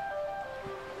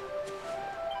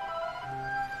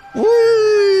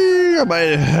 Whee! I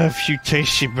might have a few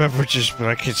tasty beverages, but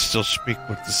I can still speak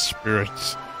with the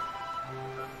spirits.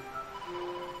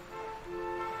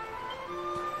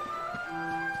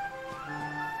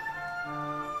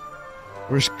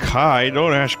 Where's Kai?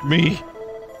 Don't ask me.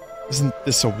 Isn't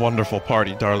this a wonderful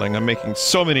party, darling? I'm making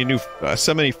so many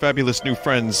fabulous new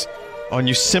friends. Oh, and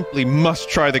you simply must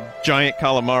try the giant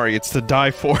calamari. It's to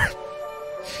die for.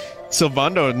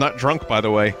 Sylvando is not drunk, by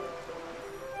the way.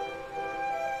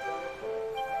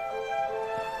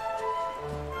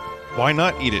 Why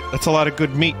not eat it? That's a lot of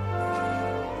good meat.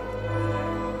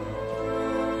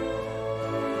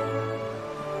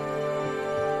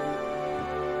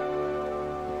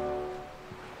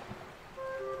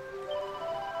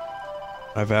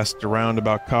 I've asked around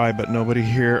about Kai, but nobody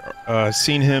here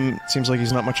seen him. Seems like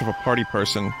he's not much of a party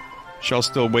person. Shell's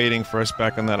still waiting for us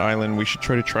back on that island. We should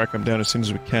try to track him down as soon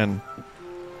as we can.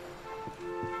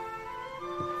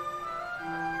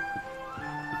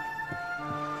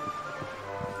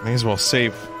 May as well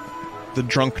save the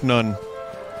drunk nun.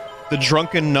 The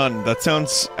drunken nun. That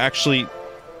sounds actually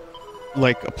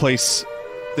like a place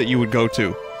that you would go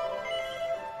to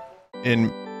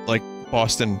in, like,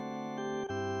 Boston.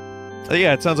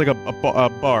 Yeah, it sounds like a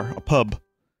bar, a pub,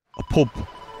 a pub.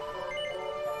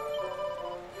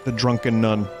 The drunken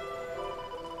nun.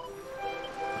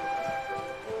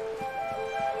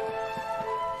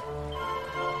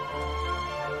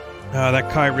 Ah, that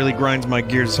Kai really grinds my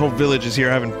gears. This whole village is here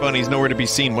having fun. He's nowhere to be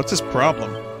seen. What's his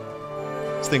problem?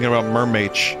 He's thinking about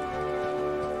mermaids.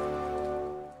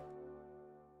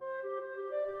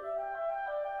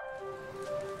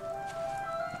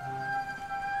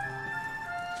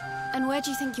 And where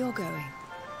do you think you're going?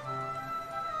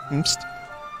 Oops.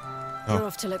 Oh. You're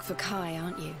off to look for Kai,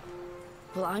 aren't you?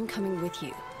 Well, I'm coming with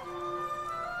you.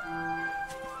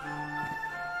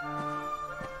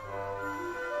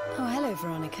 Oh, hello,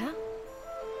 Veronica.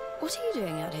 What are you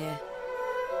doing out here?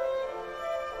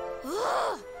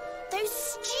 Oh, those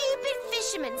stupid fish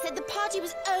fisherman said the party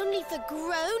was only for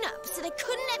grown-ups, so they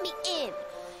couldn't let me in.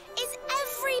 Is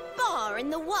every bar in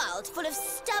the world full of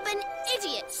stubborn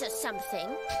idiots or something?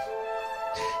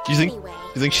 Do you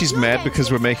think she's mad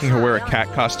because we're making her wear a cat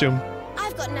costume?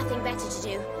 I've got nothing better to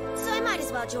do, so I might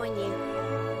as well join you.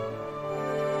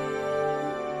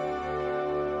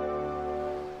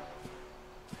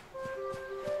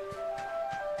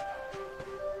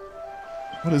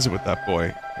 What is it with that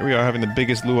boy? Here we are having the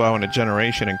biggest luau in a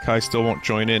generation, and Kai still won't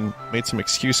join in. Made some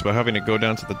excuse about having to go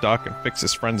down to the dock and fix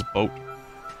his friend's boat.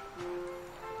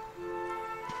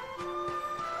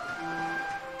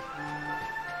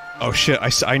 Oh shit,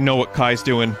 I know what Kai's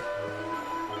doing.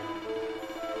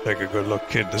 Take a good look,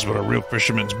 kid. This is what a real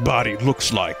fisherman's body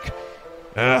looks like.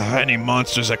 Any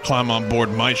monsters that climb on board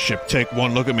my ship take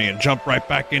one look at me and jump right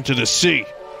back into the sea.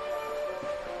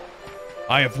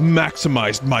 I have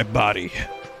maximized my body.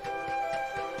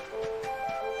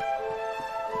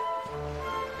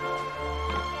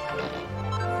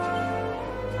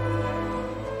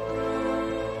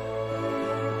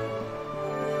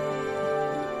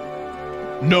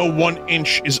 No 1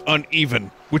 inch is uneven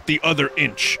with the other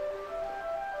inch.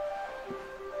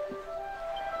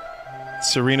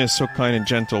 Serena's so kind and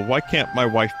gentle. Why can't my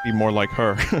wife be more like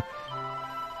her?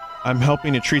 I'm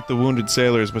helping to treat the wounded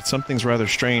sailors, but something's rather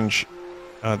strange.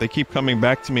 They keep coming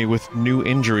back to me with new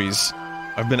injuries.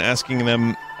 I've been asking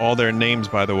them all their names,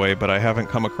 by the way, but I haven't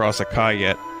come across a Kai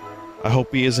yet. I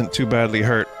hope he isn't too badly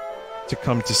hurt to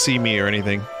come to see me or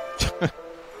anything.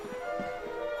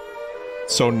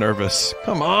 So nervous.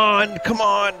 Come on, come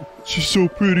on! She's so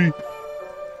pretty.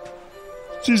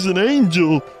 She's an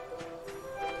angel.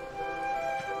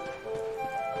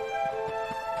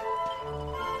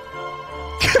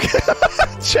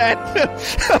 Chat.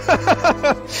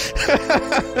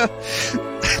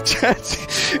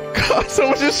 Chat. God,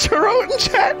 someone just wrote in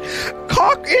chat.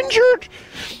 Cock injured.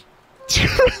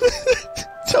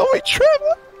 Tell me,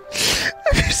 Trevor.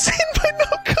 Have you seen my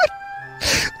no-cut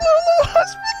Lolo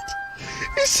husband?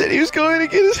 He said he was going to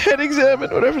get his head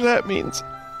examined, whatever that means.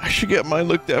 I should get mine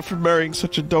looked at for marrying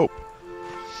such a dope.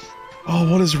 Oh,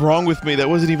 what is wrong with me? That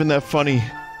wasn't even that funny.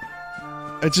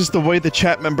 It's just the way the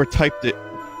chat member typed it.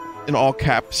 In all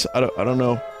caps. I don't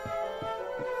know.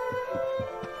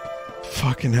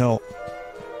 Fucking hell.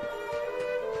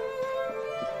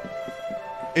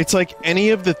 It's like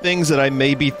any of the things that I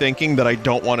may be thinking that I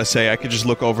don't want to say, I could just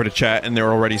look over to chat and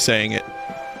they're already saying it.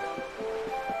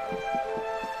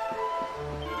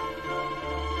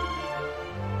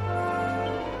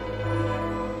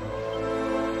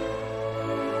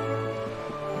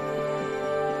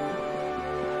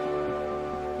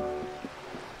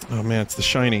 Oh man, it's the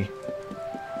shiny.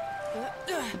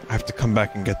 I have to come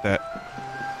back and get that.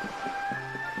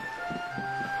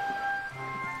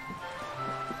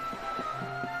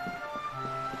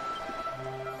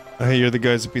 Hey, you're the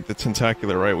guys that beat the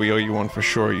Tentacular, right? We owe you one for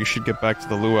sure. You should get back to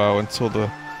the luau until the...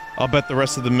 I'll bet the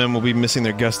rest of the men will be missing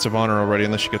their guests of honor already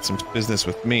unless you get some business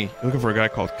with me. You're looking for a guy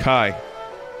called Kai.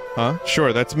 Huh?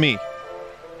 Sure, that's me.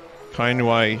 Kai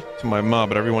Nui to my mom,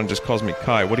 but everyone just calls me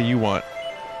Kai. What do you want?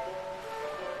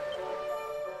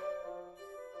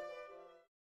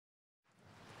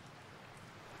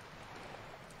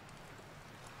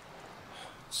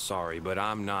 Sorry, but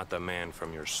I'm not the man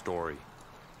from your story.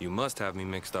 You must have me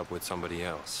mixed up with somebody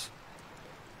else.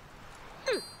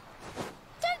 Don't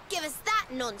give us that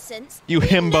nonsense. You we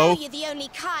himbo. know you're the only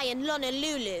Kai in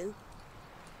Honolulu.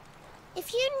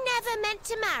 If you never meant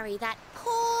to marry that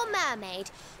poor mermaid,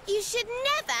 you should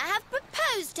never have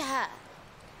proposed to her.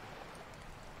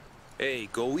 Hey,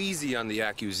 go easy on the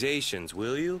accusations,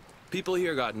 will you? People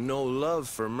here got no love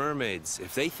for mermaids.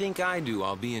 If they think I do,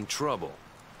 I'll be in trouble.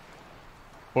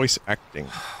 Voice acting.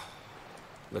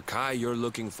 The Kai you're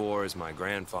looking for is my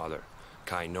grandfather,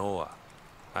 Kai Noa.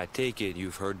 I take it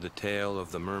you've heard the tale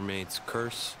of the mermaid's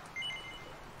curse?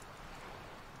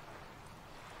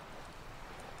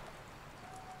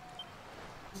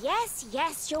 Yes,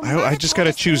 your I just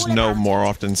gotta choose no more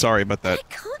often. Sorry about that.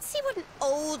 I can't see what an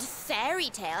old fairy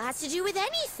tale has to do with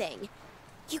anything.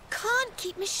 You can't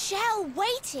keep Michelle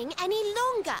waiting any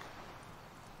longer.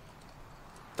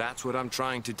 That's what I'm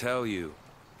trying to tell you.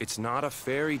 It's not a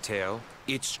fairy tale,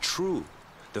 it's true.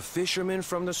 The fisherman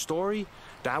from the story,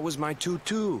 that was my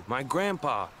tutu, my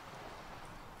grandpa.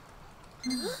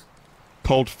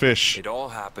 Cold fish. It all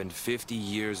happened 50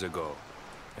 years ago,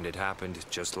 and it happened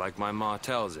just like my ma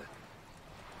tells it.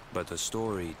 But the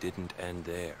story didn't end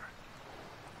there.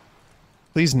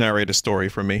 Please narrate a story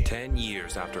for me. 10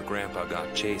 years after Grandpa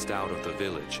got chased out of the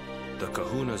village, the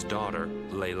kahuna's daughter,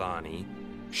 Leilani,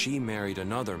 she married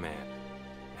another man.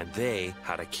 And they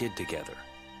had a kid together.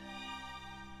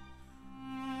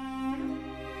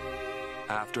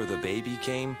 After the baby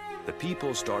came, the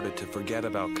people started to forget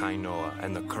about Kainoa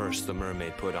and the curse the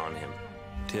mermaid put on him.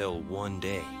 Till one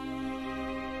day,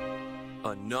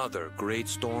 another great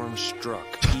storm struck,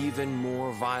 even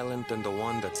more violent than the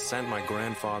one that sent my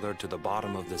grandfather to the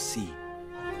bottom of the sea.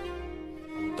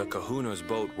 The kahuna's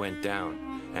boat went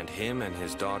down, and him and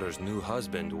his daughter's new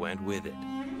husband went with it.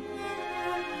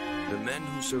 The men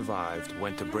who survived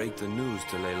went to break the news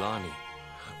to Leilani,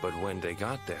 but when they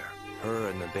got there, her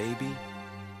and the baby,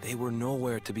 they were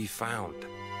nowhere to be found.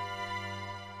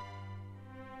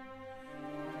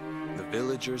 The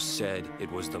villagers said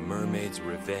it was the mermaid's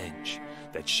revenge,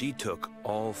 that she took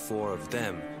all 4 of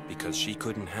them because she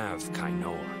couldn't have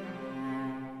Kainoa.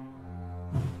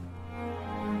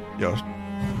 Yo.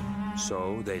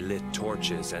 So they lit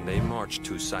torches and they marched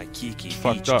to Saikiki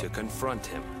Fucked Beach up. to confront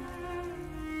him.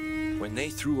 When they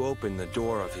threw open the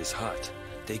door of his hut,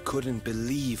 they couldn't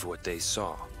believe what they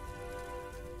saw.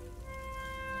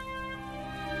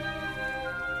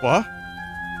 What?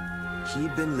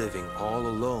 He'd been living all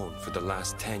alone for the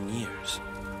last 10 years,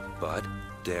 but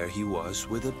there he was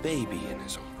with a baby in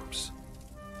his arms.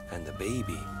 And the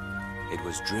baby, it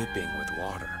was dripping with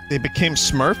water. They became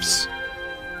Smurfs?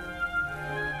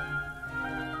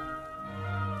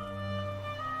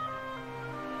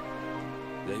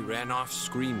 They ran off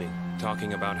screaming,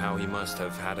 talking about how he must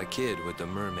have had a kid with the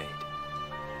mermaid.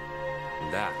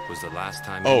 And that was the last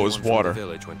time Oh, it was anyone from water. the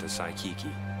village went to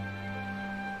Saikiki.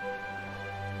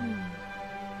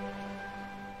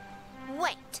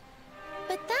 Wait,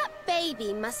 but that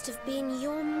baby must have been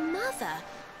your mother,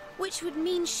 which would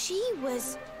mean she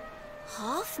was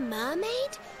half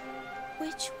mermaid,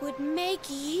 which would make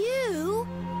you...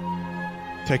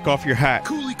 Take off your hat.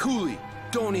 Cooley!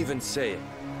 Don't even say it.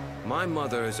 My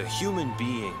mother is a human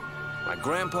being. My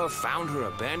grandpa found her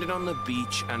abandoned on the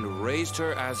beach and raised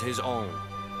her as his own.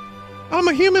 I'm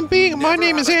a human being. My Never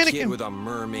name is have a kid Anakin. with a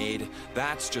mermaid.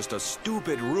 That's just a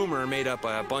stupid rumor made up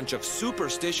by a bunch of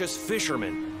superstitious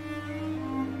fishermen.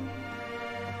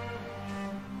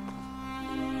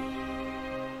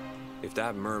 If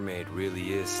that mermaid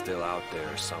really is still out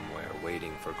there somewhere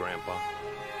waiting for Grandpa,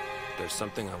 there's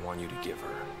something I want you to give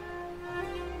her.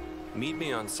 Meet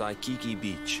me on Saikiki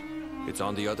Beach. It's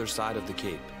on the other side of the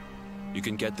cape. You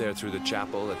can get there through the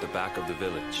chapel at the back of the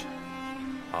village.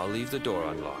 I'll leave the door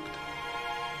unlocked.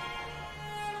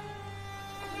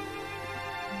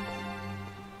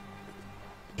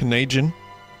 Canadian.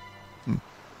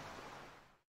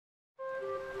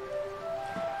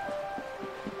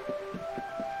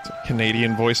 It's a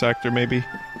Canadian voice actor, maybe.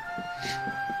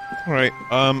 All right.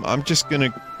 I'm just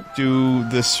gonna do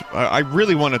this. I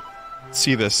really want to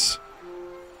see this.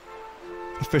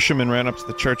 A fisherman ran up to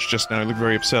the church just now. He looked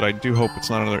very upset. I do hope it's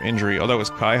not another injury. Oh, that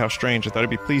was Kai. How strange. I thought I'd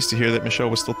be pleased to hear that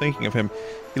Michelle was still thinking of him.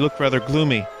 He looked rather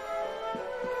gloomy.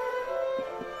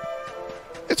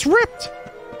 It's ripped!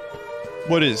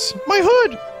 What is? My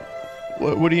hood!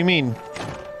 What do you mean?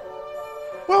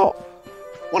 Well,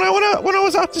 when I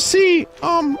was out to sea,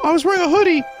 I was wearing a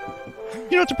hoodie,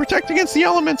 you know, to protect against the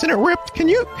elements, and it ripped. Can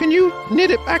you knit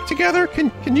it back together?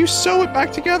 Can you sew it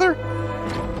back together?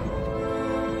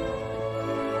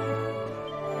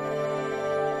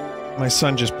 My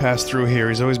son just passed through here.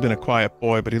 He's always been a quiet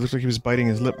boy, but he looked like he was biting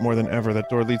his lip more than ever. That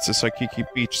door leads to Saikiki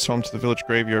Beach. It's home to the village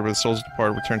graveyard where the souls of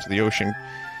departed return to the ocean.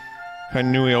 I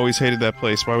knew he always hated that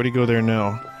place. Why would he go there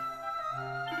now?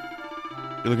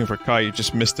 You're looking for Kai. You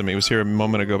just missed him. He was here a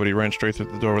moment ago, but he ran straight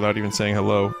through the door without even saying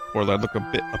hello. Poor lad looked a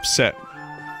bit upset.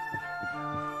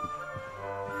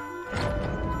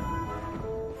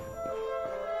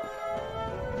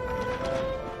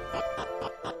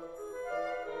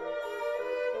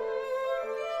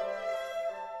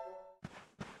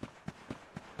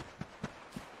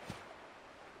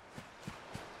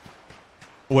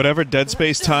 Whatever Dead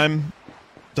Space time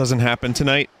doesn't happen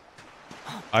tonight,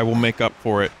 I will make up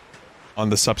for it on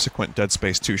the subsequent Dead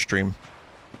Space 2 stream.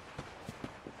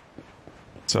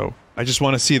 So, I just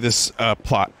want to see this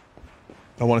plot.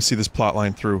 I want to see this plot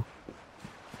line through.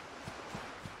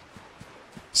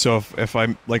 So if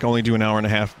I like only do an hour and a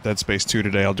half Dead Space 2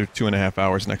 today, I'll do 2.5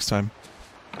 hours next time.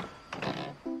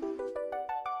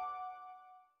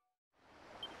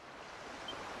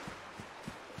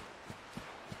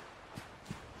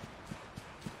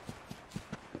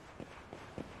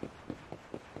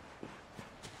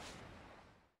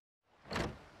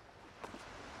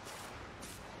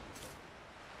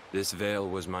 This veil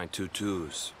was my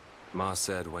tutu's. Ma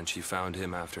said when she found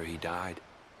him after he died,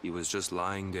 he was just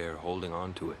lying there holding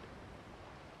on to it.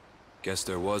 Guess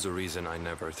there was a reason I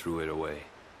never threw it away.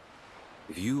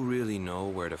 If you really know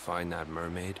where to find that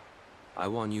mermaid, I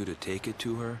want you to take it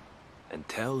to her and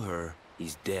tell her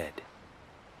he's dead.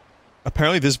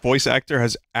 Apparently this voice actor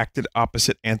has acted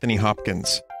opposite Anthony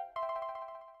Hopkins.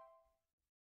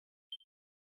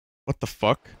 What the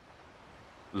fuck?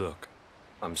 Look,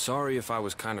 I'm sorry if I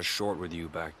was kinda short with you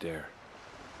back there,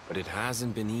 but it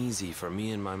hasn't been easy for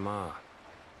me and my ma.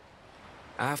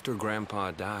 After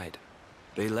Grandpa died,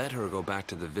 they let her go back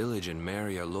to the village and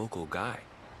marry a local guy,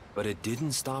 but it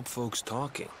didn't stop folks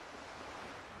talking.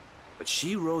 But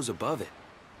she rose above it,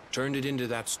 turned it into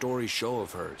that story show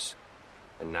of hers,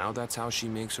 and now that's how she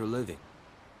makes her living.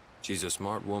 She's a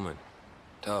smart woman,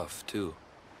 tough too.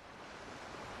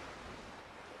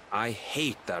 I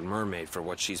hate that mermaid for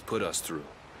what she's put us through,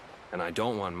 and I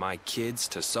don't want my kids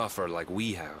to suffer like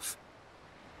we have.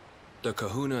 The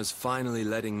Kahuna's finally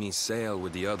letting me sail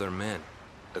with the other men.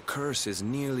 The curse is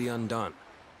nearly undone.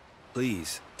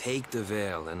 Please, take the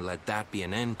veil and let that be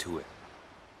an end to it.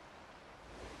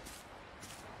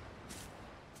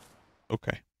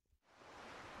 Okay.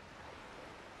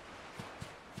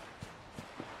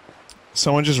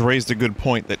 Someone just raised a good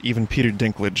point that even Peter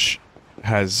Dinklage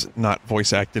has not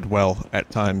voice acted well at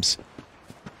times.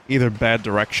 Either bad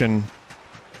direction,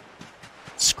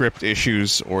 script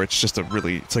issues, or it's just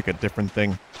it's like a different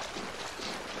thing.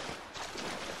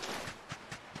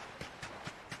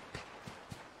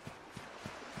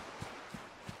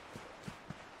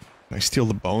 Can I steal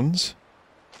the bones?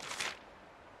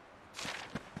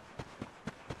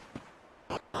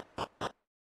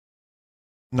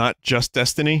 Not just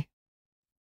Destiny?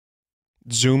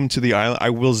 Zoom to the island. I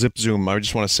will zip zoom. I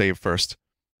just want to save first.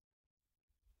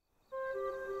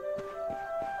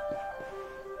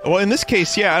 Well, in this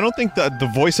case, yeah, I don't think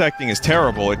the voice acting is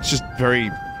terrible. It's just very,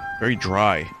 very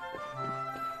dry.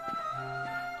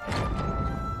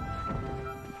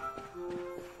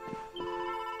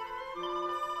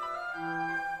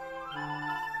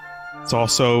 It's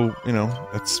also, you know,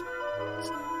 it's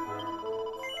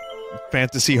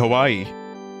fantasy Hawaii.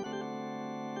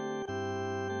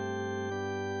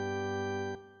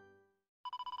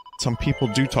 Some people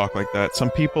do talk like that.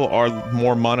 Some people are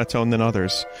more monotone than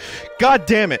others. God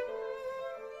damn it!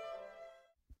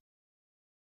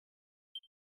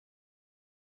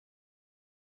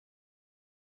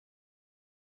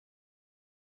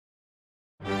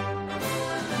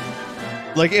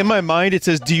 Like, in my mind, it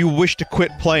says, do you wish to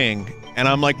quit playing? And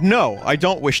I'm like, no, I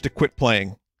don't wish to quit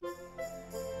playing.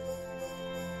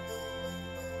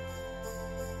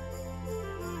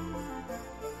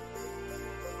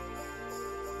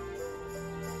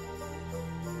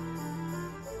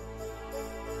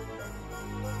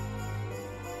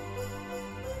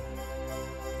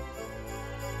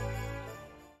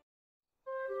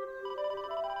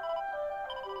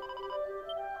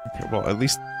 Okay, well, at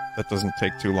least that doesn't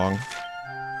take too long.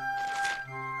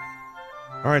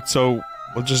 Alright, so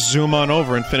we'll just zoom on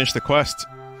over and finish the quest.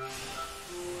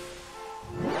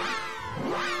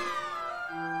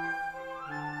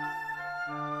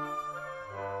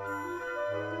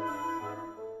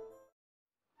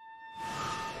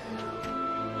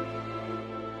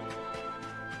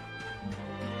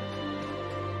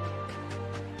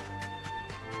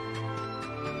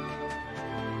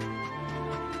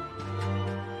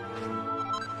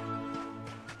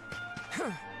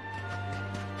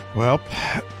 Well,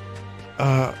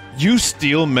 you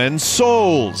steal men's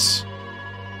souls!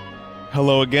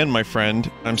 Hello again, my friend.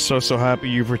 I'm so happy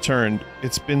you've returned.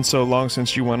 It's been so long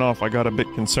since you went off, I got a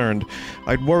bit concerned.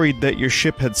 I'd worried that your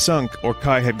ship had sunk or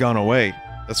Kai had gone away.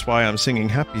 That's why I'm singing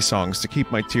happy songs to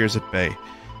keep my tears at bay.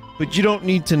 But you don't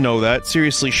need to know that.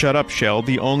 Seriously, shut up, Shell.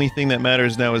 The only thing that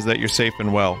matters now is that you're safe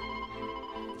and well.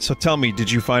 So tell me, did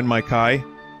you find my Kai?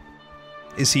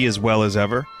 Is he as well as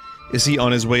ever? Is he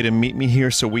on his way to meet me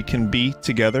here so we can be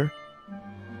together?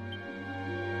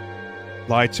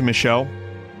 Lie to Michelle?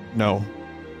 No.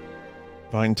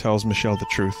 Vine tells Michelle the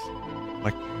truth.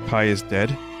 My Kai is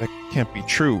dead? That can't be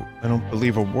true. I don't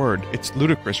believe a word. It's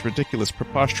ludicrous, ridiculous,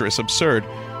 preposterous, absurd.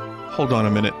 Hold on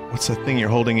a minute. What's that thing you're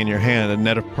holding in your hand? A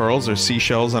net of pearls or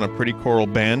seashells on a pretty coral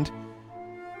band?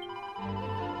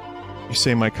 You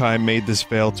say my Kai made this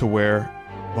veil to wear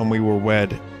when we were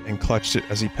wed and clutched it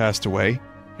as he passed away?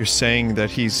 You're saying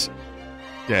that he's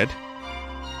dead?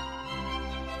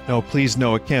 No, please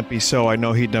no, it can't be so. I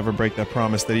know he'd never break that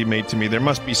promise that he made to me. There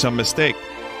must be some mistake.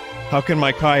 How can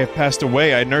my Kai have passed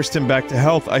away? I nursed him back to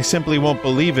health. I simply won't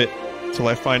believe it till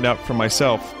I find out for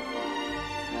myself.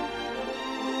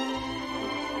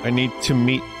 I need to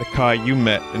meet the Kai you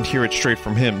met and hear it straight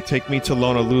from him. Take me to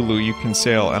Honolulu, you can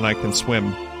sail and I can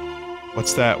swim.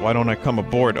 What's that? Why don't I come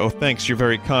aboard? Oh, thanks, you're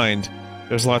very kind.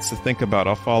 There's lots to think about.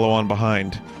 I'll follow on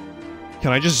behind.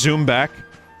 Can I just zoom back?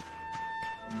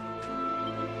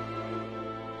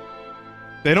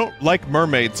 They don't like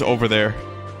mermaids over there.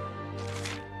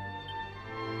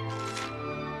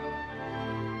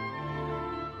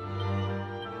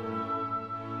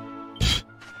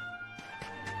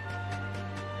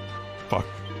 Fuck.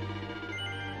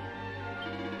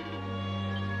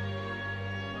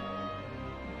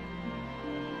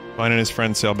 Vine and his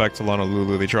friends sail back to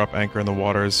Honolulu. They drop anchor in the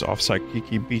waters off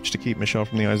Waikiki Beach to keep Michelle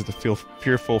from the eyes of the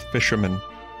fearful fishermen.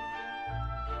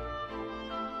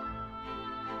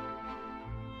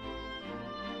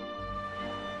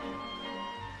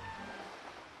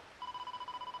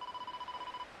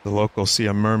 The locals see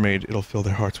a mermaid, it'll fill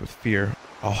their hearts with fear.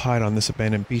 I'll hide on this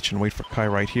abandoned beach and wait for Kai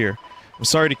right here. I'm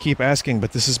sorry to keep asking,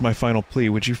 but this is my final plea.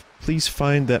 Would you please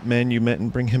find that man you met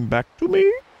and bring him back to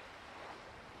me?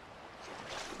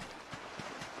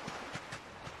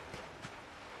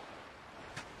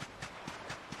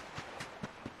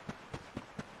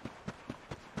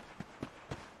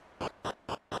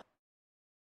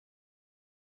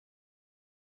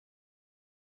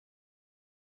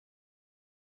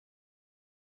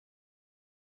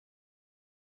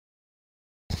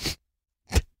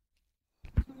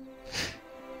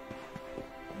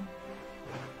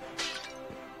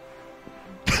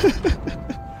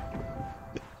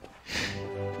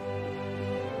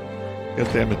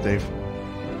 God damn it, Dave.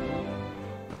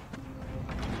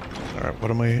 Alright, what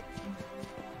am I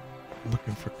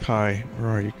looking for? Kai. Where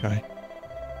are you, Kai?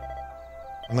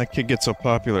 When that kid gets so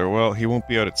popular, well, he won't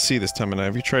be out at sea this time of night.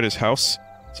 Have you tried his house?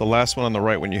 It's the last one on the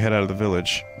right when you head out of the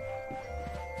village.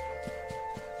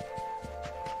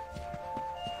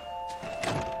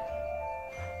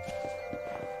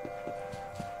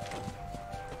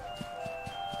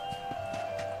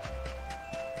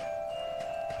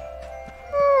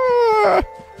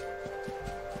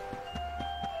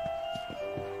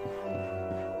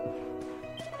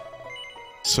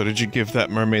 So did you give that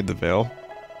mermaid the veil?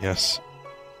 Yes.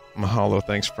 Mahalo,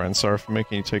 thanks friend. Sorry for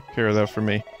making you take care of that for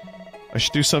me. I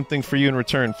should do something for you in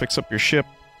return. Fix up your ship.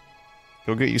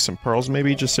 Go get you some pearls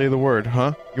maybe? Just say the word,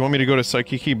 huh? You want me to go to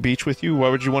Waikiki Beach with you? Why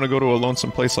would you want to go to a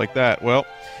lonesome place like that? Well,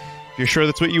 if you're sure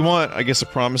that's what you want, I guess a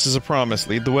promise is a promise.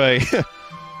 Lead the way.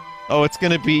 Oh, it's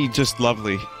gonna be just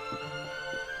lovely.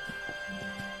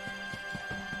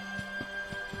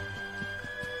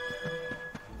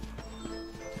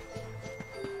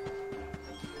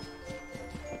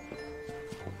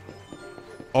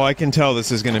 Oh, I can tell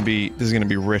this is gonna be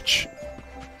rich.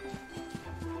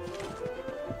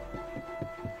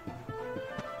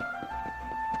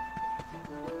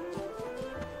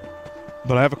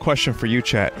 But I have a question for you,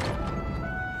 chat.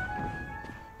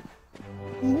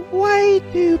 Why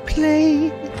do you play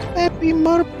Happy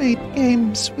Mermaid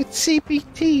games with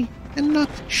CBT and not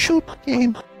shoot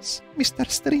games, Mr.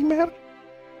 Streamer?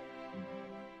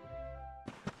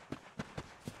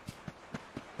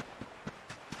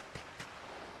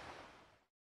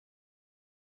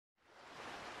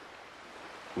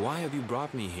 Why have you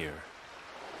brought me here?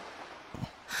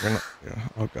 We're not, yeah,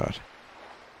 oh god.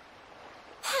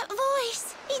 That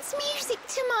voice! It's music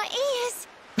to my ears!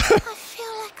 I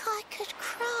feel like I could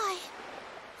cry.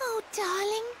 Oh,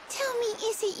 darling, tell me,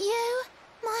 is it you?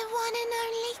 My one and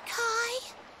only Kai?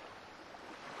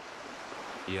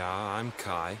 Yeah, I'm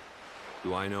Kai.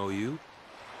 Do I know you?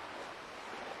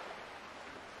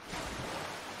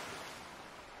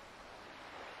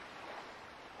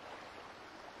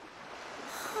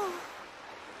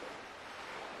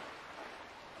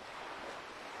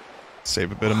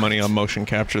 Save a bit of money on motion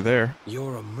capture there.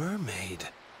 You're a mermaid.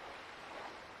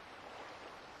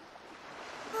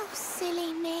 Oh,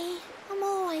 silly me. I'm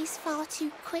always far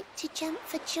too quick to jump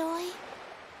for joy.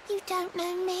 You don't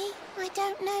know me, I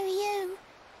don't know you.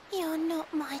 You're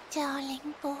not my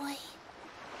darling boy.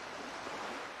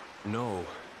 No,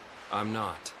 I'm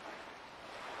not.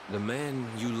 The man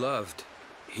you loved,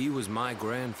 he was my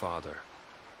grandfather.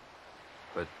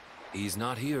 But he's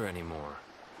not here anymore.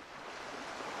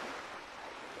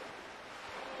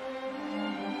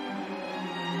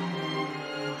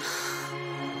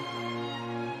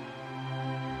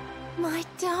 My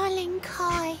darling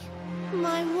Kai,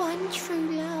 my one true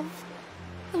love,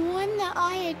 the one that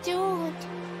I adored.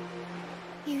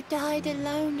 You died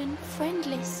alone and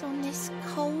friendless on this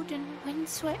cold and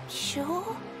windswept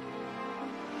shore?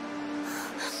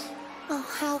 Oh,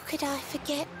 how could I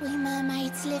forget we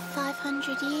mermaids live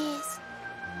 500 years?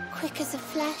 Quick as a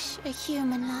flash, a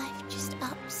human life just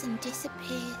ups and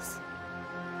disappears.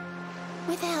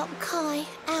 Without Kai,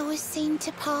 hours seem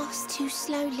to pass too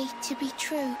slowly to be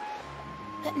true.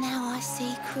 But now I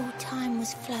see cruel time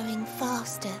was flowing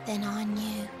faster than I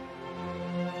knew.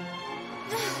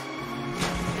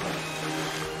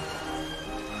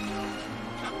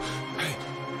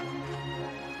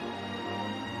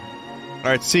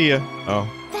 Alright, see ya. Oh.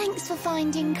 Thanks for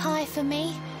finding Kai for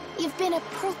me. You've been a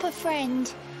proper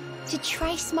friend. To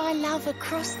trace my love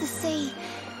across the sea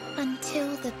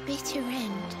until the bitter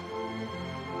end.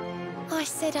 I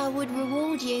said I would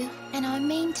reward you, and I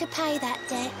mean to pay that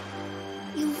debt.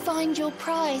 You'll find your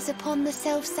prize upon the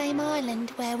selfsame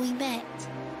island where we met.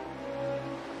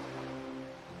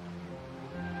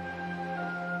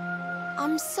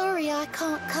 I'm sorry I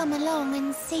can't come along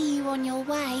and see you on your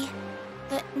way,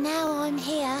 but now I'm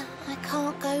here, I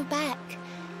can't go back.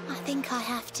 I think I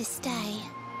have to stay.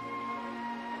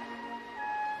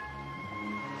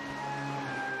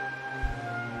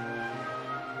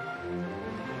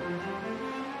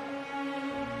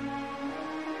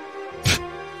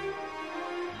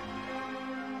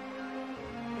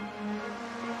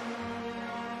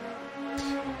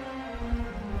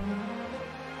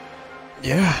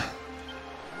 Yeah.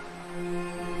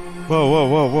 Whoa, whoa,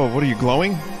 whoa, whoa, what are you,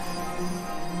 glowing?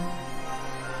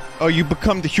 Oh, you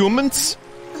become the humans?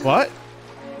 What?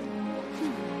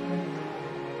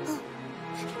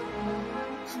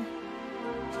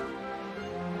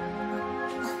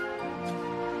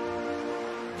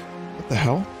 What the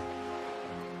hell?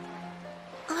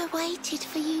 I waited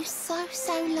for you so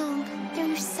long,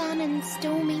 through sun and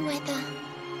stormy weather.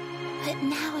 But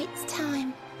now it's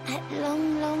time, at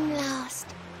long last,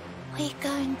 we're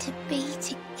going to be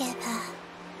together.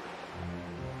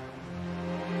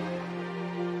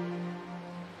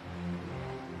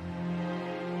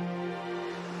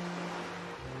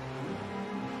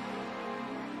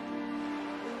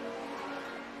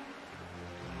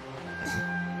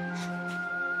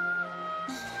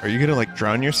 Are you gonna, like,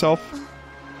 drown yourself?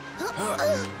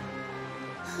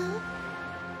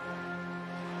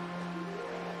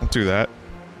 Don't do that.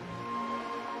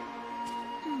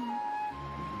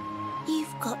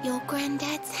 You've got your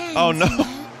granddad's hands, Oh, no. you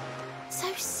know?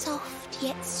 So soft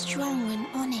yet strong and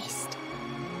honest.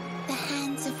 The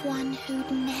hands of one who'd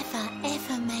never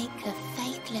ever make a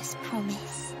faithless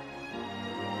promise.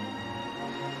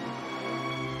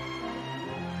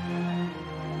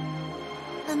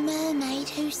 A mermaid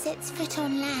who sets foot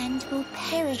on land will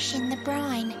perish in the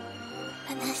brine.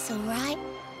 But that's alright.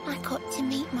 I got to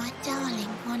meet my darling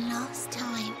one last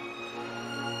time.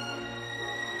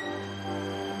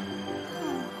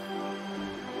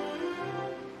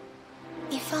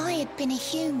 If I had been a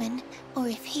human, or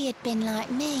if he had been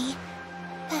like me,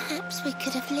 perhaps we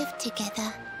could have lived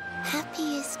together,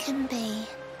 happy as can be.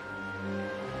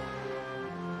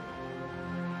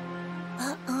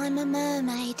 But I'm a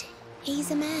mermaid.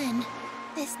 He's a man.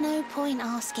 There's no point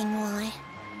asking why.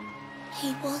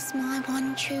 He was my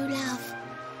one true love.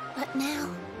 But now,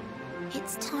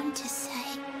 it's time to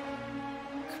say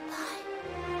goodbye.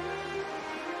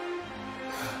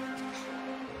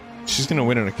 She's gonna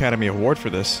win an Academy Award for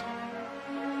this.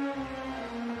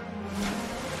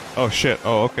 Oh shit,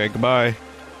 oh okay, goodbye.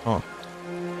 Oh.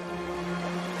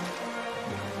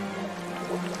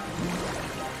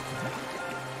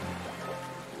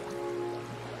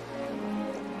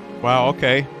 Wow,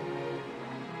 okay.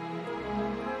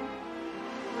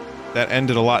 That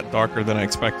ended a lot darker than I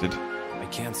expected. I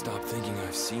can't stop thinking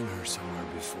I've seen her somewhere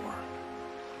before.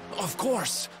 Of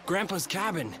course! Grandpa's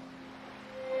cabin!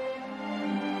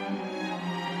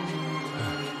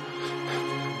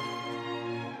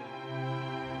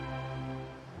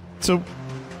 So,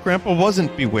 Grandpa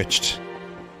wasn't bewitched.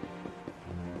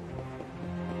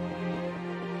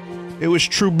 It was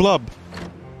true blub.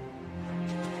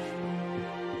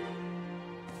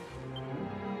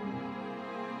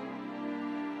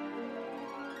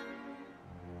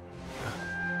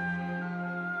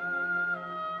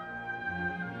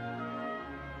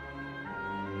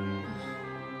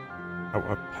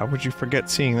 How would you forget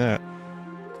seeing that?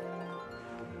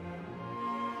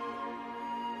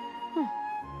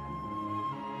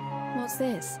 What's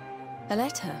this? A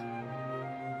letter?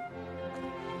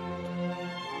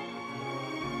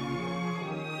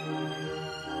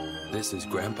 This is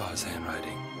Grandpa's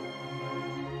handwriting.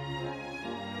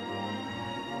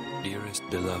 Dearest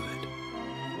beloved,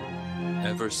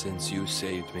 ever since you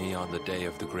saved me on the day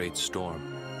of the great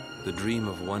storm, the dream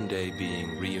of one day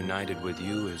being reunited with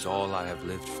you is all I have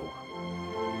lived for.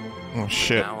 Oh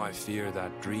shit. Now I fear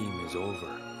that dream is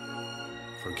over.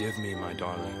 Forgive me, my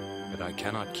darling, but I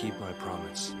cannot keep my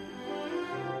promise.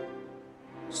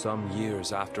 Some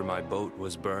years after my boat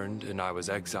was burned and I was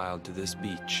exiled to this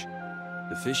beach,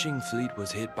 the fishing fleet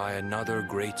was hit by another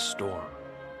great storm,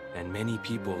 and many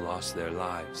people lost their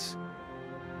lives.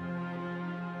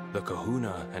 The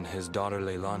kahuna and his daughter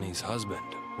Leilani's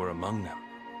husband were among them.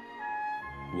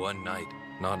 One night,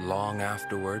 not long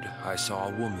afterward, I saw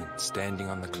a woman standing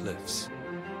on the cliffs.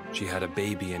 She had a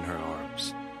baby in her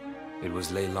arms. It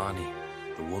was Leilani,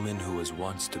 the woman who was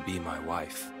once to be my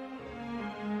wife.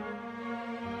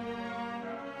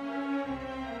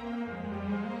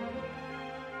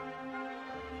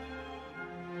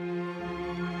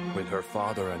 With her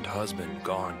father and husband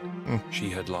gone, she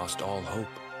had lost all hope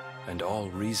and all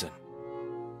reason.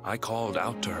 I called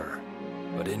out to her,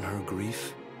 but in her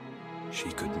grief,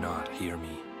 she could not hear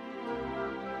me.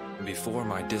 Before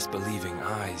my disbelieving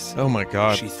eyes, Oh my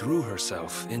god. she threw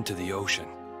herself into the ocean.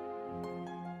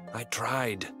 I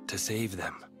tried to save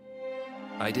them.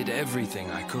 I did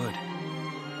everything I could,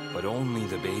 but only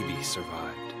the baby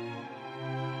survived.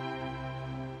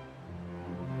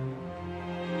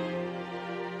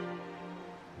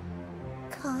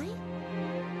 Kai?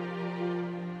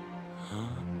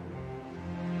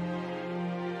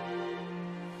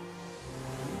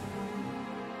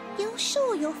 You're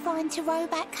sure you're fine to row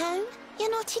back home? You're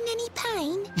not in any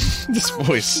pain? This I wish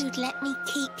voice. you'd let me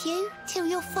keep you till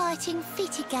you're fighting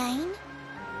fit again.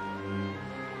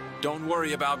 Don't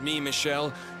worry about me,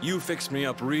 Michelle. You fixed me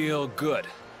up real good.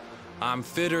 I'm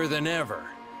fitter than ever.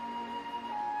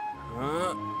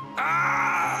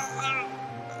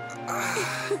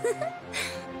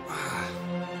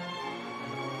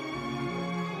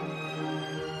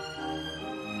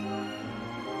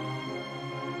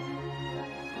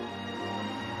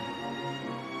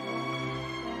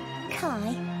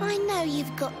 Kai, I know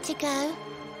you've got to go.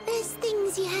 There's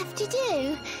things you have to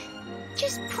do.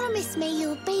 Just promise me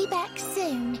you'll be back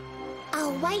soon.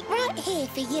 I'll wait right here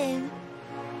for you.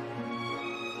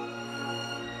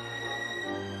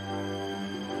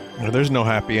 There's no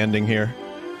happy ending here.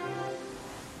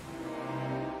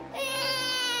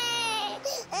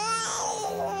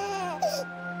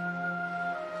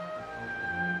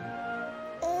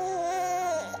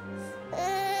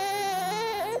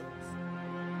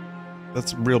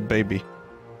 That's a real baby.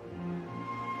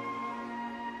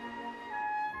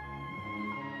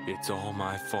 It's all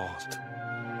my fault.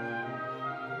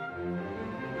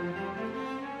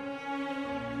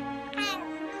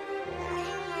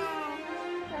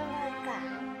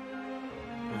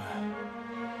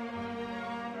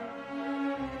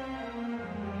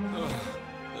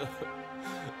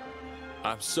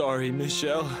 I'm sorry,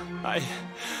 Michelle. I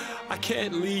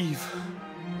can't leave.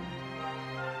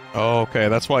 Oh, okay,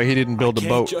 that's why he didn't build a I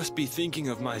boat. can't just be thinking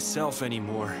of myself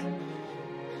anymore.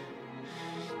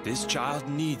 This child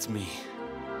needs me.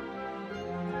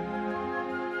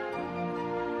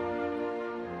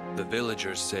 The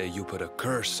villagers say you put a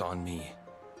curse on me,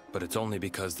 but it's only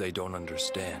because they don't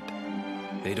understand.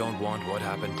 They don't want what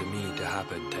happened to me to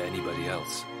happen to anybody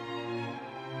else.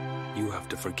 You have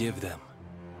to forgive them.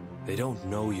 They don't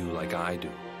know you like I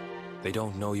do. They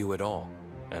don't know you at all,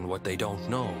 and what they don't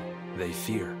know, they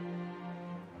fear.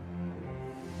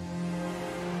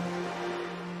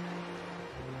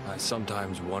 I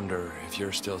sometimes wonder if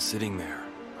you're still sitting there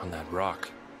on that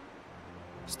rock,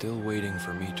 still waiting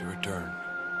for me to return.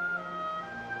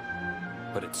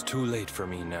 But it's too late for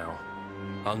me now.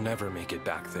 I'll never make it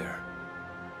back there.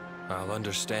 I'll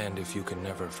understand if you can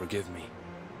never forgive me,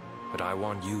 but I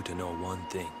want you to know one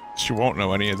thing. She won't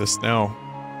know any of this now.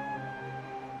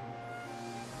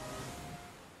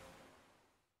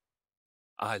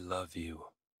 I love you.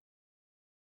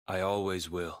 I always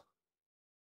will.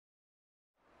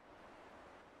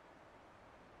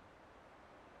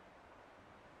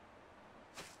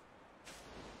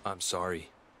 I'm sorry.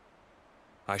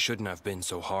 I shouldn't have been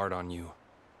so hard on you.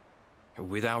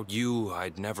 Without you,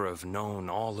 I'd never have known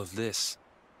all of this.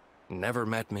 Never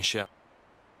met Michelle.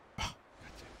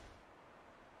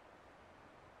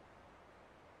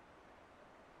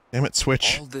 Damn it,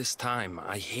 Switch. All this time,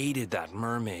 I hated that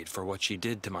mermaid for what she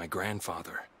did to my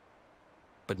grandfather.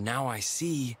 But now I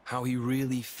see how he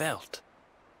really felt.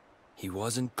 He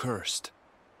wasn't cursed.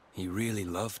 He really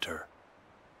loved her.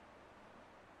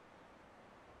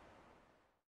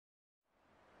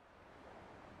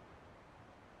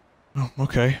 Oh,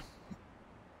 okay.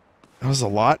 That was a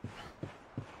lot.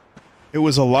 It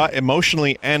was a lot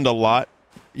emotionally and a lot,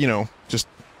 you know, just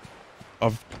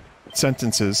of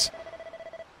sentences.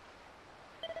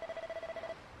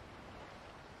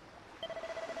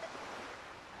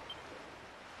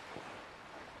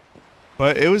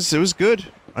 But it was good.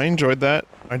 I enjoyed that.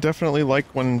 I definitely like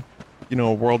when, you know,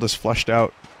 a world is fleshed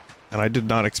out. And I did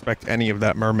not expect any of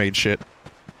that mermaid shit.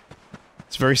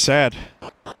 It's very sad.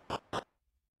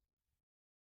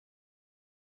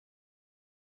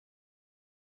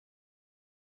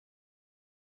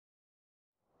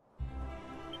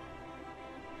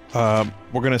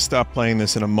 We're gonna stop playing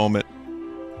this in a moment.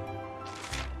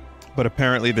 But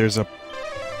apparently there's a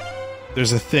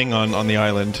thing on the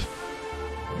island.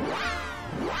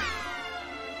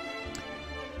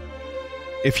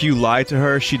 If you lie to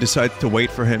her, she decides to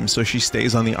wait for him, so she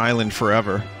stays on the island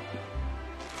forever.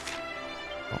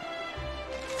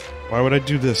 Why would I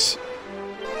do this?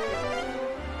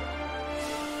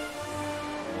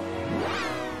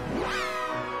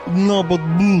 No, but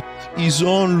boot is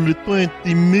only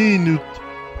 20 minutes.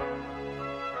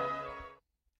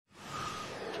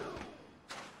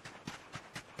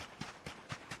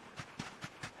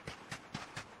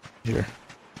 Here.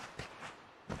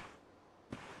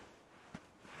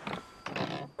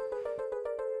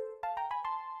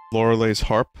 Lorelei's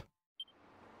harp.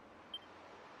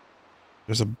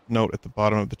 There's a note at the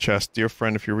bottom of the chest. Dear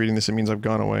friend, if you're reading this, it means I've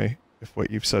gone away. If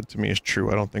what you've said to me is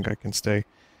true, I don't think I can stay.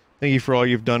 Thank you for all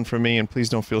you've done for me, and please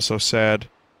don't feel so sad.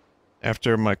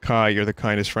 After my Kai, you're the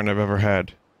kindest friend I've ever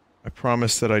had. I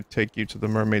promised that I'd take you to the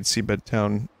mermaid seabed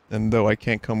town, and though I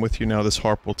can't come with you now, this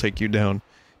harp will take you down.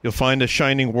 You'll find a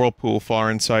shining whirlpool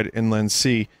far inside inland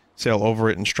sea. Sail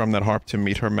over it and strum that harp to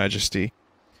meet her majesty.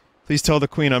 Please tell the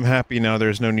queen I'm happy now,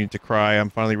 there is no need to cry. I'm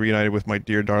finally reunited with my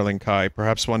dear darling Kai.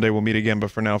 Perhaps one day we'll meet again,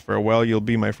 but for now, farewell. You'll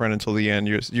be my friend until the end.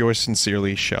 Yours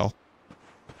sincerely, Shell.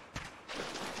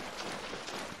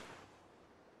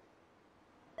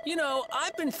 You know,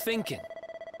 I've been thinking.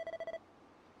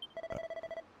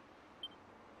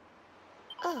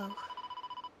 Oh.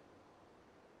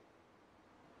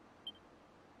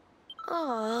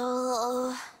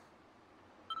 Oh.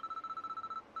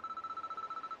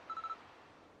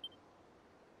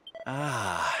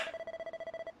 Ah.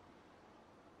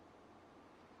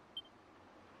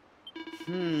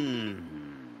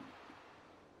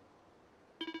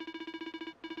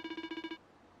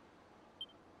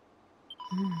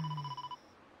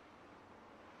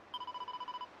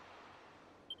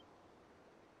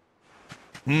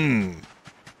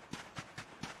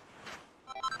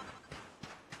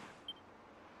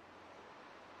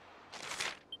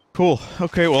 Cool.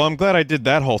 Okay, well, I'm glad I did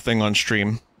that whole thing on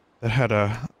stream. That had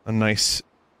a nice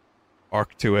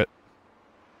arc to it.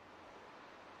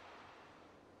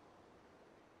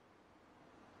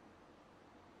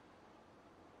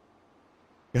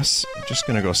 Guess I'm just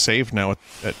gonna go save now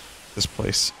at this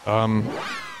place. Someone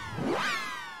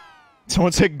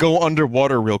said go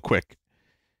underwater real quick.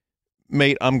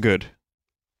 Mate, I'm good.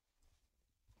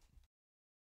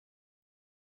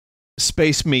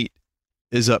 Space Meat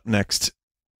is up next.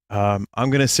 I'm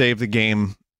gonna save the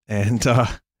game and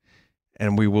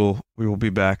we will be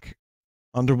back.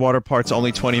 Underwater part's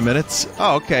only 20 minutes.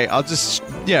 Oh, okay. I'll just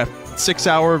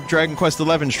 6-hour Dragon Quest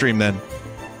XI stream then.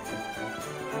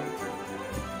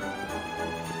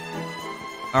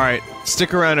 Alright,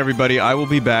 stick around everybody, I will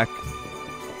be back.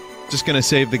 Just gonna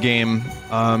save the game.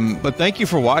 But thank you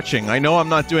for watching. I know I'm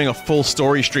not doing a full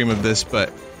story stream of this,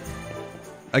 but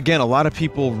again, a lot of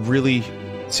people really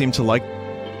seem to like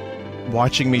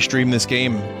watching me stream this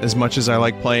game as much as I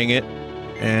like playing it,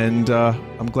 and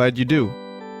I'm glad you do.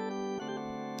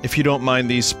 If you don't mind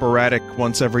these sporadic,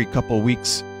 once every couple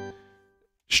weeks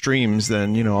streams,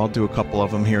 then, you know, I'll do a couple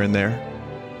of them here and there.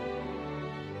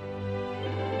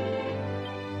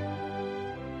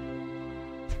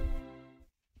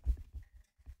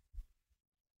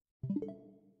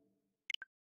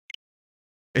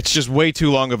 It's just way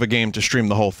too long of a game to stream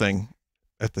the whole thing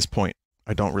at this point.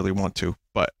 I don't really want to,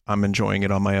 but I'm enjoying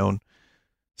it on my own.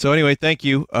 So anyway, thank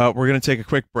you. We're going to take a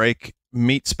quick break.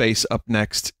 Meat Space up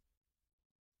next.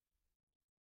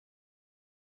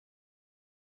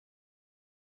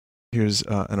 Here's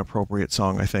an appropriate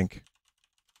song, I think.